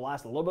forever, but it'll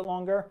last a little bit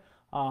longer.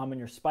 And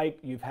your spike,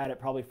 you've had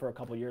it probably for a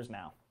couple years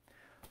now.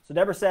 So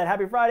Deborah said,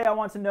 happy Friday. I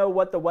want to know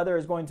what the weather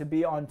is going to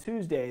be on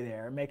Tuesday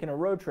there, making a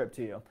road trip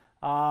to you.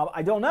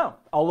 I don't know.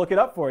 I'll look it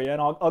up for you,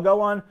 and I'll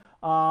go on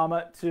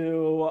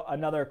to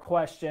another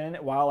question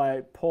while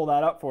I pull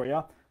that up for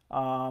you.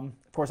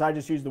 Of course, I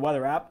just use the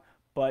weather app,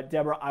 but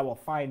Deborah, I will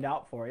find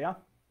out for you.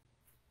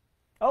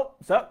 Oh,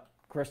 so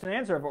Kristen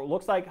answered. It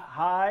looks like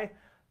high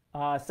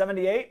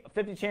 78,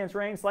 50 chance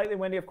rain, slightly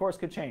windy, of course,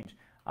 could change.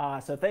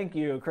 So thank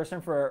you, Kristen,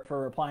 for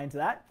replying to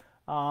that.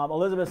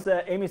 Elizabeth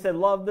said, Amy said,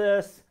 love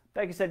this.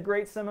 Becky said,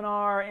 great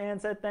seminar. Ann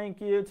said, thank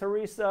you.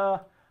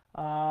 Teresa,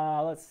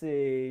 let's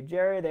see.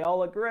 Jerry, they all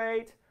look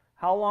great.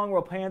 How long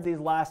will pansies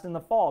last in the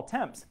fall?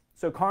 Temps.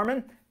 So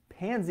Carmen,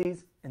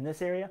 pansies in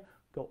this area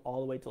go all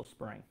the way till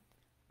spring.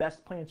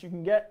 Best plants you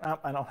can get.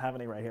 I don't have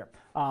any right here.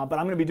 But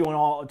I'm going to be doing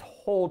a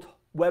whole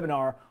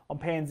webinar on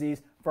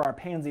pansies for our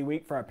pansy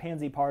week, for our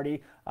pansy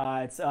party.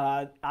 It's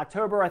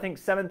October, I think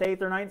 7th,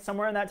 8th, or 9th,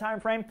 somewhere in that time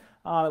frame.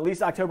 At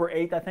least October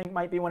 8th, I think,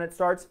 might be when it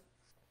starts.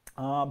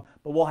 But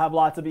we'll have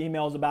lots of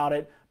emails about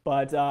it.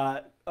 But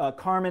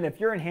Carmen, if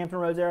you're in Hampton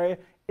Roads area,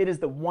 it is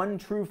the one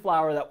true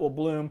flower that will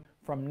bloom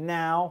from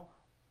now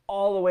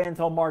all the way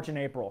until March and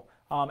April.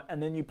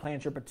 And then you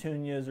plant your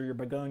petunias or your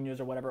begonias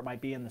or whatever it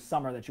might be in the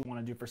summer that you want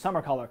to do for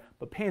summer color.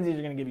 But pansies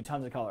are going to give you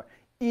tons of color.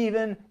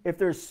 Even if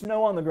there's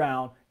snow on the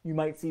ground, you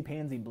might see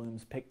pansy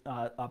blooms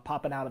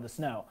popping out of the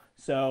snow.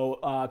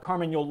 So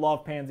Carmen, you'll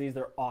love pansies.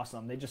 They're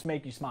awesome. They just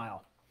make you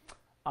smile.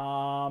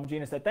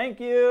 Gina said, thank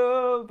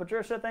you.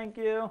 Patricia, thank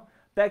you.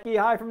 Becky,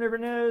 hi from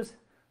Newport News.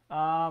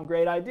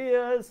 Great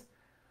ideas.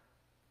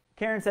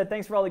 Karen said,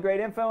 thanks for all the great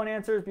info and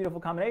answers. Beautiful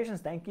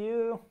combinations. Thank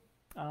you.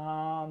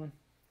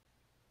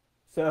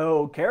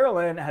 So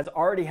Carolyn has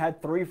already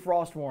had 3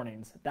 frost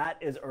warnings. That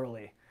is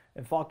early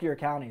in Fauquier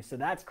County. So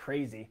that's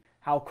crazy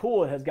how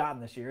cool it has gotten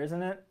this year,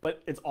 isn't it?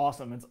 But it's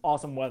awesome. It's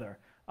awesome weather.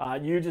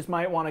 You just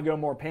might want to go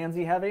more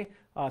pansy heavy,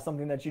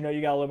 something that you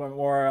got a little bit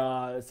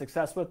more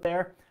success with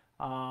there.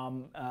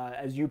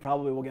 As you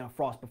probably will get a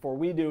frost before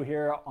we do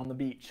here on the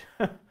beach.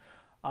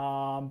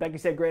 Becky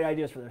said, great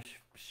ideas for the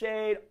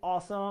shade.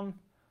 Awesome.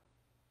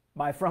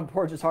 My front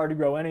porch is hard to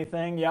grow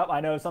anything. Yep, I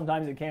know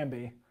sometimes it can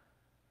be.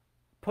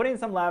 Putting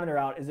some lavender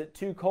out, is it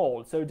too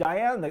cold? So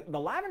Diane, the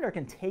lavender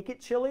can take it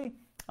chilly.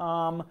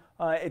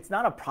 It's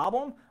not a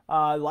problem.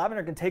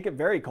 Lavender can take it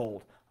very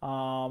cold.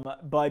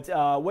 But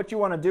what you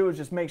want to do is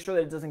just make sure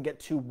that it doesn't get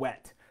too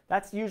wet.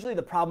 That's usually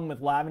the problem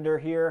with lavender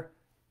here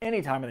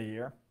any time of the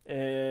year,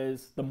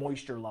 is the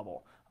moisture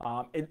level.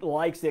 It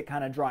likes it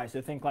kind of dry.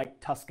 So think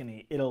like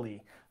Tuscany,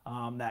 Italy,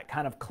 that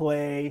kind of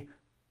clay,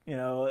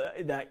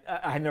 that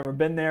I've never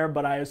been there,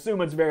 but I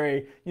assume it's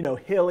very,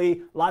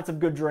 hilly, lots of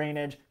good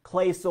drainage,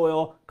 clay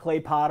soil, clay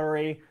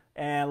pottery,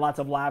 and lots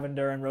of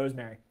lavender and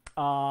rosemary.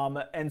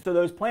 And so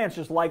those plants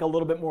just like a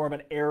little bit more of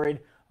an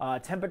arid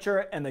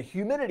temperature, and the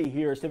humidity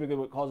here is typically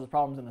what causes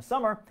problems in the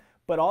summer,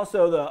 but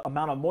also the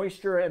amount of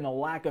moisture and the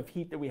lack of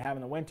heat that we have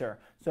in the winter.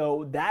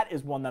 So that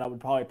is one that I would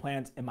probably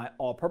plant in my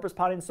all-purpose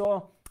potting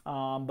soil.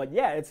 But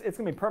yeah, it's going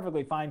to be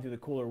perfectly fine through the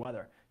cooler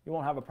weather. You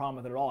won't have a problem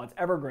with it at all. It's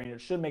evergreen. It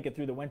should make it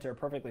through the winter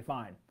perfectly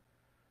fine.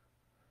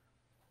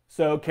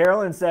 So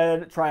Carolyn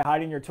said, try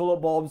hiding your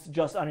tulip bulbs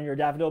just under your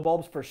daffodil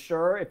bulbs for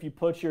sure. If you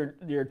put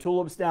your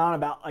tulips down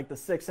about like the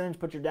 6-inch,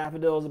 put your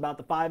daffodils about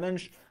the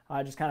 5-inch,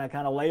 just kind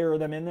of layer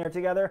them in there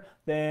together,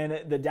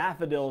 then the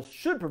daffodils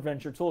should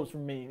prevent your tulips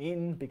from being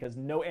eaten, because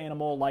no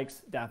animal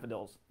likes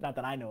daffodils. Not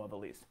that I know of, at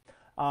least.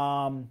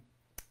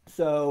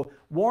 So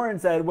Warren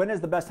said, when is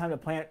the best time to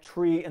plant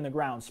tree in the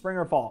ground, spring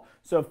or fall?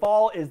 So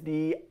fall is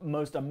the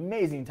most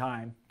amazing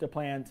time to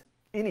plant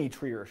any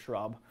tree or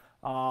shrub,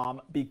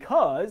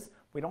 because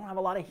we don't have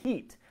a lot of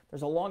heat.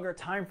 There's a longer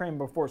time frame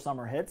before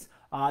summer hits.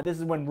 This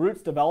is when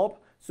roots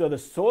develop, so the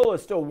soil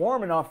is still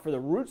warm enough for the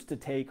roots to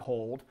take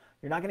hold.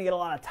 You're not going to get a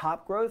lot of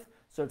top growth,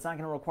 so it's not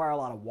going to require a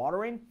lot of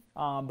watering.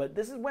 But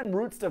this is when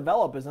roots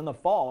develop, is in the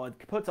fall.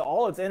 It puts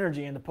all its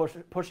energy into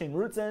pushing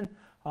roots in.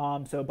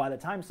 So by the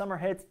time summer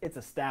hits, it's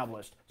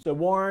established. So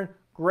Warren,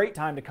 great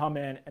time to come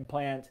in and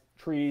plant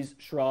trees,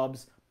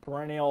 shrubs,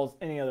 perennials,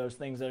 any of those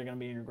things that are going to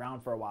be in your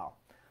ground for a while.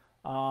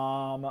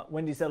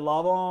 Wendy said,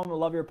 love them,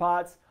 love your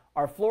pots.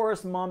 Are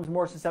florist mums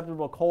more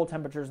susceptible to cold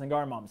temperatures than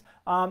garden mums?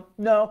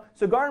 No.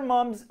 So garden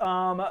mums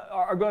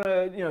are going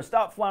to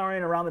stop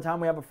flowering around the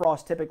time we have a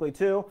frost typically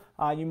too.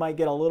 You might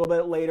get a little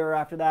bit later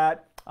after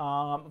that.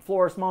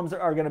 Florist mums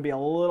are going to be a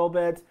little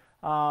bit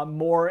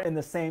more in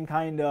the same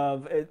kind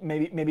of,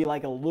 maybe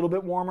like a little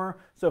bit warmer.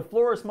 So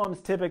florist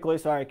mums typically,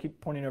 sorry, I keep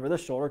pointing over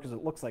this shoulder because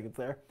it looks like it's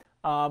there.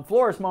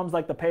 Florist mums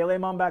like the Pele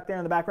mum back there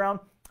in the background.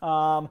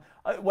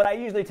 What I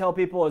usually tell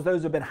people is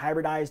those have been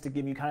hybridized to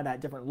give you kind of that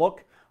different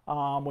look,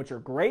 which are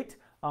great.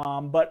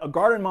 But a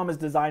garden mum is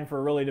designed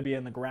for really to be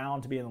in the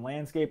ground, to be in the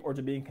landscape, or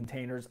to be in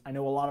containers. I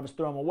know a lot of us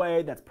throw them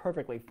away. That's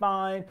perfectly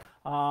fine.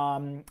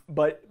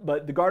 But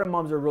the garden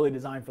mums are really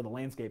designed for the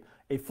landscape.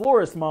 A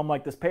florist mum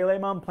like this Pele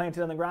mum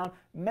planted in the ground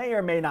may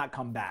or may not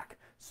come back.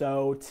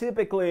 So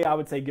typically I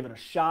would say give it a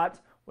shot.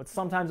 What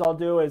sometimes I'll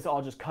do is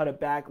I'll just cut it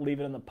back, leave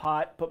it in the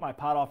pot, put my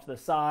pot off to the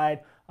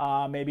side,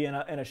 maybe in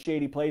a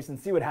shady place, and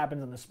see what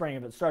happens in the spring.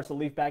 If it starts to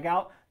leaf back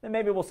out, then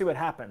maybe we'll see what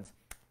happens.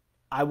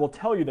 I will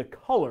tell you the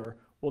color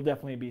will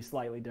definitely be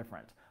slightly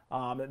different.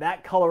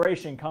 That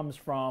coloration comes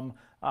from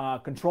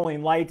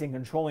controlling light and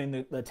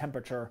controlling the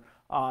temperature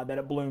that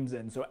it blooms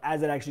in. So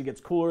as it actually gets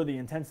cooler, the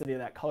intensity of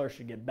that color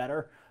should get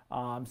better.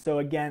 So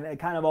again, it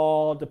kind of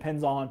all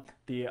depends on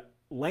the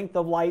length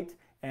of light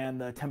and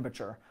the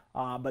temperature.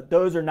 But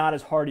those are not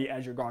as hardy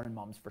as your garden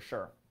mums for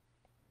sure.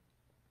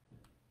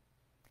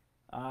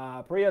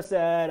 Priya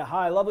said,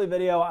 hi, lovely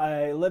video.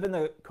 I live in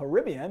the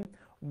Caribbean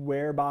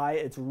whereby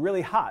it's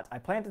really hot. I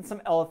planted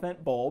some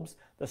elephant bulbs.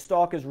 The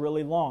stalk is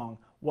really long.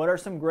 What are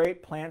some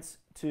great plants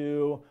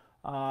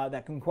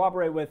that can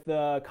cooperate with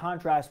the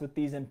contrast with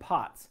these in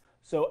pots?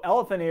 So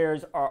elephant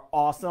ears are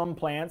awesome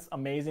plants,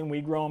 amazing.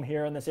 We grow them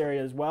here in this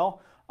area as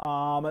well.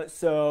 My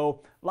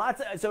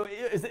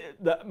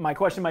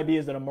question might be,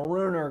 is it a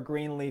maroon or a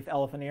green leaf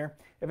elephant ear?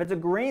 If it's a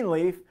green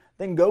leaf,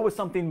 then go with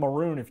something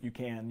maroon if you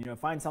can. You know,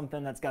 find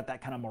something that's got that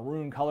kind of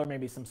maroon color,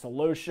 maybe some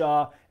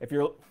celosia.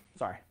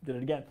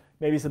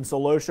 Maybe some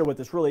celosia with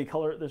this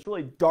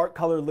really dark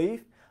colored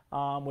leaf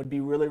would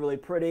be really, really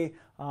pretty.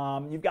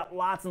 You've got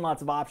lots and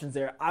lots of options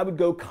there. I would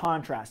go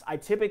contrast. I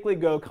typically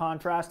go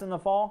contrast in the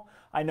fall.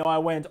 I know I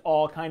went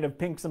all kind of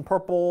pinks and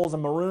purples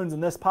and maroons in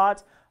this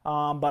pot,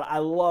 but I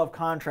love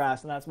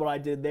contrast, and that's what I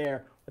did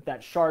there with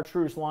that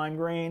chartreuse lime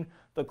green,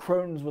 the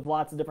crotons with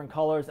lots of different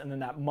colors, and then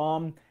that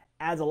mum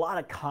adds a lot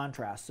of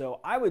contrast. So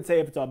I would say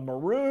if it's a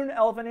maroon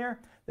elephant ear,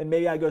 then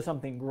maybe I go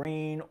something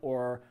green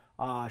or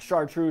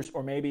chartreuse,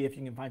 or maybe if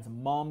you can find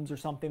some mums or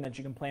something that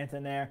you can plant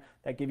in there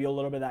that give you a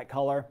little bit of that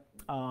color.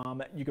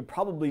 You could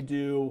probably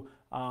do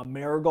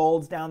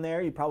marigolds down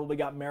there. You probably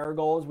got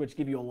marigolds, which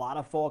give you a lot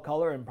of fall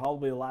color and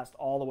probably last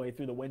all the way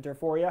through the winter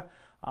for you.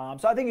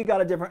 So I think you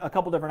got a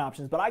couple different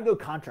options, but I go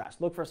contrast.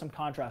 Look for some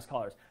contrast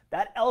colors.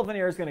 That elephant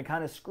ear is going to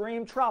kind of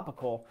scream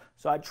tropical.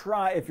 So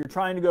if you're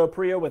trying to go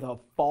Priya with a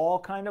fall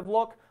kind of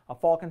look, a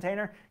fall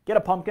container, get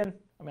a pumpkin.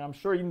 I mean, I'm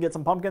sure you can get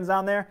some pumpkins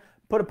down there.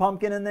 Put a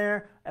pumpkin in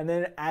there and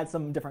then add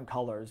some different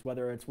colors,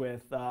 whether it's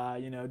with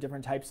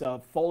different types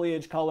of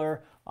foliage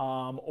color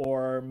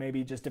or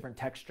maybe just different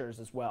textures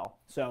as well.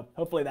 So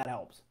hopefully that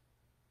helps.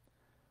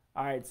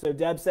 All right, so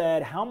Deb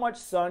said, how much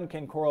sun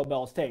can coral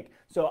bells take?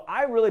 So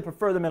I really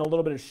prefer them in a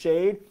little bit of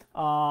shade.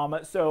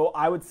 So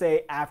I would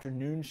say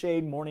afternoon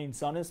shade, morning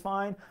sun is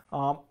fine.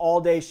 All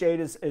day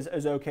shade is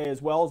okay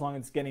as well, as long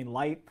as it's getting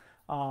light.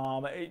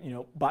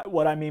 But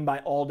what I mean by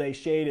all day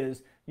shade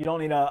is you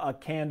don't need a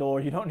candle or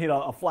you don't need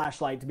a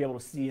flashlight to be able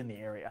to see in the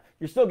area.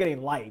 You're still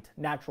getting light,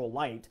 natural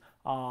light.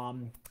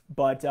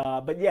 But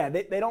yeah,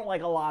 they don't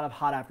like a lot of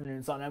hot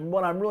afternoon sun. And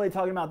what I'm really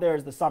talking about there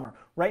is the summer.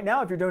 Right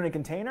now, if you're doing a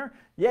container,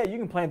 yeah, you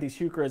can plant these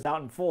heucheras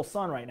out in full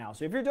sun right now.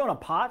 So if you're doing a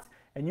pot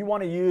and you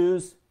want to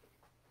use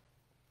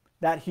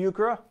that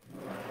heuchera,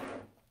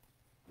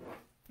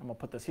 I'm going to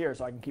put this here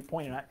so I can keep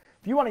pointing at it.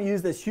 If you want to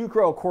use this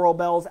heuchera or coral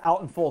bells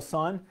out in full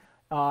sun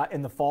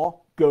in the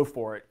fall, go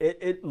for it.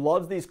 It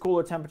loves these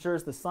cooler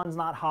temperatures. The sun's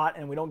not hot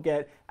and we don't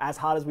get as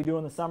hot as we do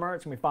in the summer.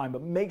 It's going to be fine.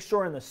 But make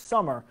sure in the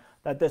summer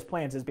that this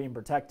plant is being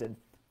protected.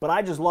 But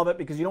I just love it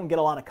because you don't get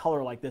a lot of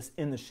color like this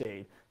in the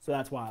shade. So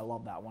that's why I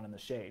love that one in the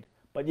shade.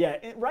 But yeah,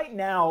 right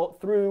now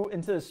through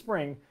into the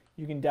spring,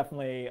 you can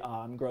definitely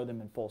grow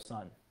them in full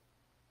sun.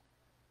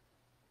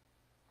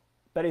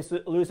 Betty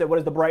Lou said, what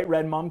is the bright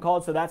red mum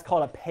called? So that's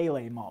called a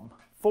Pele mum.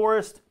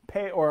 Florist,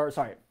 a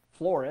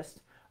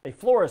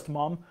florist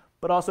mum,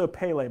 but also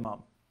Pele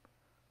mum.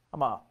 I'm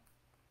going to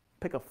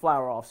pick a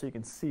flower off so you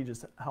can see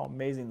just how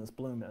amazing this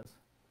bloom is.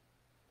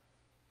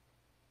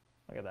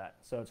 Look at that.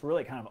 So it's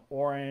really kind of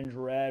orange,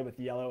 red with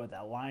yellow with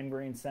that lime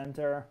green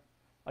center.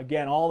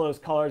 Again, all those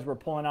colors we're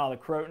pulling out of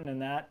the croton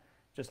and that.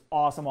 Just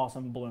awesome,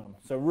 awesome bloom.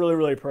 So really,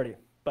 really pretty.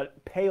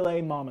 But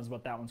Pele mum is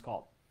what that one's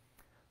called.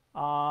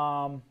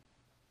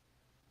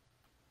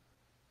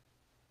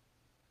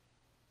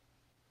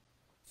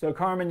 So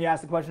Carmen, you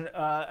asked the question,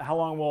 how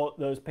long will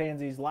those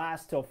pansies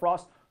last till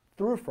frost?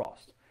 Through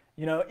frost.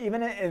 You know,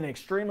 even in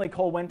extremely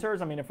cold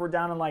winters, I mean, if we're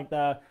down in like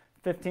the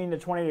 15 to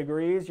 20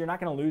 degrees, you're not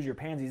going to lose your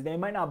pansies. They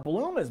might not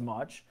bloom as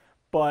much,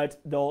 but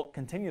they'll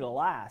continue to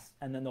last,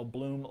 and then they'll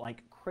bloom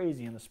like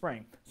crazy in the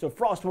spring. So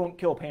frost won't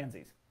kill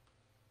pansies.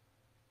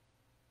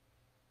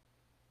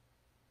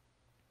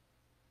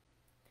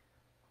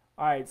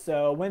 All right,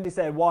 so Wendy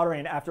said,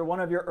 watering. After one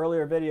of your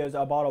earlier videos,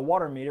 I bought a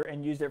water meter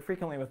and used it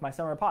frequently with my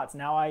summer pots.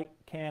 Now I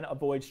can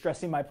avoid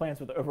stressing my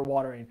plants with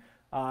overwatering.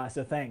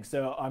 So thanks.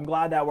 So I'm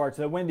glad that worked.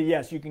 So Wendy,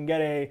 yes, you can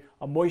get a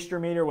moisture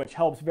meter, which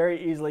helps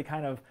very easily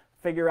kind of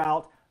figure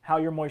out how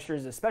your moisture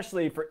is,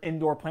 especially for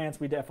indoor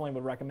plants. We definitely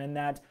would recommend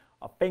that.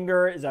 A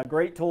finger is a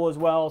great tool as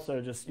well. So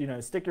just,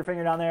 stick your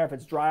finger down there. If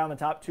it's dry on the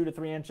top 2 to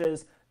 3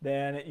 inches,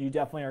 then you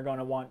definitely are going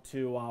to want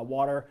to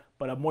water.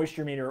 But a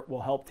moisture meter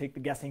will help take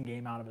the guessing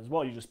game out of it as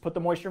well. You just put the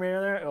moisture meter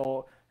in there.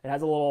 It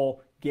has a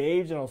little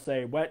gauge and it'll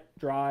say wet,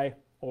 dry,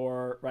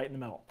 or right in the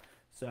middle.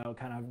 So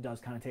it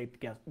does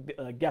take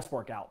the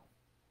guesswork out.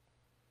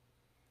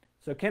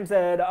 So Kim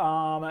said,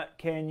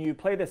 can you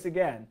play this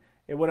again?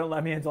 It wouldn't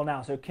let me until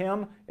now. So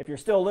Kim, if you're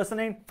still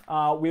listening,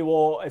 we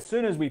will, as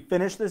soon as we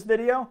finish this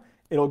video,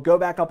 it'll go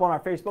back up on our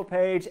Facebook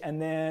page,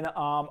 and then,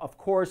 of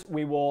course,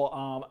 we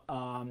will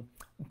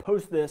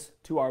post this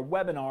to our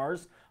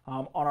webinars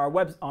on our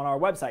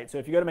website. So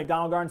if you go to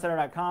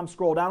mcdonaldgardencenter.com,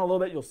 scroll down a little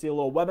bit, you'll see a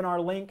little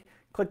webinar link.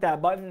 Click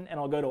that button, and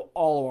it'll go to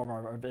all of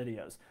our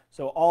videos.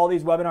 So all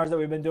these webinars that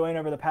we've been doing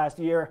over the past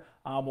year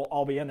will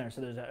all be in there.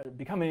 So there's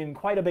becoming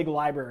quite a big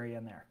library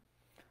in there.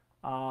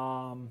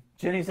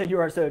 Jenny said, you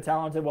are so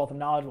talented, wealth of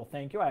knowledge. Well,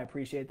 thank you. I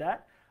appreciate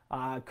that.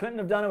 Couldn't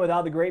have done it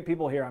without the great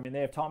people here. I mean, they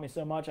have taught me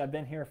so much. I've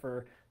been here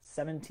for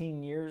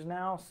 17 years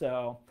now,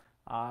 so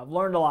I've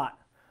learned a lot.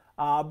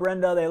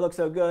 Brenda, they look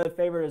so good.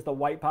 Favorite is the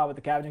white pot with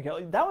the cabbage and kale.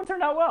 That one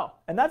turned out well,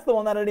 and that's the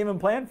one that I didn't even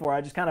plan for.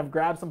 I just kind of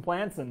grabbed some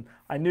plants, and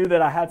I knew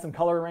that I had some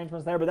color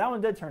arrangements there, but that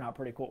one did turn out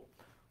pretty cool.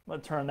 I'm going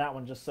to turn that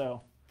one just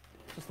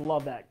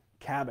love that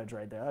cabbage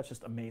right there. That's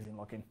just amazing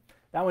looking.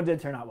 That one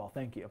did turn out well.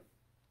 Thank you.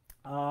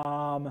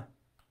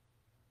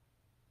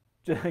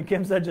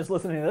 Kim said, just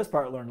listening to this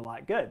part, learned a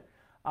lot. Good.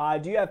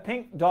 Do you have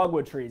pink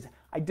dogwood trees?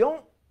 I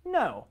don't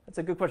know. That's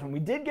a good question. We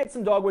did get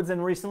some dogwoods in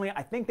recently.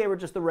 I think they were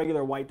just the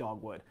regular white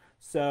dogwood.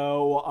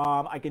 So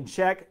I can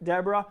check,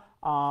 Deborah.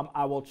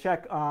 I will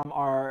check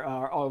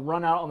I'll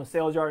run out on the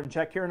sales yard and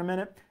check here in a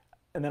minute.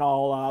 And then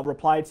I'll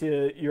reply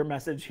to your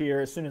message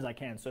here as soon as I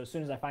can. So as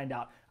soon as I find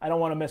out. I don't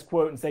want to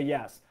misquote and say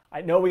yes.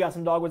 I know we got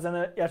some dogwoods in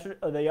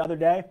the other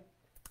day.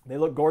 They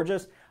look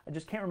gorgeous. I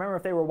just can't remember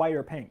if they were white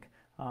or pink.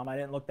 I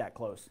didn't look that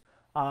close.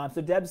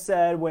 So Deb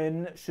said,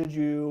 when should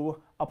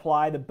you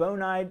apply the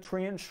bonide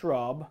tree and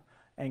shrub,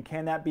 and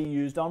can that be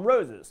used on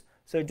roses?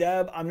 So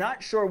Deb, I'm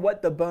not sure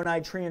what the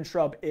bonide tree and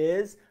shrub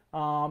is.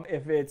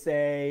 If it's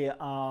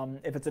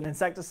an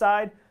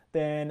insecticide,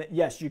 then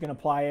yes, you can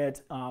apply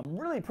it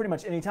really pretty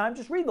much anytime.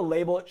 Just read the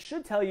label. It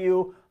should tell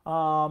you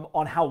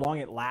on how long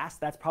it lasts.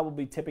 That's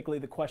probably typically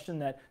the question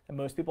that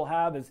most people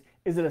have is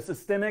it a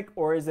systemic,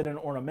 or is it an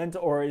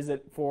ornamental, or is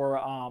it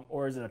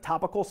a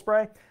topical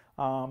spray?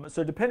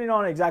 So depending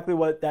on exactly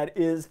what that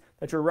is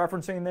that you're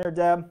referencing there,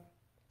 Deb,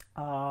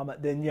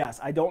 then yes,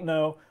 I don't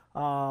know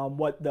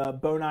what the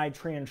bonide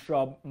tree and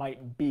shrub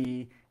might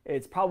be.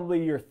 It's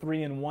probably your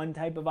 3-in-1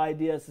 type of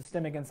idea: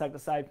 systemic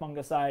insecticide,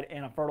 fungicide,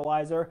 and a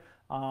fertilizer.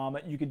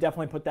 You could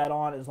definitely put that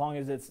on as long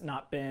as it's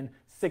not been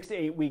 6 to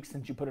 8 weeks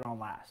since you put it on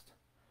last.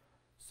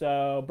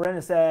 So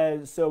Brenda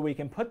says, so we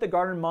can put the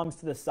garden mums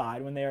to the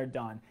side when they are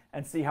done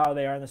and see how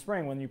they are in the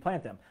spring when you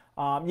plant them.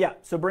 Yeah,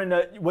 so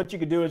Brenda, what you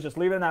could do is just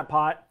leave it in that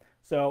pot.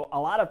 So a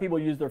lot of people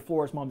use their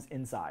florist mums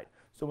inside.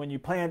 So when you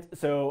plant,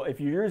 so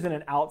if you're using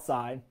it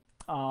outside,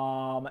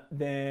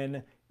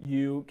 then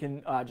you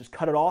can just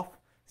cut it off,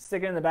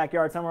 stick it in the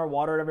backyard somewhere,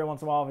 water it every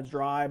once in a while if it's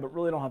dry, but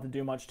really don't have to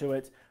do much to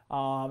it.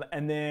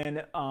 And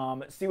then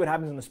see what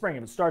happens in the spring.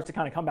 If it starts to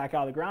kind of come back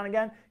out of the ground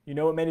again, you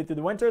know it made it through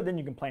the winter, then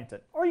you can plant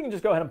it. Or you can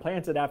just go ahead and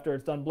plant it after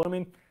it's done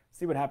blooming,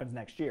 see what happens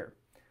next year.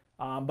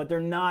 But they're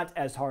not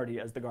as hardy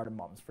as the garden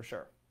mums for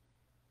sure.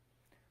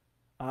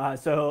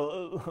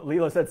 So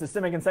Leela said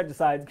systemic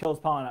insecticide kills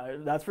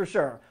pollen. That's for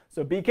sure.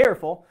 So be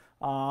careful.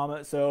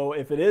 So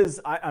if it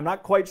is, I'm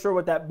not quite sure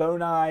what that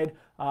bonide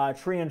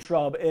tree and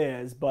shrub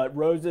is, but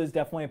roses,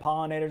 definitely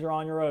pollinators are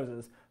on your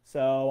roses.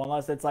 So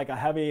unless it's like a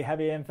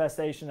heavy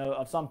infestation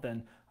of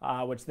something,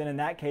 which then in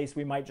that case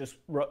we might just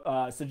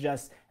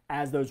suggest,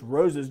 as those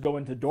roses go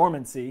into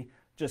dormancy,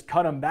 just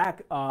cut them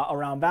back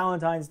around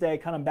Valentine's Day,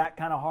 cut them back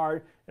kind of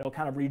hard. It'll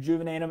kind of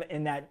rejuvenate them.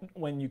 In that,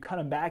 when you cut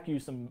them back,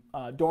 use some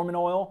dormant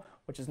oil,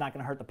 which is not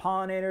going to hurt the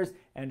pollinators,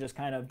 and just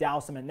kind of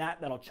douse them in that.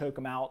 That'll choke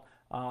them out,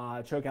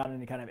 choke out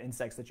any kind of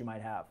insects that you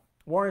might have.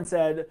 Warren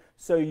said,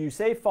 so you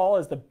say fall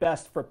is the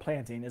best for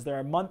planting. Is there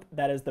a month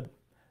that is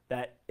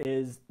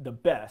the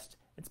best?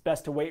 It's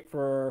best to wait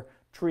for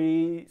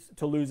trees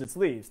to lose its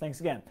leaves. Thanks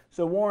again.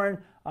 So Warren,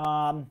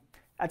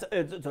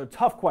 it's a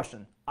tough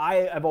question.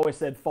 I have always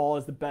said fall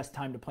is the best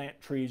time to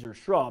plant trees or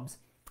shrubs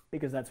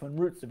because that's when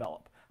roots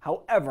develop.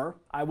 However,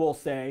 I will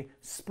say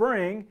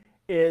spring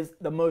is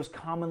the most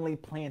commonly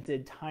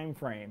planted time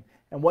frame.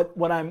 And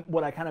what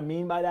I kind of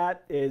mean by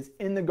that is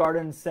in the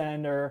garden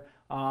center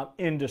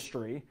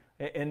industry,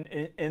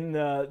 in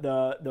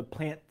the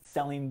plant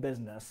selling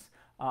business,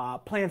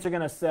 plants are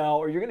going to sell,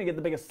 or you're going to get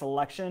the biggest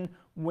selection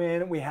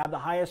when we have the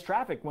highest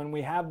traffic, when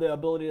we have the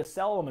ability to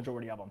sell a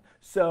majority of them.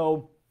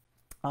 So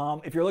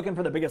if you're looking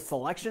for the biggest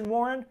selection,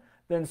 Warren,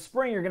 then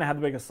spring you're going to have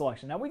the biggest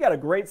selection. Now we got a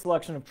great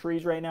selection of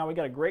trees right now. We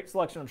got a great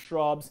selection of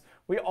shrubs.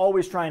 We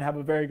always try and have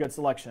a very good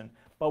selection.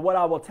 But what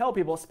I will tell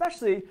people,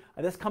 especially,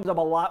 this comes up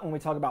a lot when we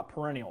talk about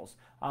perennials.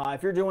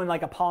 If you're doing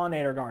like a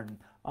pollinator garden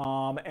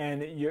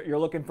and you're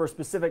looking for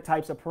specific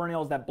types of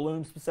perennials that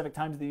bloom specific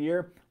times of the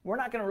year, we're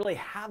not going to really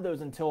have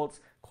those until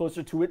it's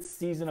closer to its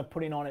season of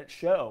putting on its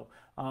show.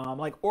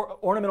 Like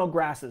ornamental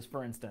grasses,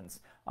 for instance.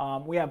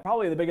 We have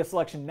probably the biggest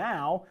selection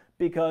now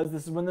because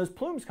this is when those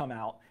plumes come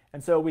out.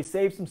 And so we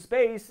save some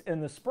space in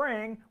the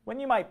spring when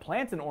you might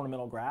plant an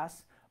ornamental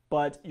grass,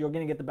 but you're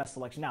going to get the best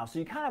selection now. So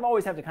you kind of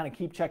always have to kind of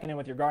keep checking in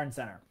with your garden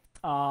center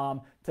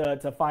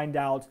to find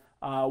out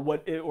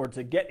or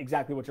to get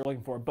exactly what you're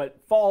looking for. But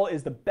fall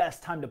is the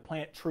best time to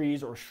plant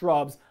trees or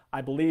shrubs.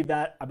 I believe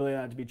that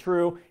to be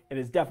true. It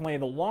is definitely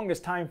the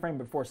longest time frame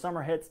before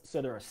summer hits,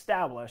 so they're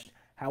established.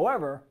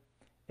 However,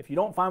 if you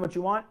don't find what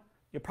you want,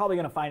 you're probably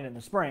going to find it in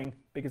the spring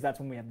because that's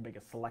when we have the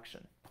biggest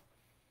selection.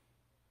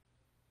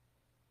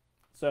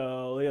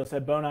 So Leo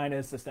said bonine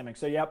is systemic.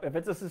 So yep, if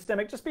it's a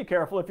systemic, just be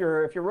careful. If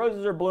your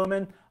roses are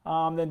blooming,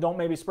 then don't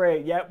maybe spray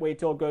it yet. Wait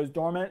till it goes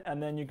dormant,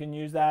 and then you can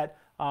use that.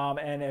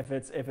 And if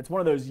it's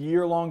one of those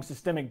year-long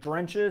systemic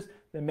drenches,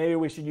 then maybe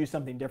we should use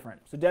something different.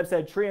 So Deb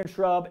said tree and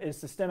shrub is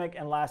systemic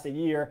and lasts a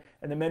year.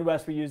 In the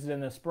Midwest, we use it in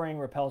the spring,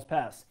 repels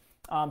pests.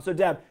 So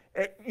Deb,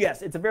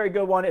 yes, it's a very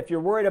good one. If you're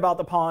worried about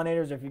the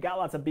pollinators, or if you've got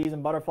lots of bees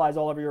and butterflies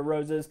all over your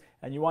roses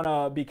and you want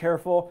to be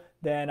careful,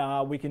 then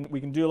we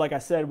can do like I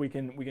said, we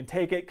can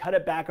take it, cut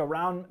it back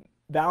around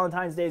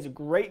Valentine's Day is a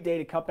great day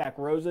to cut back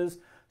roses.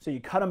 So you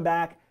cut them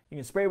back, you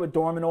can spray it with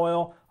dormant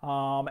oil,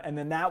 and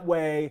then that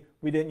way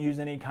we didn't use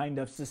any kind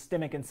of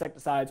systemic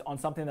insecticides on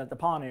something that the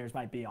pollinators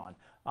might be on.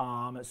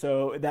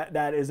 So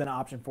that is an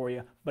option for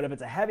you. But if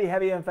it's a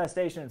heavy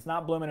infestation, it's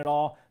not blooming at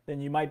all, then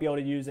you might be able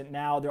to use it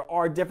now. There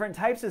are different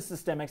types of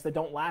systemics that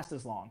don't last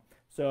as long.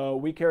 So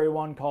we carry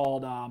one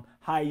called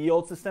high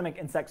yield systemic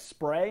insect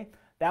spray.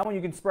 That one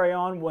you can spray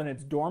on when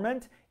it's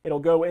dormant. It'll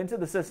go into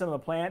the system of the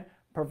plant,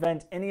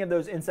 prevent any of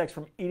those insects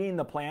from eating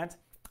the plant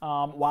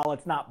while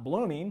it's not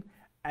blooming,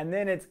 and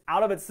then it's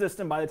out of its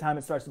system by the time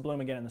it starts to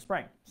bloom again in the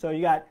spring. So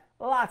you got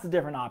lots of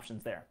different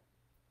options there.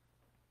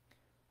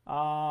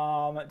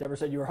 Deborah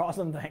said you were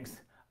awesome, thanks.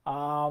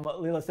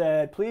 Leela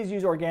said, please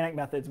use organic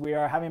methods. We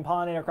are having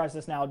pollinator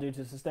crisis now due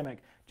to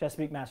systemic.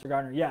 Chesapeake Master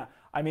Gardener. Yeah,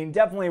 I mean,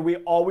 definitely we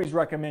always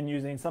recommend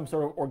using some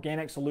sort of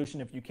organic solution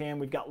if you can.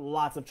 We've got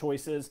lots of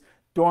choices.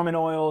 Dormant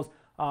oils,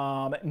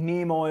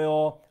 neem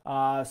oil,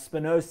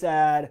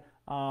 spinosad,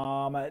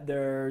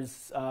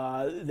 there's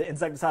the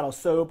insecticidal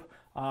soap.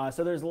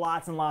 So there's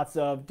lots and lots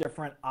of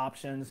different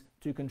options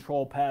to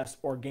control pests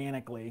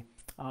organically.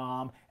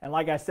 And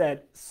like I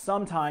said,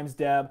 sometimes,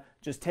 Deb,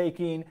 just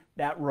taking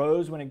that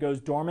rose when it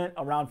goes dormant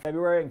around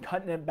February and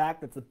cutting it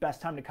back, that's the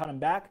best time to cut them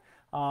back.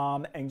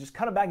 And just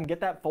cut them back and get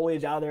that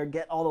foliage out of there,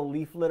 get all the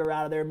leaf litter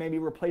out of there, maybe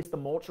replace the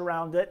mulch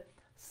around it.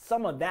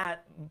 Some of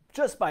that,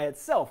 just by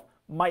itself,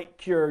 might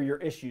cure your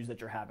issues that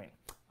you're having.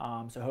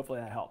 So hopefully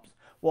that helps.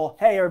 Well,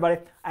 hey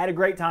everybody, I had a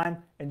great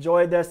time.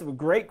 Enjoyed this.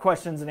 Great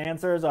questions and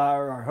answers,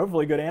 or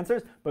hopefully good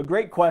answers, but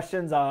great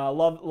questions.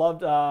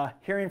 Loved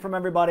hearing from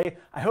everybody.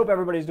 I hope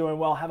everybody's doing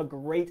well. Have a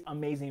great,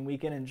 amazing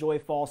weekend. Enjoy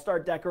fall.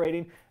 Start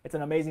decorating. It's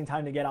an amazing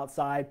time to get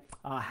outside.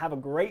 Have a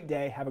great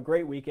day. Have a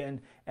great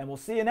weekend. And we'll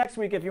see you next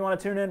week if you want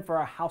to tune in for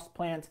our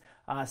houseplant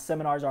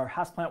seminars, our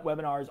houseplant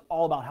webinars,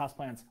 all about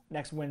houseplants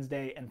next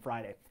Wednesday and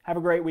Friday. Have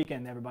a great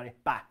weekend, everybody.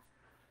 Bye.